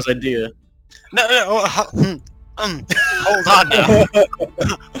Bellator's idea. No, hold on now.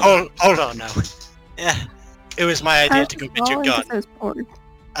 hold on now. Yeah, it was my idea to go get your gun, I was bored.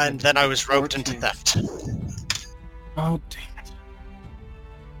 and then I was roped into theft. Oh, damn it.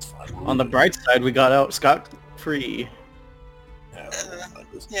 On the bright side, we got out scot-free.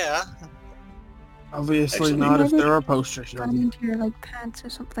 Yeah, Obviously Actually, not if maybe- there are posters. Got into your like pants or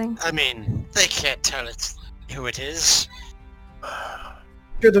something. I mean, they can't tell it's who it is.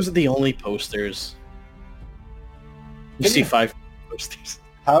 Sure, those are the only posters. You see 5 posters.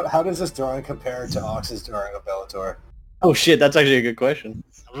 How does this drawing compare to Ox's drawing of Bellator? Oh shit, that's actually a good question.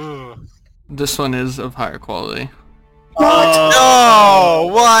 Ooh. This one is of higher quality. No!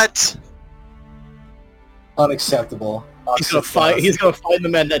 What? Unacceptable. He's gonna find the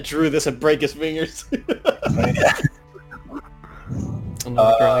man that drew this and break his fingers.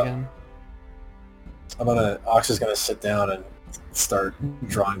 Another girl again. Ox is gonna sit down and start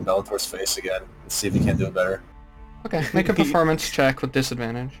drawing Bellator's face again and see if he can do it better. Okay, make a performance check with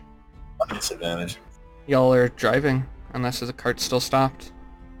disadvantage. Disadvantage. Y'all are driving, unless the cart's still stopped.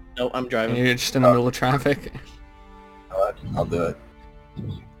 No, I'm And driving. you're just in the middle of traffic. Alright, I'll do it.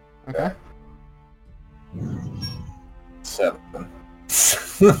 Okay. 7.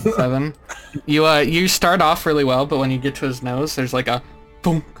 7. You start off really well, but when you get to his nose, there's like a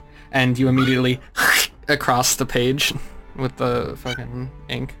boom, and you immediately across the page with the fucking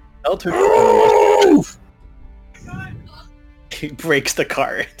ink. Bellator. He breaks the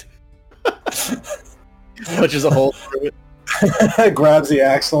cart. Punches a hole through it. Grabs the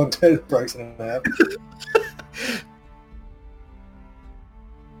axle and breaks it in half.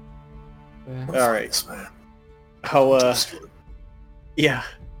 Alright. How, yeah.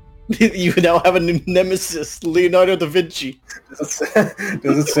 You now have a new nemesis, Leonardo da Vinci. Does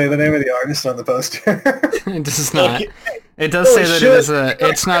it say the name of the artist on the poster? It does not. Okay. It does say that it is a.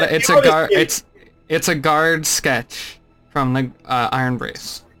 It's not. It's a guard. Honestly. It's a guard sketch from the Iron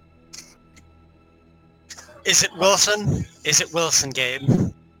Brace. Is it Wilson? Is it Wilson, Gabe?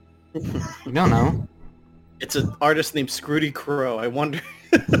 You don't know. It's an artist named Scrooty Crow. I wonder.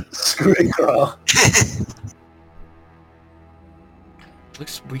 Screwing Crawl.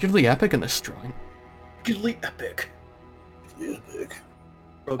 Looks weirdly epic in this drawing. Really epic. Yeah, big.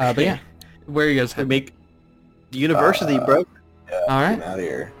 Okay. But yeah, where are you guys I heading? make the university, bro. Yeah, All right. get out of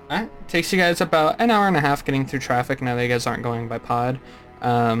here. Alright, takes you guys about an hour and a half getting through traffic now that you guys aren't going by pod.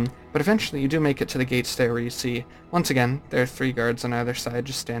 But eventually you do make it to the gates there where you see, once again, there are 3 guards on either side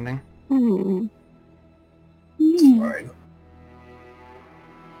just standing. Hmm. Alright.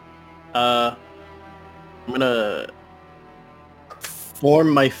 I'm gonna form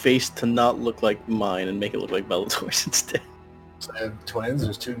my face to not look like mine and make it look like Bellator's instead. So I have twins.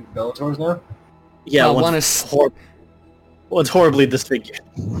 There's 2 Bellators now. Yeah, one is one's horribly disfigured.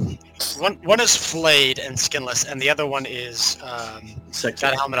 One is flayed and skinless, and the other one is Sexy.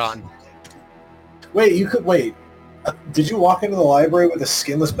 got a helmet on. Wait, you could wait. Did you walk into the library with a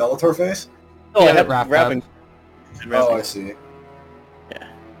skinless Bellator face? Oh, Yeah, I had wrapped wrapping. Oh, I see. Yeah.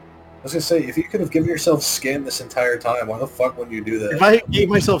 I was gonna say, if you could have given yourself skin this entire time, why the fuck wouldn't you do that? If I gave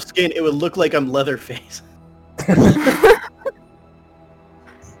myself skin, it would look like I'm Leatherface.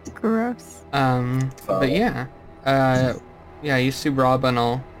 Gross. But yeah. Yeah, you see Robin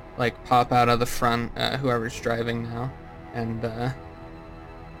will, like, pop out of the front, whoever's driving now, and,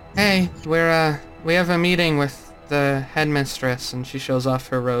 hey, we have a meeting with the headmistress, and she shows off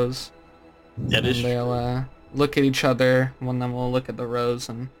her rose. That is And they'll, look at each other, one of them will look at the rose,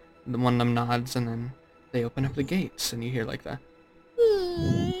 and one of them nods, and then they open up the gates, and you hear, like, as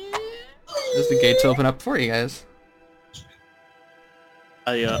the gates open up for you guys.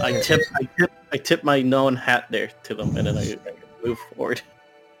 I tip my known hat there to them, and then I move forward.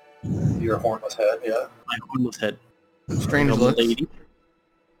 Your hornless head, yeah. My hornless head. Strange Like a looks. lady.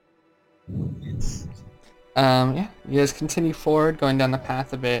 Yeah, you guys continue forward, going down the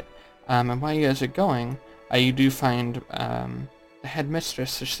path a bit, and while you guys are going, you do find the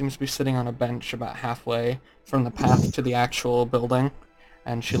headmistress, who seems to be sitting on a bench about halfway from the path to the actual building,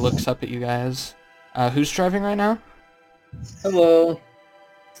 and she looks up at you guys. Who's driving right now? Hello.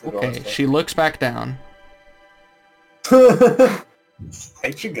 Okay, she looks back down.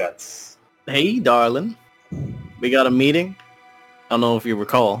 Hate your guts. Hey, darling. We got a meeting. I don't know if you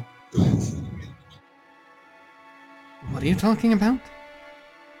recall. What are you talking about?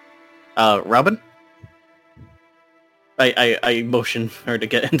 Robin? I motion her to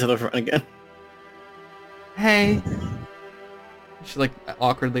get into the front again. Hey. She, like,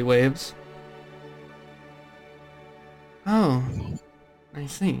 awkwardly waves. Oh, I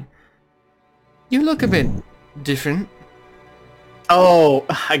see. You look a bit different. Oh,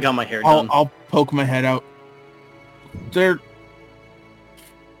 I got my hair done. I'll poke my head out.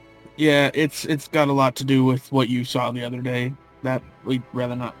 Yeah, it's got a lot to do with what you saw the other day that we'd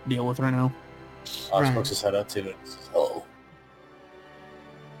rather not deal with right now. Ox Right. pokes his head out too and says, hello.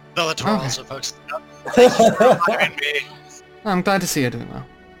 Bellator Okay. also pokes it up. Thank you for hiring me. I'm glad to see you're doing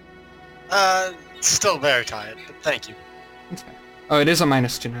well. Still very tired, but thank you. That's fine. Oh, it is a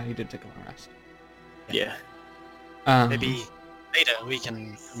 -2 now. You did take a long rest. Yeah. Maybe later we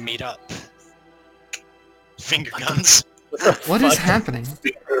can meet up. Finger guns. What is happening?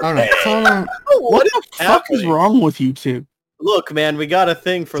 Alright, follow... What is Fuck is wrong with you two? Look, man, we got a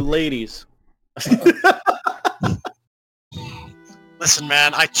thing for ladies. Listen,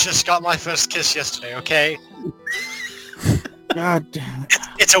 man, I just got my first kiss yesterday, okay? God damn it.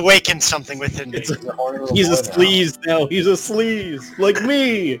 It's awakened something within me. He's a sleaze now. He's a sleaze. Like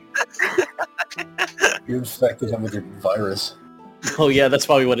me. You infected him with your virus. Oh, yeah, that's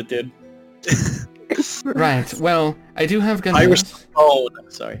probably what it did. Right, well, I do have good Irish. news. Oh, no,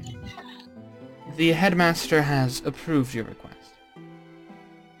 sorry. The headmaster has approved your request.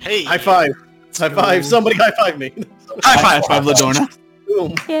 Hey! High five. High five. Somebody high five me. High five! Ladorna.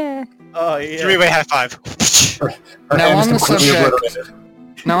 Boom. Yeah. Oh, yeah. Three-way high five. Her Now hand is on the completely subject- obliterated.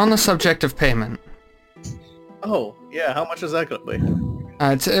 Now on the subject of payment, Oh, yeah, how much is that going to be?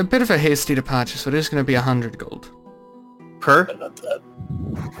 it's a bit of a hasty departure, so it is going to be 100 gold. Per? Not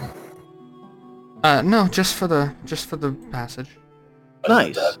that. No, just for the passage.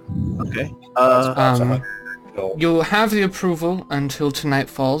 Nice. Okay. You'll have the approval until tonight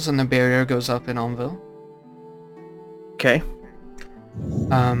falls and the barrier goes up in Onville. Okay.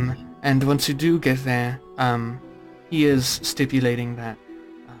 And once you do get there, he is stipulating that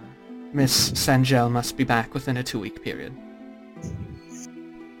Miss Sangel must be back within a 2-week period.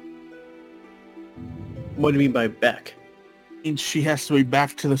 What do you mean by back? And she has to be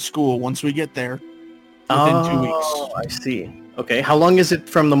back to the school once we get there. Within 2 weeks. Oh, I see. Okay, how long is it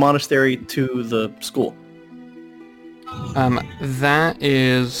from the monastery to the school? That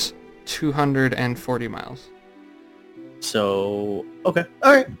is 240 miles. So, okay.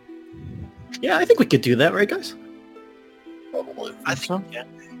 Alright. Yeah, I think we could do that, right, guys? Probably. I think, yeah.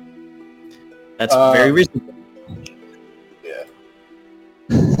 That's very reasonable. Yeah.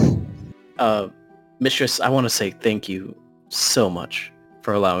 Mistress, I want to say thank you so much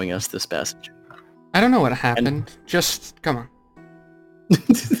for allowing us this passage. I don't know what happened. Just come on.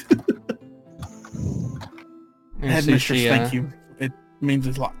 And so Headmistress, she, thank you. It means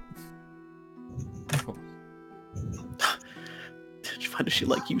a lot. Of course. Did you Why does she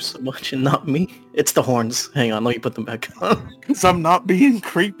like you so much and not me? It's the horns. Hang on, let me put them back on. Because I'm not being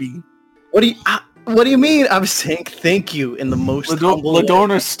creepy. What do you mean? I'm saying thank you in the most humble way.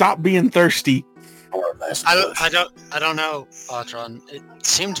 Ladorna, stop being thirsty. I don't know, Artron. It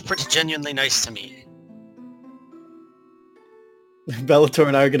seemed pretty genuinely nice to me. Bellator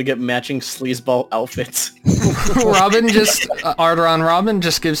and I are gonna get matching sleazeball outfits. Robin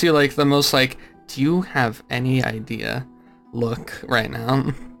just gives you like the most like, do you have any idea look right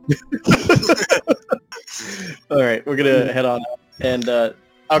now. Alright, we're gonna head on. And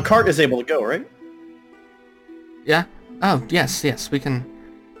our cart is able to go, right? Yeah? Oh, yes, we can...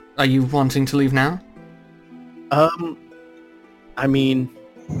 Are you wanting to leave now? I mean,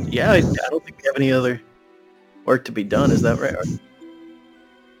 yeah, I don't think we have any other work to be done, is that right? I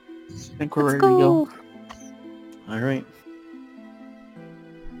think we're ready to go. Alright.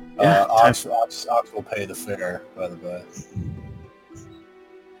 Ox will pay the fare, by the way.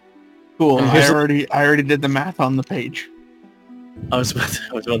 Cool. I already did the math on the page. I was about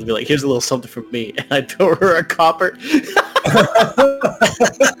to be like, here's a little something from me, and I throw her a copper.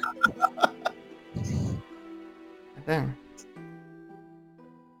 There.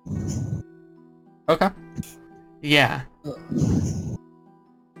 Okay. Yeah.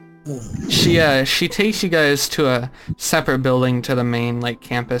 She takes you guys to a separate building to the main like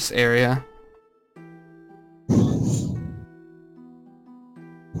campus area.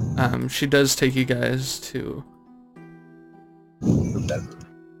 She does take you guys to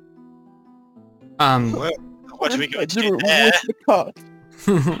What do we go to there? With the cart.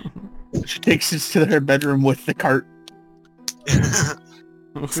 She takes us to her bedroom with the cart.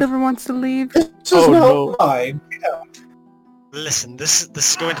 Silver wants to leave. Oh no. Mine. Listen, this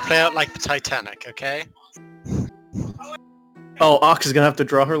is going to play out like the Titanic, okay? Oh, Ox is gonna have to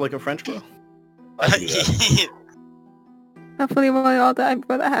draw her like a French girl? Hopefully we'll all die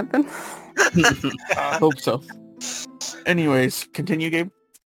before that happens. I hope so. Anyways, continue, Gabe.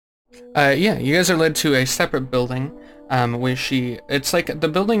 Yeah, you guys are led to a separate building, where it's like, the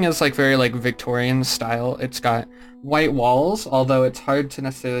building is like very like Victorian style. It's got white walls, although it's hard to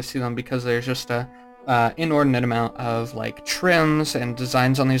necessarily see them because there's just a inordinate amount of like trims and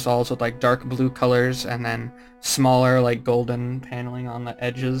designs on these walls with like dark blue colors and then smaller like golden paneling on the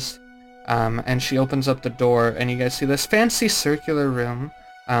edges. And she opens up the door and you guys see this fancy circular room,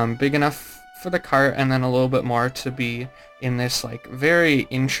 big enough for the cart and then a little bit more to be in this like very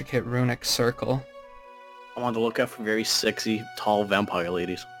intricate runic circle. I want to look out for very sexy, tall vampire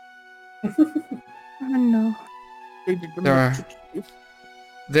ladies. Oh no.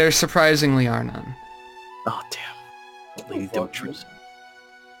 There surprisingly are none. Oh damn. Lady Dimitrescu.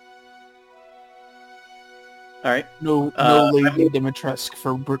 Alright. No Lady Dimitrescu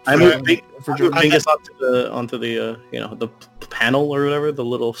for I'm moving us onto the the panel or whatever, the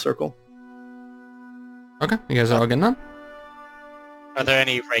little circle. Okay, you guys are all getting on? Are there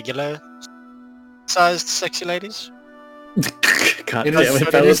any regular sized sexy ladies? God It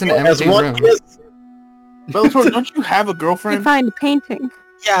damn is an empty room. Bellator, don't you have a We girlfriend? find a painting.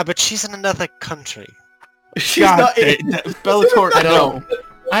 Yeah, but she's in another country. She's God, not Bellator, no.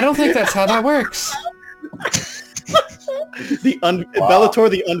 I don't think that's how that works. Bellator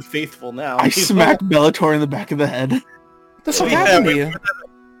the unfaithful now. I smacked Bellator in the back of the head. This will happen to you.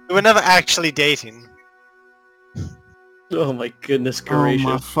 We were never actually dating. Oh my goodness gracious.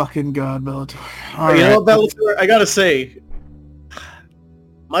 Oh my fucking god, Bellator. You know what, Bellator? I gotta say,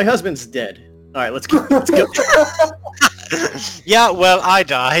 my husband's dead. Alright, let's go. Yeah, well, I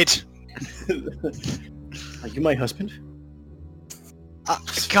died. Are you my husband?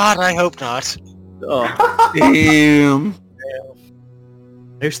 God, I hope not. Oh, Damn.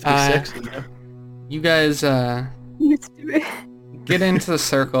 I used to be sexy. Yeah. You guys Let's do it. get into the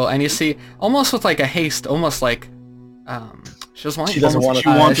circle and you see, almost with like a haste, almost like she doesn't want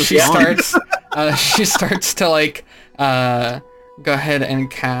to. She starts to like go ahead and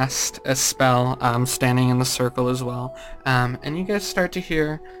cast a spell, standing in the circle as well. And you guys start to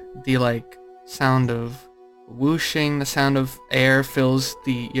hear the like sound of whooshing, the sound of air fills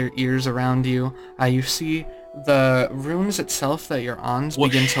your ears around you. You see the runes itself that you're on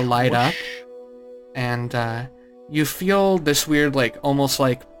begin to light up, and you feel this weird, like almost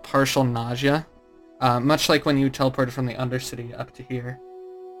like partial nausea, much like when you teleported from the Undercity up to here.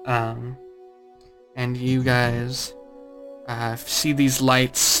 And you guys see these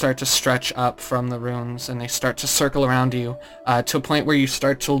lights start to stretch up from the runes, and they start to circle around you to a point where you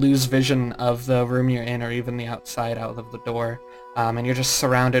start to lose vision of the room you're in or even the outside out of the door. And you're just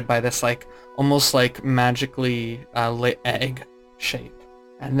surrounded by this like almost like magically lit egg shape.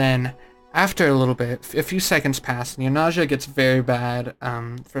 And then after a little bit, a few seconds pass, and your nausea gets very bad.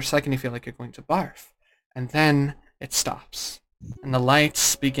 For a second, you feel like you're going to barf, and then it stops, and the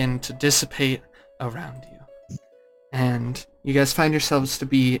lights begin to dissipate around you. And you guys find yourselves to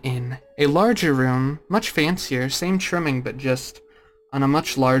be in a larger room, much fancier, same trimming, but just on a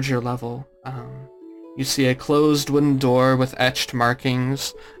much larger level. You see a closed wooden door with etched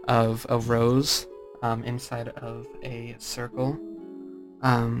markings of a rose inside of a circle.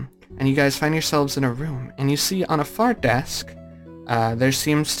 And you guys find yourselves in a room, and you see on a far desk, there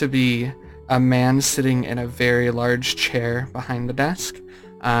seems to be a man sitting in a very large chair behind the desk.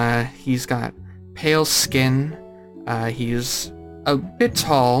 He's got pale skin. He's a bit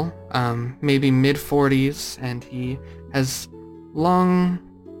tall, maybe mid-40s, and he has long,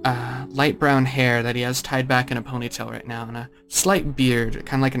 light brown hair that he has tied back in a ponytail right now, and a slight beard,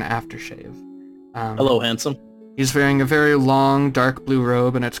 kind of like an aftershave. Hello, handsome. He's wearing a very long, dark blue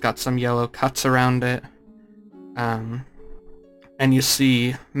robe, and it's got some yellow cuts around it. And you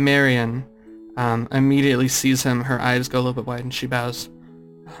see Marion immediately sees him, her eyes go a little bit wide, and she bows.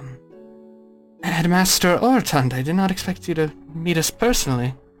 Headmaster Ortund, I did not expect you to meet us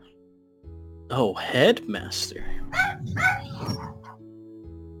personally. Oh, Headmaster.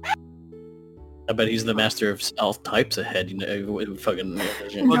 I bet he's the master of all types of head, fucking...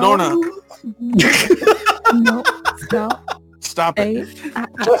 Ladorna, No, stop. stop it.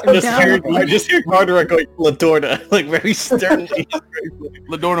 I just hear Carter going, Ladorna, like very sternly.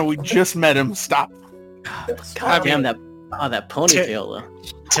 Ladorna, we just met him. Stop. God damn, that ponytail, though.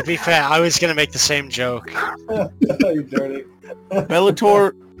 To be fair, I was gonna make the same joke. You dirty.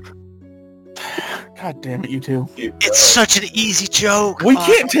 Bellator. God damn it, you two. It's such an easy joke. We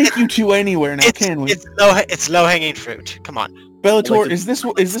can't take you two anywhere now, can we? It's low-hanging fruit. Come on. Bellator, Like is this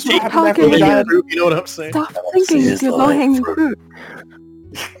what happened talking after we died? You know what I'm saying? Stop thinking it's your low-hanging fruit.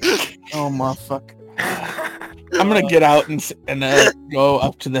 Oh my fuck. I'm gonna get out and go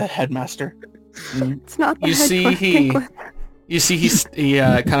up to the headmaster. It's not the You head see to think with. he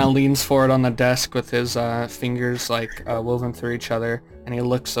kind of leans forward on the desk with his fingers like woven through each other, and he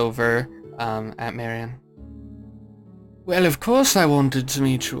looks over at Marion. Well, of course I wanted to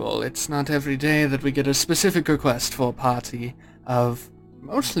meet you all. It's not every day that we get a specific request for a party of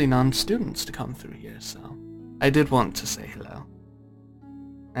mostly non-students to come through here, so I did want to say hello.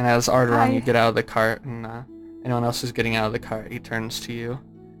 And as Arteron, Hi. you get out of the cart, and anyone else is getting out of the cart, he turns to you.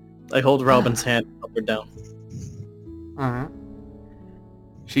 I hold Robin's hand up or down. Alright.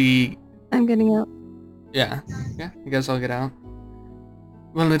 She... I'm getting out. Yeah, you guys all get out.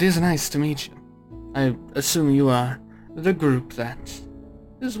 Well, it is nice to meet you. I assume you are the group that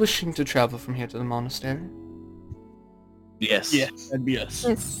is wishing to travel from here to the monastery. Yes. Yeah, that'd be us.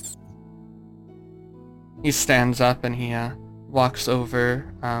 Yes. He stands up and he walks over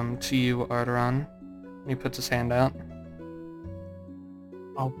to you, Arteron. He puts his hand out.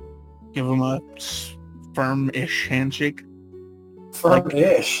 I'll give him a firm-ish handshake.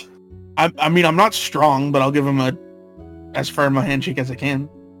 Firm-ish. I mean, I'm not strong, but I'll give him as firm a handshake as I can.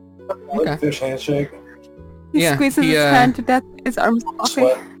 Okay. Fish handshake. He Yeah, squeezes he, his hand to death, his arms flopping.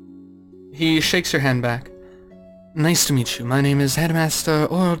 Sweat. He shakes your hand back. Nice to meet you. My name is Headmaster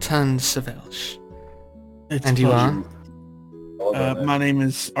Ortund Savelsh. It's And a you pleasure. are? My name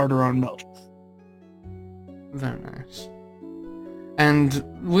is Arteron Melch. Very nice. And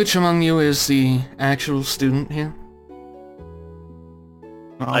which among you is the actual student here?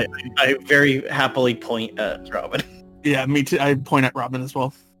 I very happily point at Robin. Yeah, me too. I point at Robin as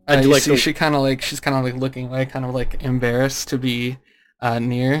well. I'd You like see, to- she's kind of like looking like kind of like embarrassed to be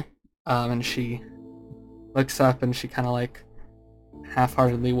near, and she looks up and she kind of like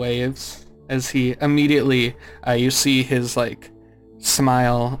half-heartedly waves as he immediately you see his like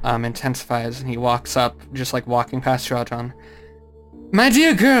smile intensifies, and he walks up, just like walking past Rajan. My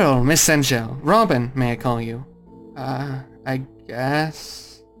dear girl, Miss Angel, Robin, may I call you? I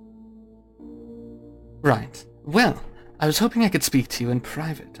guess. Right. Well, I was hoping I could speak to you in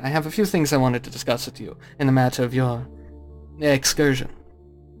private. I have a few things I wanted to discuss with you in the matter of your excursion.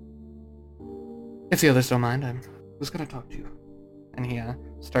 If the others don't mind, I was gonna talk to you. And he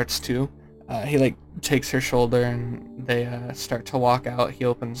starts to, he like takes her shoulder and they start to walk out. He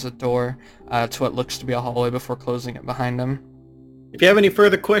opens the door to what looks to be a hallway before closing it behind him. If you have any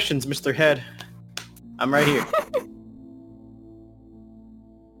further questions, Mr. Head, I'm right here.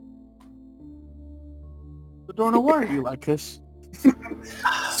 Adorno, why are you like this?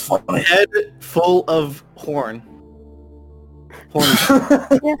 It's funny. Head full of horn.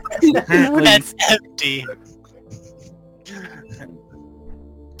 Apparently, That's empty.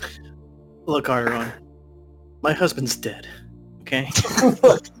 Look, Arteron, my husband's dead. Okay?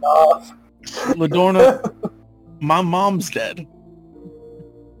 Ladorna, my mom's dead.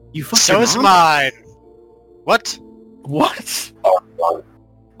 You fucking So is mine. What? What?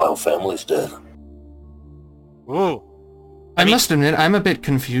 My whole family's dead. Ooh. I must admit, I'm a bit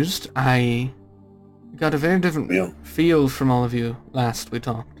confused. I got a very different Yeah. feel from all of you last we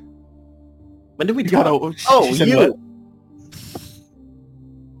talked. When did we You talk? gotta- Oh, she said you! what?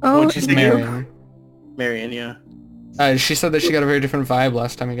 Oh, What'd you say? Marion. Marion, yeah. She said that she got a very different vibe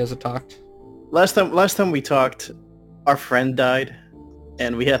last time you guys had talked. Last time we talked, our friend died,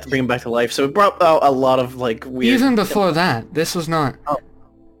 and we had to bring him back to life. So it brought out a lot of like weird. Even before that, this was not.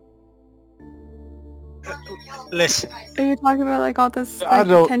 Listen. are you talking about like all this I like,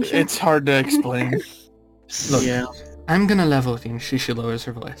 don't. tension? It's hard to explain. Look, Yeah. I'm gonna level with you, and she lowers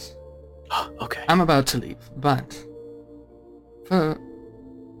her voice. Okay. I'm about to leave, but for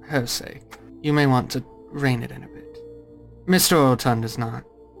her sake, you may want to rein it in a bit. Mr. Ortund is not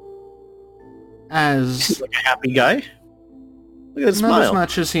He's as like a happy guy. Look at his not as smile.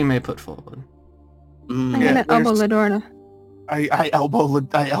 much as he may put forward. Mm. I'm Yeah, gonna elbow there's- Ladorna. I elbow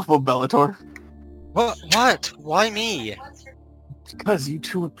Bellator What? Why me? because you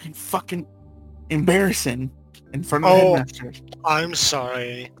two have been fucking embarrassing in front of Oh. the headmaster. I'm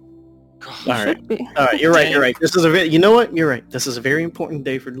sorry. God. All right. Should be. All right. You're right. You're right. This is a very. You know what? You're right. This is a very important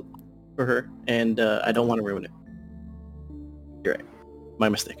day for her, and I don't want to ruin it. You're right. My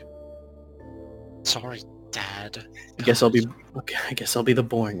mistake. Sorry, Dad. I guess I'll be. Okay. I guess I'll be the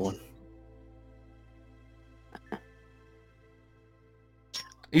boring one.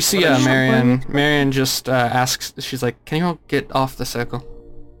 You see, What is Marion. Marion just asks. She's like, "Can you all get off the circle?"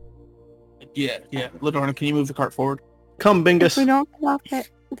 Yeah. Ladorna, can you move the cart forward? Come, If Bingus. we don't get off it,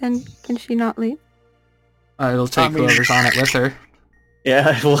 then can she not leave? It'll take I mean- whoever's on it with her.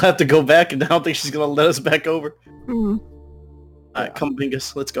 Yeah, we'll have to go back, and I don't think she's gonna let us back over. Hmm. All right, come,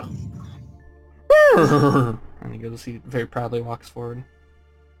 Bingus. Let's go. And he goes. He very proudly walks forward.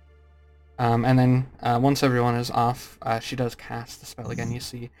 And then once everyone is off, she does cast the spell again. You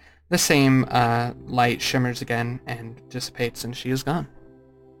see the same light shimmers again and dissipates, and she is gone.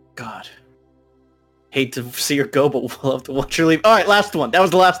 God. Hate to see her go, but we'll have to watch her leave. All right, last one. That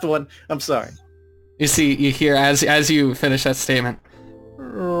was the last one. I'm sorry. You see, you hear as you finish that statement,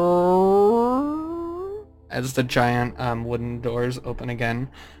 as the giant wooden doors open again,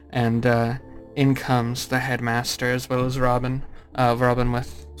 and in comes the headmaster as well as Robin. Robin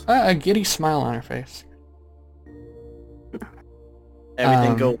with a giddy smile on her face.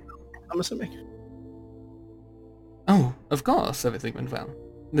 Everything Um, go. I'm assuming. Oh, of course, everything went well.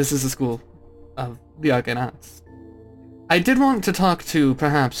 This is the school of the Argonauts. I did want to talk to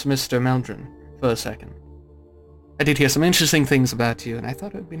perhaps Mr. Meldrin for a second. I did hear some interesting things about you, and I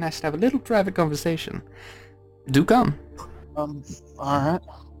thought it would be nice to have a little private conversation. Do come. All right.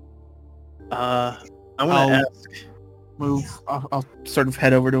 I want I'll- to ask. Move. I'll sort of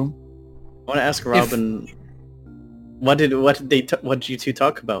head over to him. I want to ask Robin. What did you two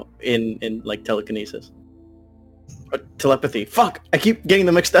talk about in like telekinesis? Or telepathy. Fuck! I keep getting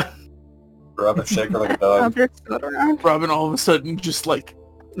them mixed up. Robin shake her like a dog. Objects float around. Robin all of a sudden just like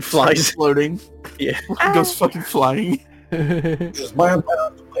Flies. starts floating. Yeah. Goes fucking flying. Just man,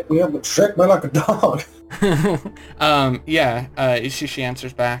 like we have shake me like a dog. She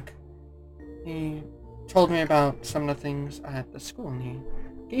answers back. He told me about some of the things at the school, and he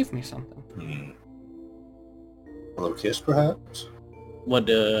gave me something. A little kiss, perhaps. What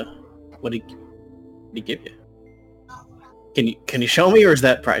did he give you? Can you show me, or is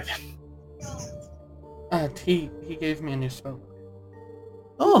that private? He gave me a new spell.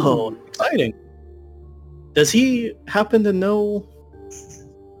 Oh, exciting. Does he happen to know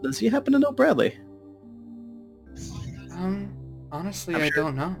Bradley? Honestly, I'm I sure.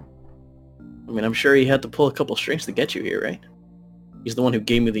 don't know. I mean, I'm sure he had to pull a couple strings to get you here, right? He's the one who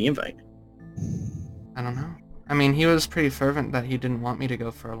gave me the invite. I don't know. I mean, he was pretty fervent that he didn't want me to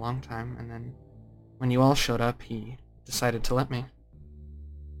go for a long time, and then when you all showed up, he decided to let me.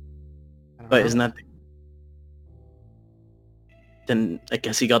 I don't But know. isn't that... Then I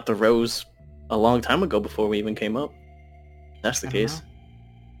guess he got the rose a long time ago before we even came up. That's the I don't case. know.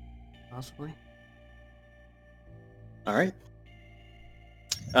 Possibly. All right.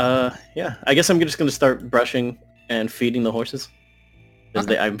 Yeah. I guess I'm just gonna start brushing and feeding the horses. Because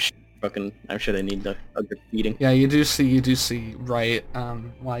Okay. I'm sure they need a good feeding. Yeah, you do see right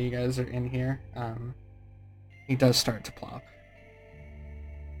while you guys are in here, he does start to plop.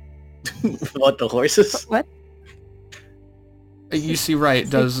 What, the horses? What? You see right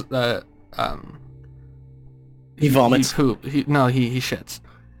does He vomits. He poop. He shits.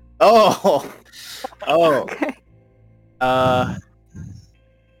 Oh. Oh. Okay.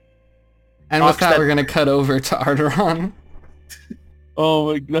 And with that, we're going to cut over to Arteron.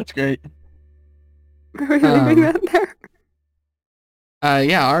 Oh, that's great. Are we leaving that there?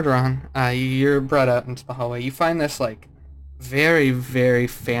 Yeah, Arteron, you're brought out into the hallway. You find this, like, very, very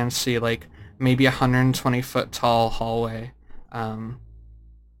fancy, like, maybe 120-foot tall hallway.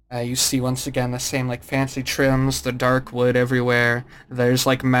 You see once again the same, like, fancy trims, the dark wood everywhere. There's,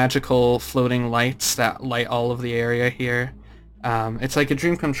 like, magical floating lights that light all of the area here. It's like a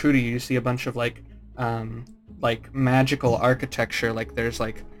dream come true to you. You see a bunch of, like magical architecture. Like, there's,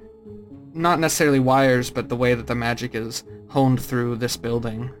 like, not necessarily wires, but the way that the magic is honed through this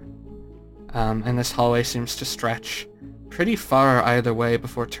building. And this hallway seems to stretch pretty far either way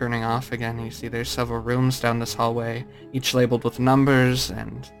before turning off again. You see there's several rooms down this hallway, each labeled with numbers,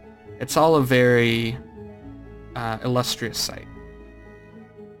 and it's all a very illustrious sight.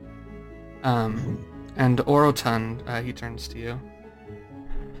 And Orotun, he turns to you.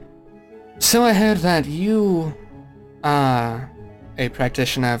 So I heard that you are a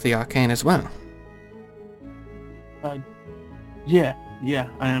practitioner of the arcane as well. Yeah,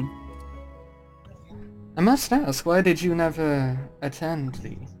 I am. I must ask, why did you never attend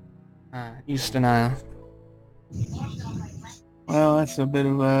the Eastern Isle? Well, that's a bit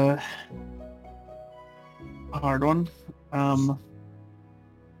of a hard one.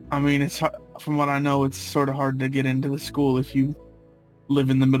 I mean, it's from what I know, it's sort of hard to get into the school if you live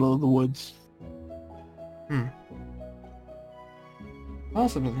in the middle of the woods.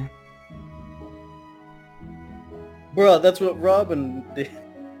 Possibly. Bro, that's what Robin did.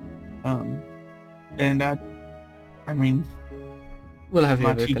 And I mean... Well, have you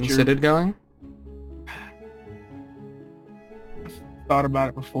my ever teacher- considered going? Thought about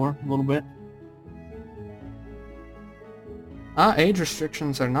it before, a little bit. Our age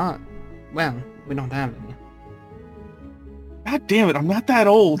restrictions are not... Well, we don't have any. God damn it, I'm not that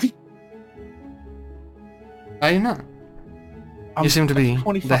old. Are you not? You seem to be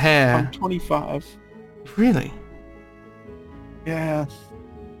 25. the hair. I'm 25. Really? Yeah,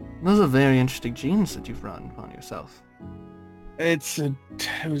 Those are very interesting genes that you've run upon yourself. it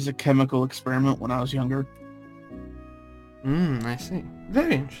was a chemical experiment when I was younger. I see.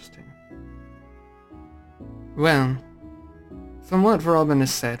 Very interesting. Well, from what Robin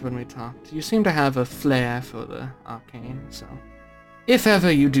has said when we talked, you seem to have a flair for the arcane, so... If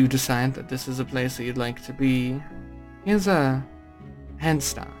ever you do decide that this is a place that you'd like to be, here's a head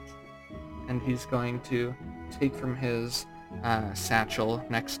start. And he's going to take from his satchel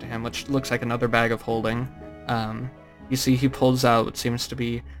next to him, which looks like another bag of holding. You see he pulls out what seems to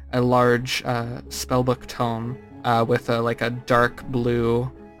be a large spellbook tome with like a dark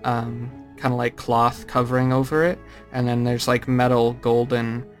blue kind of like cloth covering over it, and then there's like metal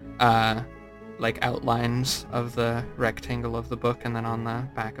golden like outlines of the rectangle of the book, and then on the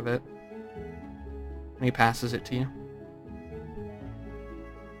back of it. And he passes it to you.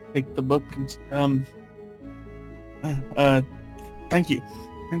 Take the book and thank you.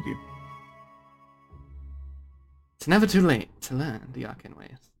 It's never too late to learn the arcane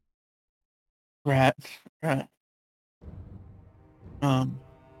ways. Right. Yeah.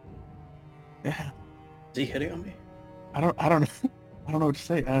 Is he hitting on me? I don't know what to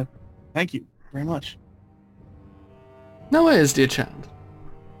say. Thank you very much. No worries, dear child.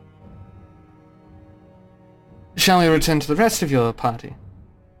 Shall we return to the rest of your party?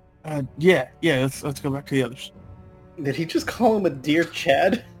 Yeah. Let's go back to the others. Did he just call him a dear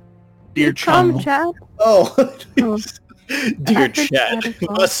Chad? Dear Come, chum. Chad. Oh, Oh. dear I think Chad. Chad is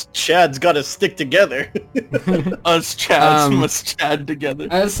fine. Us Chads gotta stick together. Us Chads Um, must Chad together.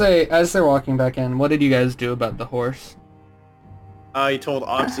 As they're walking back in, what did you guys do about the horse? He told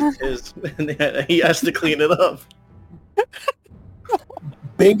Ox it's his, and he has to clean it up.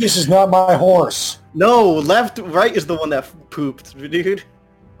 Bingus is not my horse. No, right is the one that pooped, dude.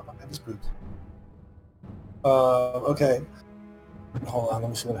 That's pooped. Okay. Hold on, let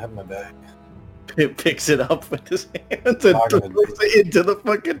me see what I have in my bag. It picks it up with his hands and throws it into the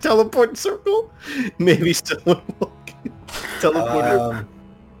fucking teleport circle. Maybe someone will teleport.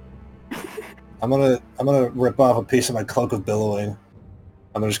 I'm gonna rip off a piece of my cloak of billowing.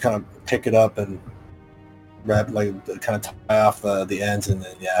 I'm gonna just kind of pick it up and wrap, like, kind of tie off the ends, and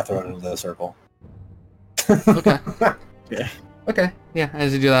then throw it into the circle. Okay. Yeah. Okay. Yeah.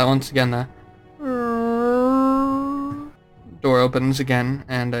 As you do that, once again, the door opens again,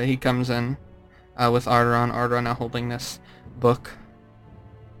 and he comes in with Arteron. Arteron now holding this book.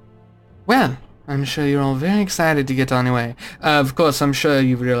 Well, I'm sure you're all very excited to get on your way. Of course, I'm sure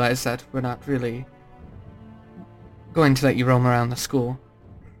you've realized that we're not really going to let you roam around the school.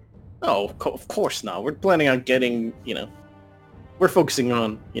 Oh, of course not. We're planning on getting, we're focusing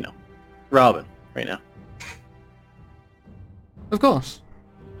on, Robin right now. Of course.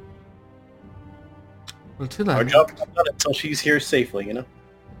 Well, to that Our job is done until she's here safely, you know?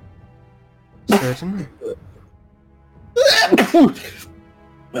 certainly.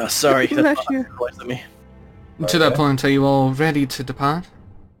 Sorry. Bless That's you. noise at me. To that point, are you all ready to depart?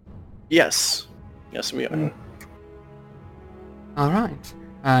 Yes. Yes, we are. All right.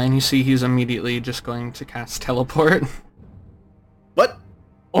 And you see he's immediately just going to cast teleport. What?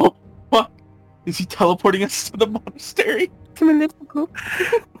 Oh, what? Is he teleporting us to the monastery? Come in, little poop.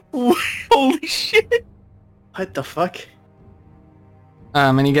 Holy shit! What the fuck?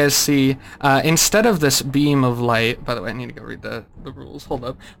 And you guys see, instead of this beam of light, by the way, I need to go read the rules. Hold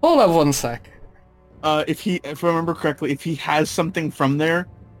up 1 sec. If I remember correctly, if he has something from there,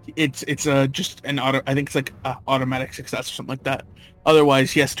 it's just an auto. I think it's like a automatic success or something like that.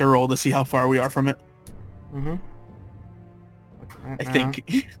 Otherwise, he has to roll to see how far we are from it. Mm-hmm. I think.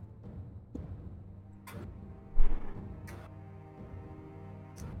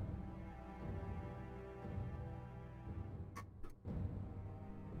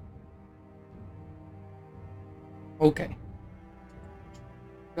 Okay.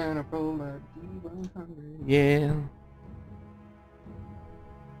 Gonna roll a D100. Yeah.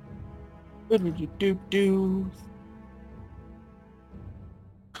 Do.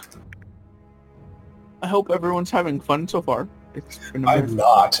 I hope everyone's having fun so far. It's been I'm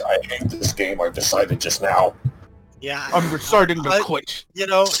not. I hate this game. I've decided just now. Yeah. I'm starting to quit. You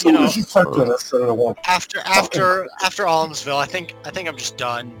know. After Almsville, I think I'm just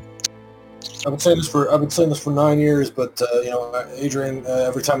done. I've been saying this for 9 years, but Adrian,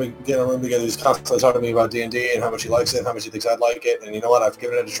 every time we get in a room together, he's constantly talking to me about D&D and how much he likes it, and how much he thinks I'd like it. And you know what? I've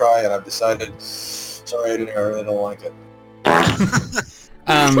given it a try, and I've decided, sorry, I really don't like it.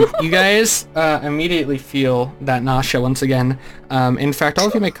 You guys immediately feel that nausea once again. In fact, all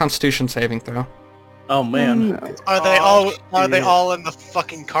of you make Constitution saving throw. Oh man. No. Are they all in the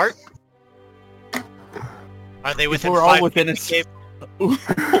fucking cart? Are they within We're 5 all within a feet? Oh,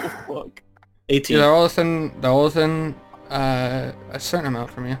 fuck. 18. Yeah, they're all within a certain amount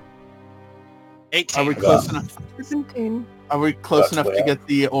from you. 18. Are we close enough? 17. Are we close That's enough way to up. get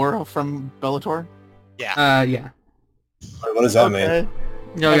the aura from Bellator? Yeah. Yeah. Wait, what does that mean?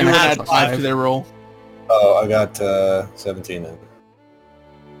 You're Everyone gonna add have 5 to their roll. Oh, I got 17 then.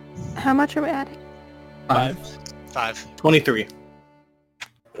 How much are we adding? 5. 23.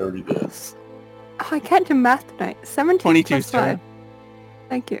 30 good. Oh, I can't do math tonight. 17 22, plus Sarah. 5.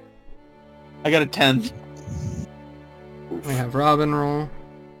 Thank you. I got a 10. We have Robin roll.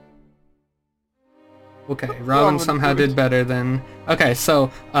 Okay, Robin Robin somehow did. did better than. Okay,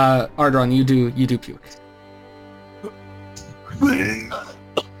 so Ardron, you do puke.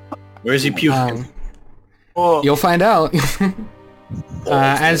 Where is he puking? Oh, You'll find out.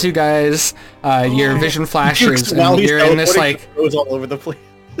 As you guys, your vision flashes, and you're in this like goes all over the place.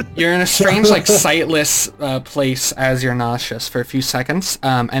 you're in a strange like sightless place as you're nauseous for a few seconds,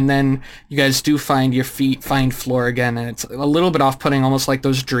 and then you guys do find your feet find floor again, and it's a little bit off-putting, almost like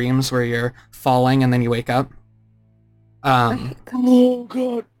those dreams where you're falling and then you wake up. oh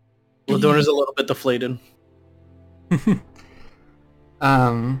god. Well, Donner's a little bit deflated.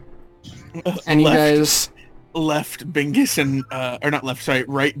 And you guys. Left Bingus and or not left, sorry,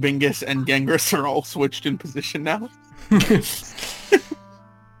 right Bingus and Gangris are all switched in position now.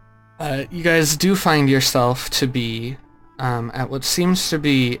 You guys do find yourself to be at what seems to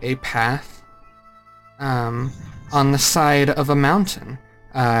be a path on the side of a mountain.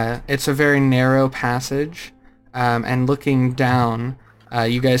 It's a very narrow passage, and looking down,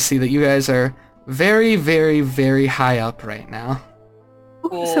 you guys see that you guys are very, very, very high up right now.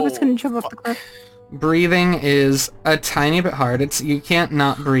 So it's gonna jump off the cliff. Breathing is a tiny bit hard. You can't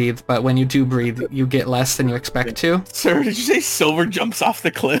not breathe, but when you do breathe, you get less than you expect to. Sir, did you say Silver jumps off the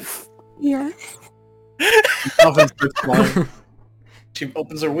cliff? Yes. Dolphin starts flying. She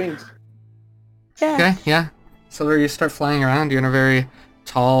opens her wings. Yeah. Okay, yeah. So there you start flying around. You're in a very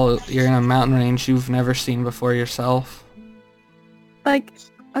tall, you're in a mountain range you've never seen before yourself. Like,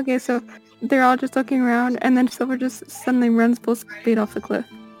 okay, so they're all just looking around, and then Silver just suddenly runs full speed off the cliff.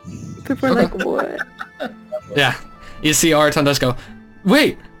 People are like, what? Yeah. You see Araton does go,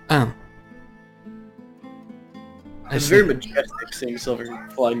 wait! I It's see. very majestic seeing Silver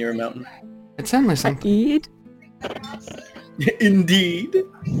fly near a mountain. It's certainly something. Eat? Indeed.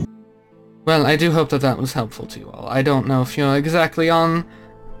 Well, I do hope that was helpful to you all. I don't know if you're exactly on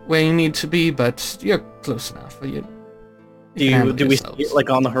where you need to be, but you're close enough. You Do we see it,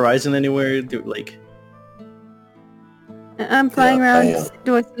 like on the horizon anywhere? I'm flying Yeah, around. I am.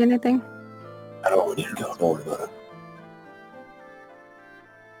 Do I see anything? I know where we need to go. Don't worry about it.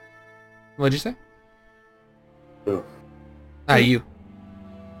 What'd you say? Who? You.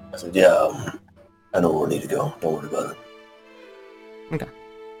 I said, yeah, I know where we need to go. Don't worry about it. Okay.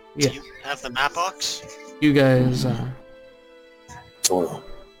 Yeah. Do you have the map box? You guys, So,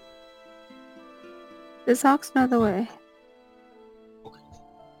 Does Ox know the way?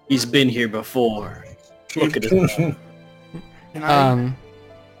 He's been here before. Look at his Can I,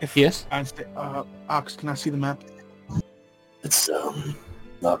 if yes? I say, Ox, can I see the map? it's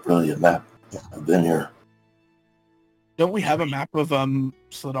not really a map. I've been here. Don't we have a map of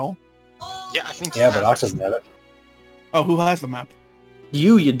Slidall? Yeah, I think. Yeah, but Ox doesn't have it. Oh, who has the map?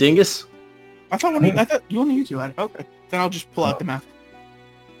 You dingus. I thought you only you two had it. Okay, then I'll just pull out the map.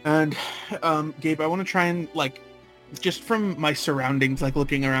 And Gabe, I want to try and just from my surroundings,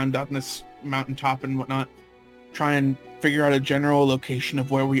 looking around on this mountaintop and whatnot, try and figure out a general location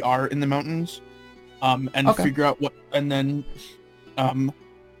of where we are in the mountains, and figure out what, and then,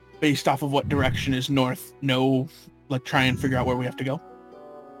 based off of what direction is north, try and figure out where we have to go.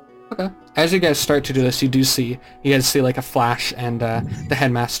 Okay. As you guys start to do this, you see a flash, and the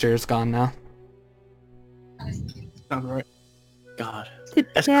headmaster is gone now. Sounds right. God. Did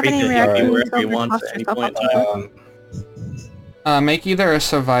That's you have any creepy. reactions Wherever you over want tossed at any yourself point off in the time. cliff? Make either a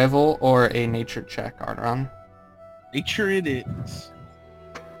survival or a nature check, Arteron. Nature it is.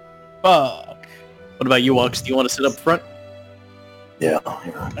 Fuck. What about you, Ox? Do you want to sit up front? Yeah,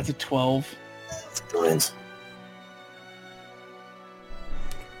 That's a 12. Brains.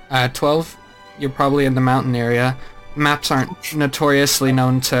 12, you're probably in the mountain area. Maps aren't notoriously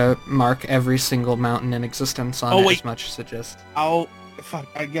known to mark every single mountain in existence on it as much as it just... Fuck,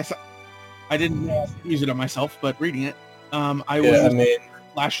 I guess I didn't use it on myself, but reading it,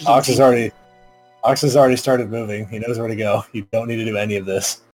 Lashes Ox has already started moving. He knows where to go. You don't need to do any of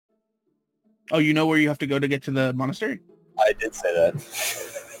this. Oh, you know where you have to go to get to the monastery? I did say that.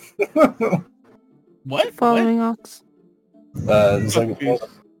 What? Following Ox. It's like one of the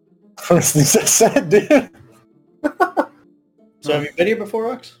first things I said, dude. So have you been here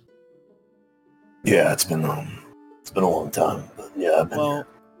before, Ox? Yeah, it's been a long time, but yeah, I've been here.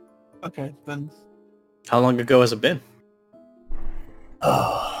 Okay, then. How long ago has it been?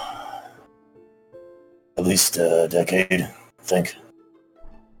 At least a decade, I think.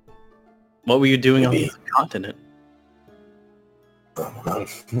 What were you doing on Maybe. the continent? What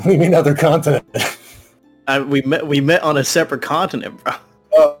do you mean other continent? We met on a separate continent, bro.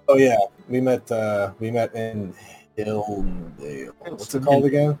 Oh yeah, we met in Hilldale. What's it called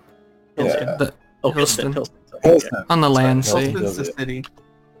again? Yeah. Hillston. Hillston. On the land, Sorry, see? Hillston's the city.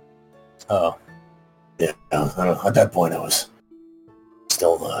 Oh. Yeah, I don't know. At that point, I was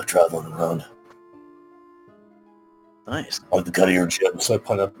still traveling around. Nice. Like the cut of your jib. So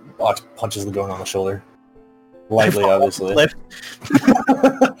Ox punches the going on the shoulder. Lightly, obviously. Left.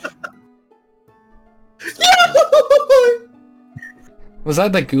 Was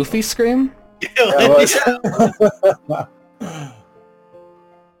that the Goofy scream? Yeah, it was.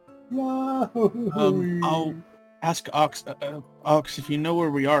 I'll ask Ox, if you know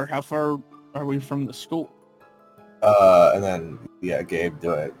where we are, how far are we from the school? And then, yeah, Gabe,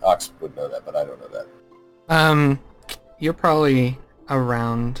 do it. Ox would know that, but I don't know that. You're probably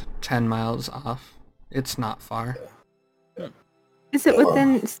around 10 miles off. It's not far. Is it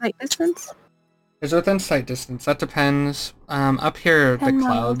within sight distance? It's within sight distance. That depends. Up here, the 10 miles.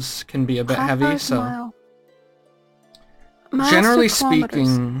 clouds can be a bit How far heavy, is a so... mile? Miles Generally to kilometers.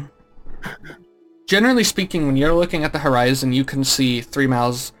 speaking, when you're looking at the horizon, you can see 3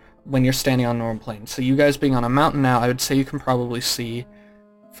 miles when you're standing on normal plane. So you guys being on a mountain now, I would say you can probably see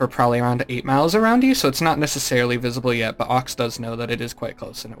for probably around 8 miles around you, so it's not necessarily visible yet, but Ox does know that it is quite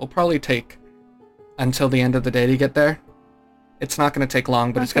close, and it will probably take until the end of the day to get there. It's not going to take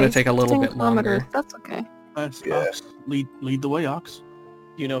long, but it's going to take a little 10 bit longer. kilometers, that's okay. Yeah. Ox. Lead the way, Ox.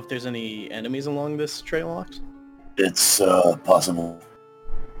 Do you know if there's any enemies along this trail, Ox? It's possible.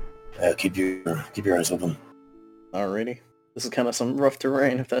 Keep your eyes open. Alrighty. This is kind of some rough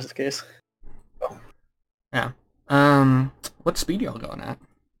terrain, if that's the case. Yeah. What speed y'all going at?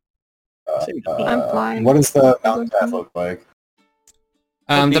 I'm flying. What does the mountain path look like?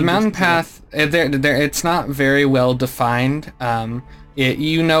 The mountain path, it's not very well defined.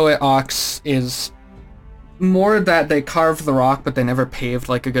 Ox is more that they carved the rock, but they never paved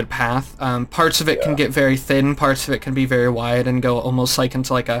like a good path. Parts of it can get very thin, parts of it can be very wide and go almost like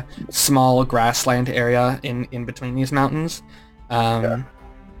into like a small grassland area in between these mountains.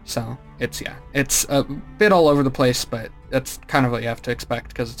 So it's a bit all over the place, but that's kind of what you have to expect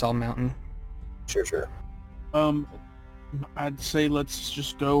because it's all mountain. Sure. I'd say let's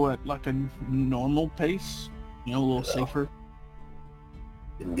just go at like a normal pace, a little safer.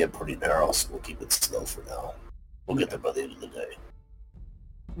 can get pretty narrow, so we'll keep it slow for now. We'll get there by the end of the day.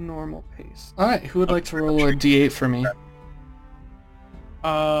 Normal pace. Alright, who would like to roll a d8 for me?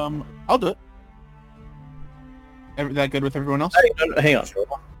 I'll do it. That good with everyone else? Hang on.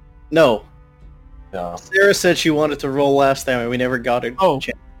 No. Yeah. Sarah said she wanted to roll last time and we never got her. Oh.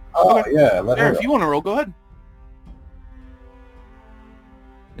 chance. Oh, Okay. yeah, let her Sarah, go. if you want to roll, go ahead.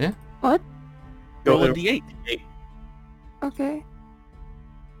 What? Go Roll a ahead. d8. Okay.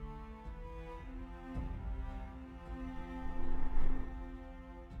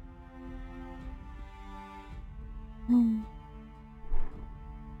 Hmm.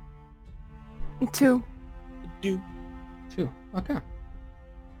 2. Do. 2. Okay.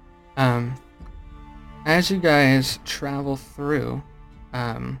 As you guys travel through,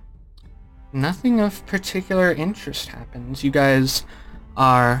 nothing of particular interest happens. You guys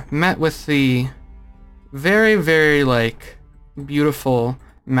are met with the very, very, like, beautiful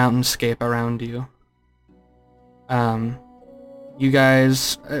mountainscape around you. You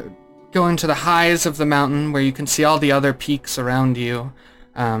guys go into the highs of the mountain where you can see all the other peaks around you.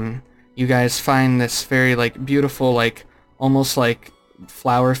 You guys find this very, like, beautiful, like, almost like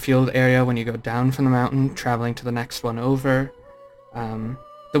flower field area when you go down from the mountain, traveling to the next one over.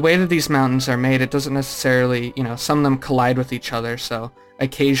 The way that these mountains are made, it doesn't necessarily, some of them collide with each other, so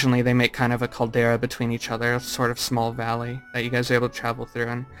occasionally they make kind of a caldera between each other, a sort of small valley that you guys are able to travel through.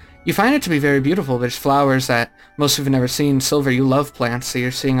 And you find it to be very beautiful. There's flowers that most of you have never seen. Silver, you love plants, so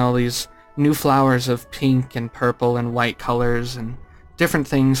you're seeing all these new flowers of pink and purple and white colors and different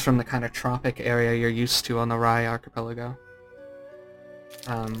things from the kind of tropic area you're used to on the Rai archipelago.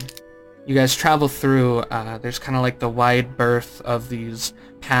 You guys travel through, there's kind of like the wide berth of these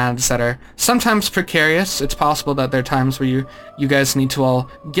paths that are sometimes precarious. It's possible that there are times where you guys need to all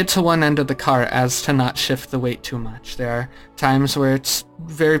get to one end of the cart as to not shift the weight too much. There are times where it's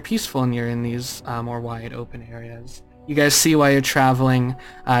very peaceful and you're in these more wide open areas. You guys see while you're traveling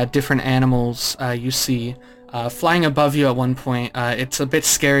different animals you see flying above you at one point. It's a bit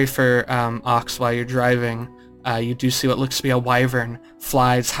scary for Ox while you're driving. You do see what looks to be a wyvern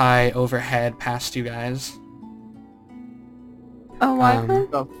flies high overhead past you guys. A wyvern?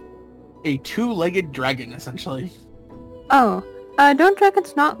 A two-legged dragon, essentially. Oh. Don't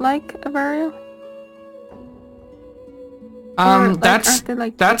dragons not like a burial?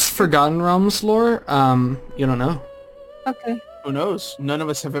 That's Forgotten Realms lore. You don't know. Okay. Who knows? None of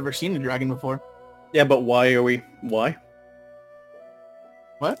us have ever seen a dragon before. Yeah, but why? Why?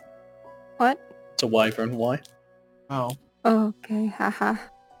 What? What? It's a wyvern. Why? Oh, Okay, haha.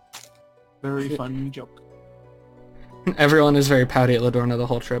 very funny joke. Everyone is very pouty at Ladorna the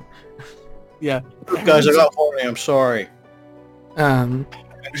whole trip. Yeah. Guys, I got horny. I'm sorry.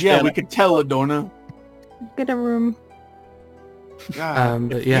 Yeah, we could tell Adorna. Get a room. God,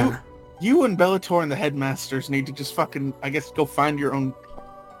 but yeah. You and Bellator and the headmasters need to just fucking, I guess, go find your own...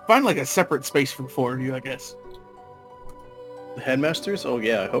 Find, like, a separate space for the four of you, I guess. The headmasters? Oh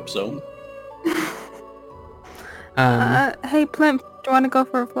yeah, I hope so. Hey Plimp, do you want to go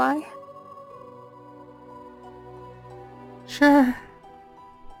for a fly? Sure.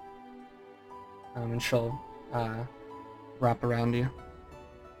 And she'll wrap around you.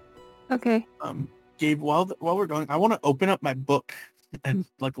 Okay. Gabe, while we're going, I want to open up my book and,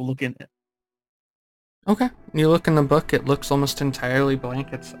 like, look in it. Okay. You look in the book, it looks almost entirely blank.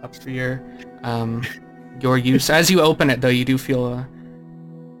 It's up for your use. As you open it, though, you do feel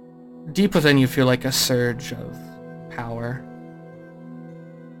deep within you feel like a surge of power.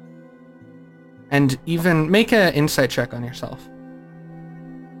 And even make an insight check on yourself.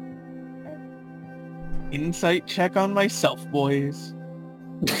 Insight check on myself, boys.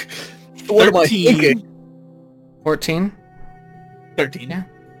 What am I thinking? 14? 13. Yeah.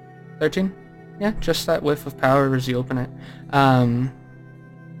 13? Yeah, just that whiff of power as you open it.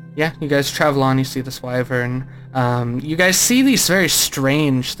 Yeah, you guys travel on, you see this wyvern. You guys see these very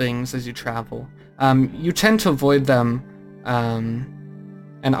strange things as you travel. You tend to avoid them,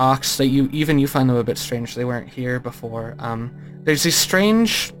 and Ox, that you find them a bit strange. They weren't here before. There's these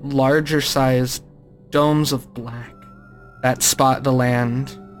strange, larger-sized domes of black that spot the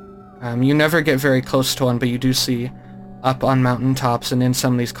land. You never get very close to one, but you do see up on mountaintops and in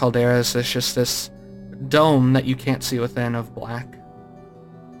some of these calderas, there's just this dome that you can't see within of black.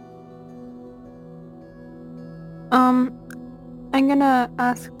 I'm gonna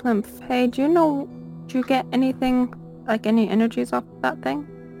ask Plimp, hey, do you get anything, like any energies off of that thing?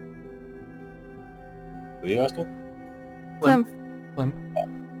 Who are you asking? Plimp.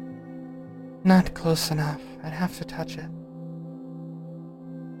 Not close enough. I'd have to touch it.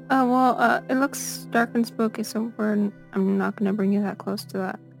 It looks dark and spooky, so I'm not gonna bring you that close to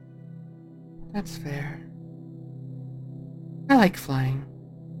that. That's fair. I like flying.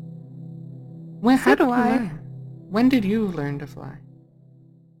 How So did do you I. learn? When did you learn to fly?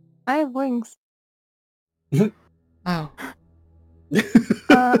 I have wings. Oh,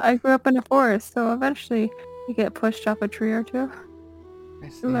 I grew up in a forest, so eventually you get pushed off a tree or two. I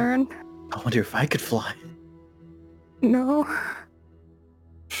see. To learn. I wonder if I could fly. No.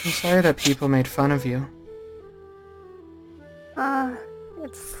 I'm sorry that people made fun of you.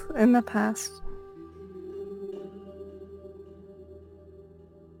 It's in the past.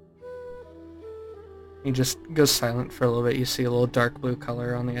 He just goes silent for a little bit. You see a little dark blue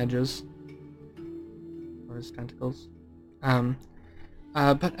color on the edges of his tentacles.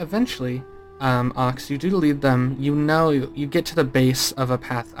 But eventually, Ox, you do lead them. You get to the base of a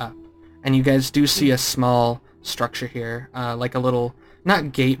path up, and you guys do see a small structure here, like a little,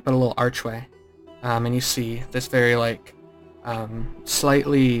 not gate, but a little archway. And you see this very, like,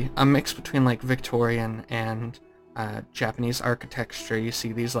 slightly, a mix between, like, Victorian and Japanese architecture. You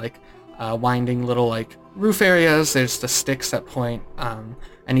see these, like, winding little, like, roof areas. There's the sticks that point,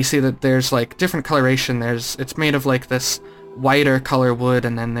 and you see that there's, like, different coloration. It's made of, like, this whiter color wood,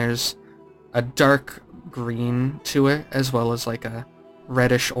 and then there's a dark green to it, as well as, like, a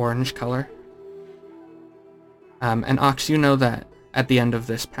reddish orange color. And Ox, you know that at the end of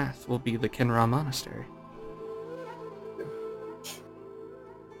this path will be the Kinra Monastery.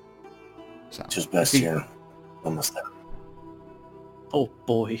 So, Just best here. Almost there. Oh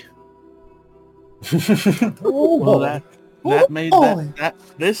boy. Well,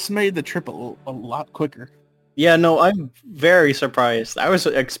 this made the trip a lot quicker. Yeah, no, I'm very surprised. I was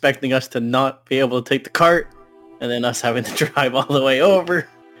expecting us to not be able to take the cart, and then us having to drive all the way over.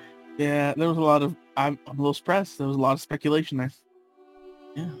 Yeah, there was a lot of. I'm a little surprised. There was a lot of speculation there.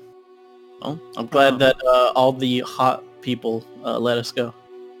 Yeah. Well, I'm glad that all the hot people let us go.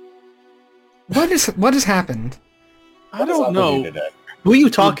 what has happened? I don't know. Who are you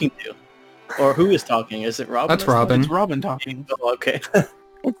talking to? Or who is talking? Is it Robin? That's Robin. It's Robin talking. Oh, okay.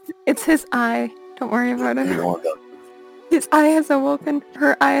 It's his eye. Don't worry about it. His eye has awoken.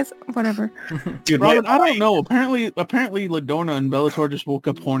 Her eye is whatever. Dude, Robin, I don't know. Apparently, Ladorna and Bellator just woke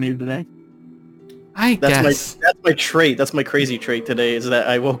up horny today. I guess. That's my trait. That's my crazy trait today, is that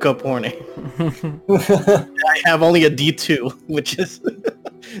I woke up horny. I have only a D2, which is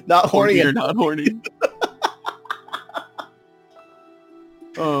not horny. Or not horny.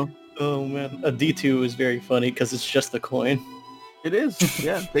 Oh man, a D2 is very funny because it's just a coin. It is.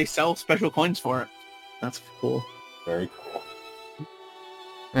 Yeah, they sell special coins for it. That's cool. Very cool.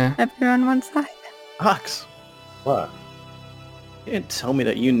 Yeah. If you're on one side. Ox, What? you didn't tell me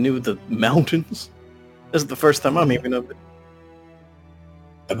that you knew the mountains. This is the first time I'm hearing of it.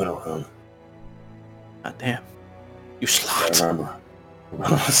 I've been around. God damn. You I slut. remember.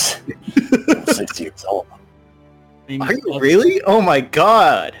 I was 60 years old. Are you really? Oh my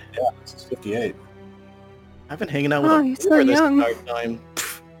god. Yeah, this is 58. I've been hanging out with Oh, a you're so boomer this young. entire time.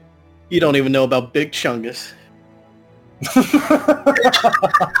 Pfft. You don't even know about Big Chungus.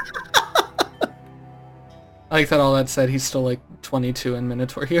 I like that all that said, he's still like 22 in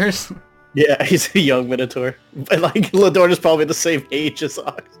Minotaur years. Yeah, he's a young Minotaur. But like, Ladorna's probably the same age as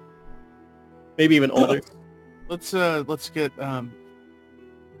Ox. Maybe even older. Let's get over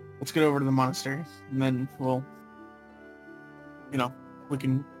to the monastery, and then we'll, we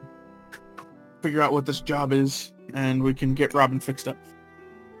can figure out what this job is, and we can get Robin fixed up.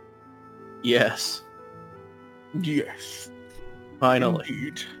 Yes. Yes. Finally.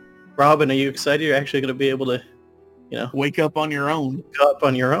 Indeed. Robin, are you excited you're actually going to be able to, Wake up on your own. go up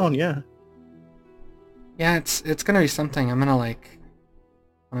on your own? Yeah. Yeah, it's gonna be something. I'm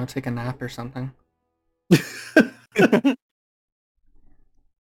gonna take a nap or something.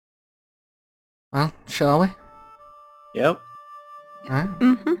 Well, shall we? Yep. Alright.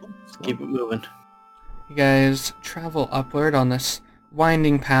 Let's keep it moving. You guys travel upward on this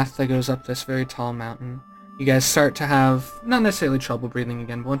winding path that goes up this very tall mountain. You guys start to have, not necessarily trouble breathing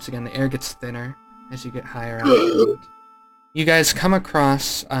again, but once again the air gets thinner as you get higher altitude. You guys come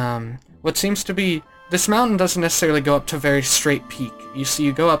across what seems to be, this mountain doesn't necessarily go up to a very straight peak.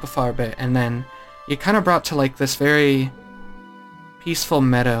 You go up a far bit, and then you're kind of brought to like this very peaceful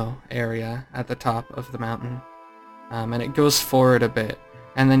meadow area at the top of the mountain. And it goes forward a bit.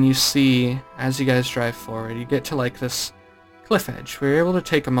 And then you see, as you guys drive forward, you get to like this cliff edge where you're able to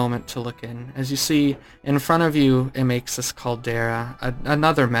take a moment to look in. As you see, in front of you, it makes this caldera,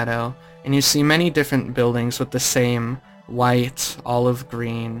 another meadow, and you see many different buildings with the same white, olive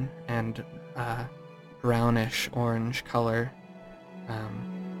green, and brownish orange color.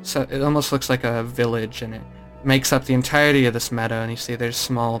 so it almost looks like a village, and it makes up the entirety of this meadow. And you see there's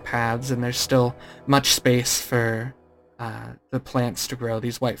small paths, and there's still much space for the plants to grow.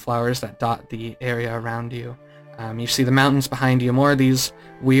 These white flowers that dot the area around you. You see the mountains behind you, more of these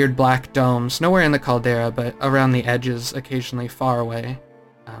weird black domes, nowhere in the caldera, but around the edges, occasionally far away.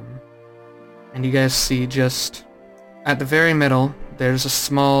 And you guys see just at the very middle, there's a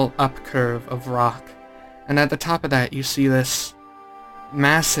small up curve of rock. And at the top of that, you see this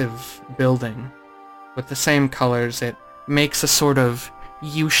massive building with the same colors. It makes a sort of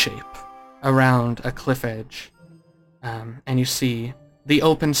U-shape around a cliff edge. And you see the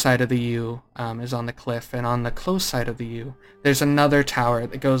open side of the U is on the cliff, and on the closed side of the U, there's another tower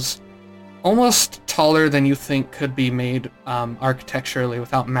that goes almost taller than you think could be made architecturally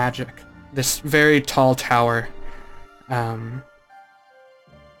without magic. This very tall tower.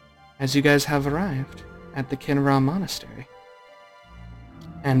 As you guys have arrived at the Kinra Monastery.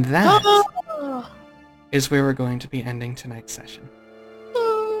 And that is where we're going to be ending tonight's session.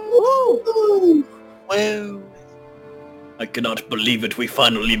 Well, I cannot believe it. We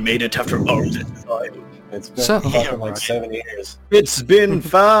finally made it after all this time. It's been So- fucking like 7 years. It's been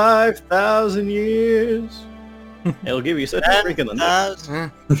 5,000 years. It'll give you such a drink in the night.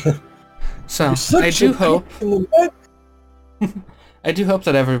 So, I do hope I do hope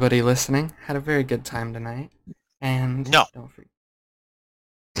that everybody listening had a very good time tonight. And No. don't forget.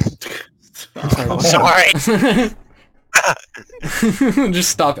 Sorry, what? sorry. Just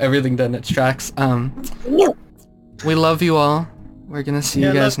stop everything dead in its tracks. We love you all. We're gonna see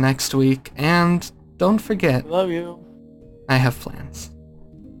you guys next week, and don't forget, Love you. I have plans.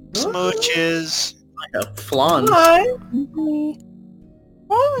 Smooches. Like a flan. Bye.